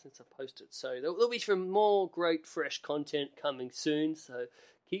since I've posted, so there'll be some more great fresh content coming soon, so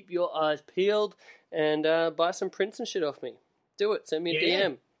keep your eyes peeled and buy some prints and shit off me. Do it. Send me a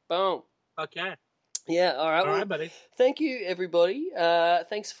DM. Boom. Okay. Yeah, all right. All right, buddy. Thank you, everybody.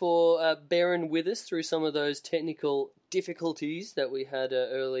 Thanks for bearing with us through some of those technical difficulties that we had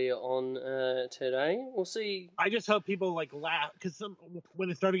earlier on today. We'll see. I just hope people laugh, because when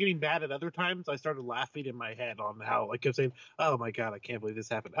it started getting bad at other times, I started laughing in my head on how I kept saying, "Oh my god, I can't believe this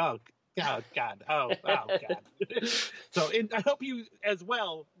happened. Oh god, oh god." So I hope you as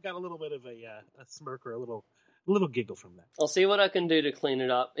well got a little bit of a smirk or a little giggle from that. I'll see what I can do to clean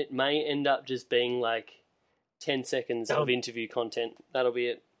it up. It may end up just being 10 seconds of interview content. That'll be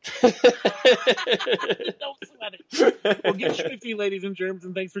it. Don't sweat it. Well, get shifty, ladies and germs,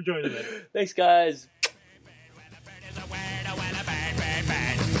 and thanks for joining us. Thanks, guys.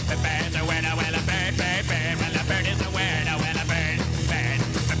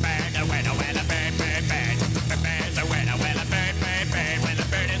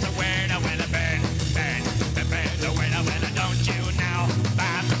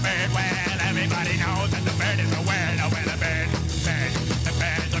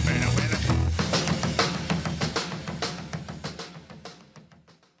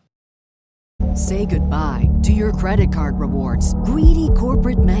 Say goodbye to your credit card rewards. Greedy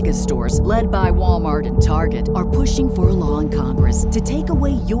corporate mega stores, led by Walmart and Target, are pushing for a law in Congress to take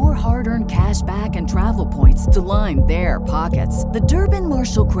away your hard-earned cash back and travel points to line their pockets. The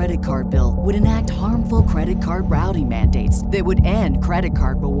Durbin-Marshall credit card bill would enact harmful credit card routing mandates that would end credit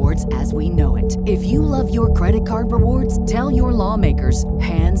card rewards as we know it. If you love your credit card rewards, tell your lawmakers,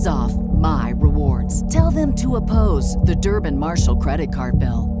 hands off my rewards. Tell them to oppose the Durbin-Marshall credit card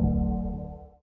bill.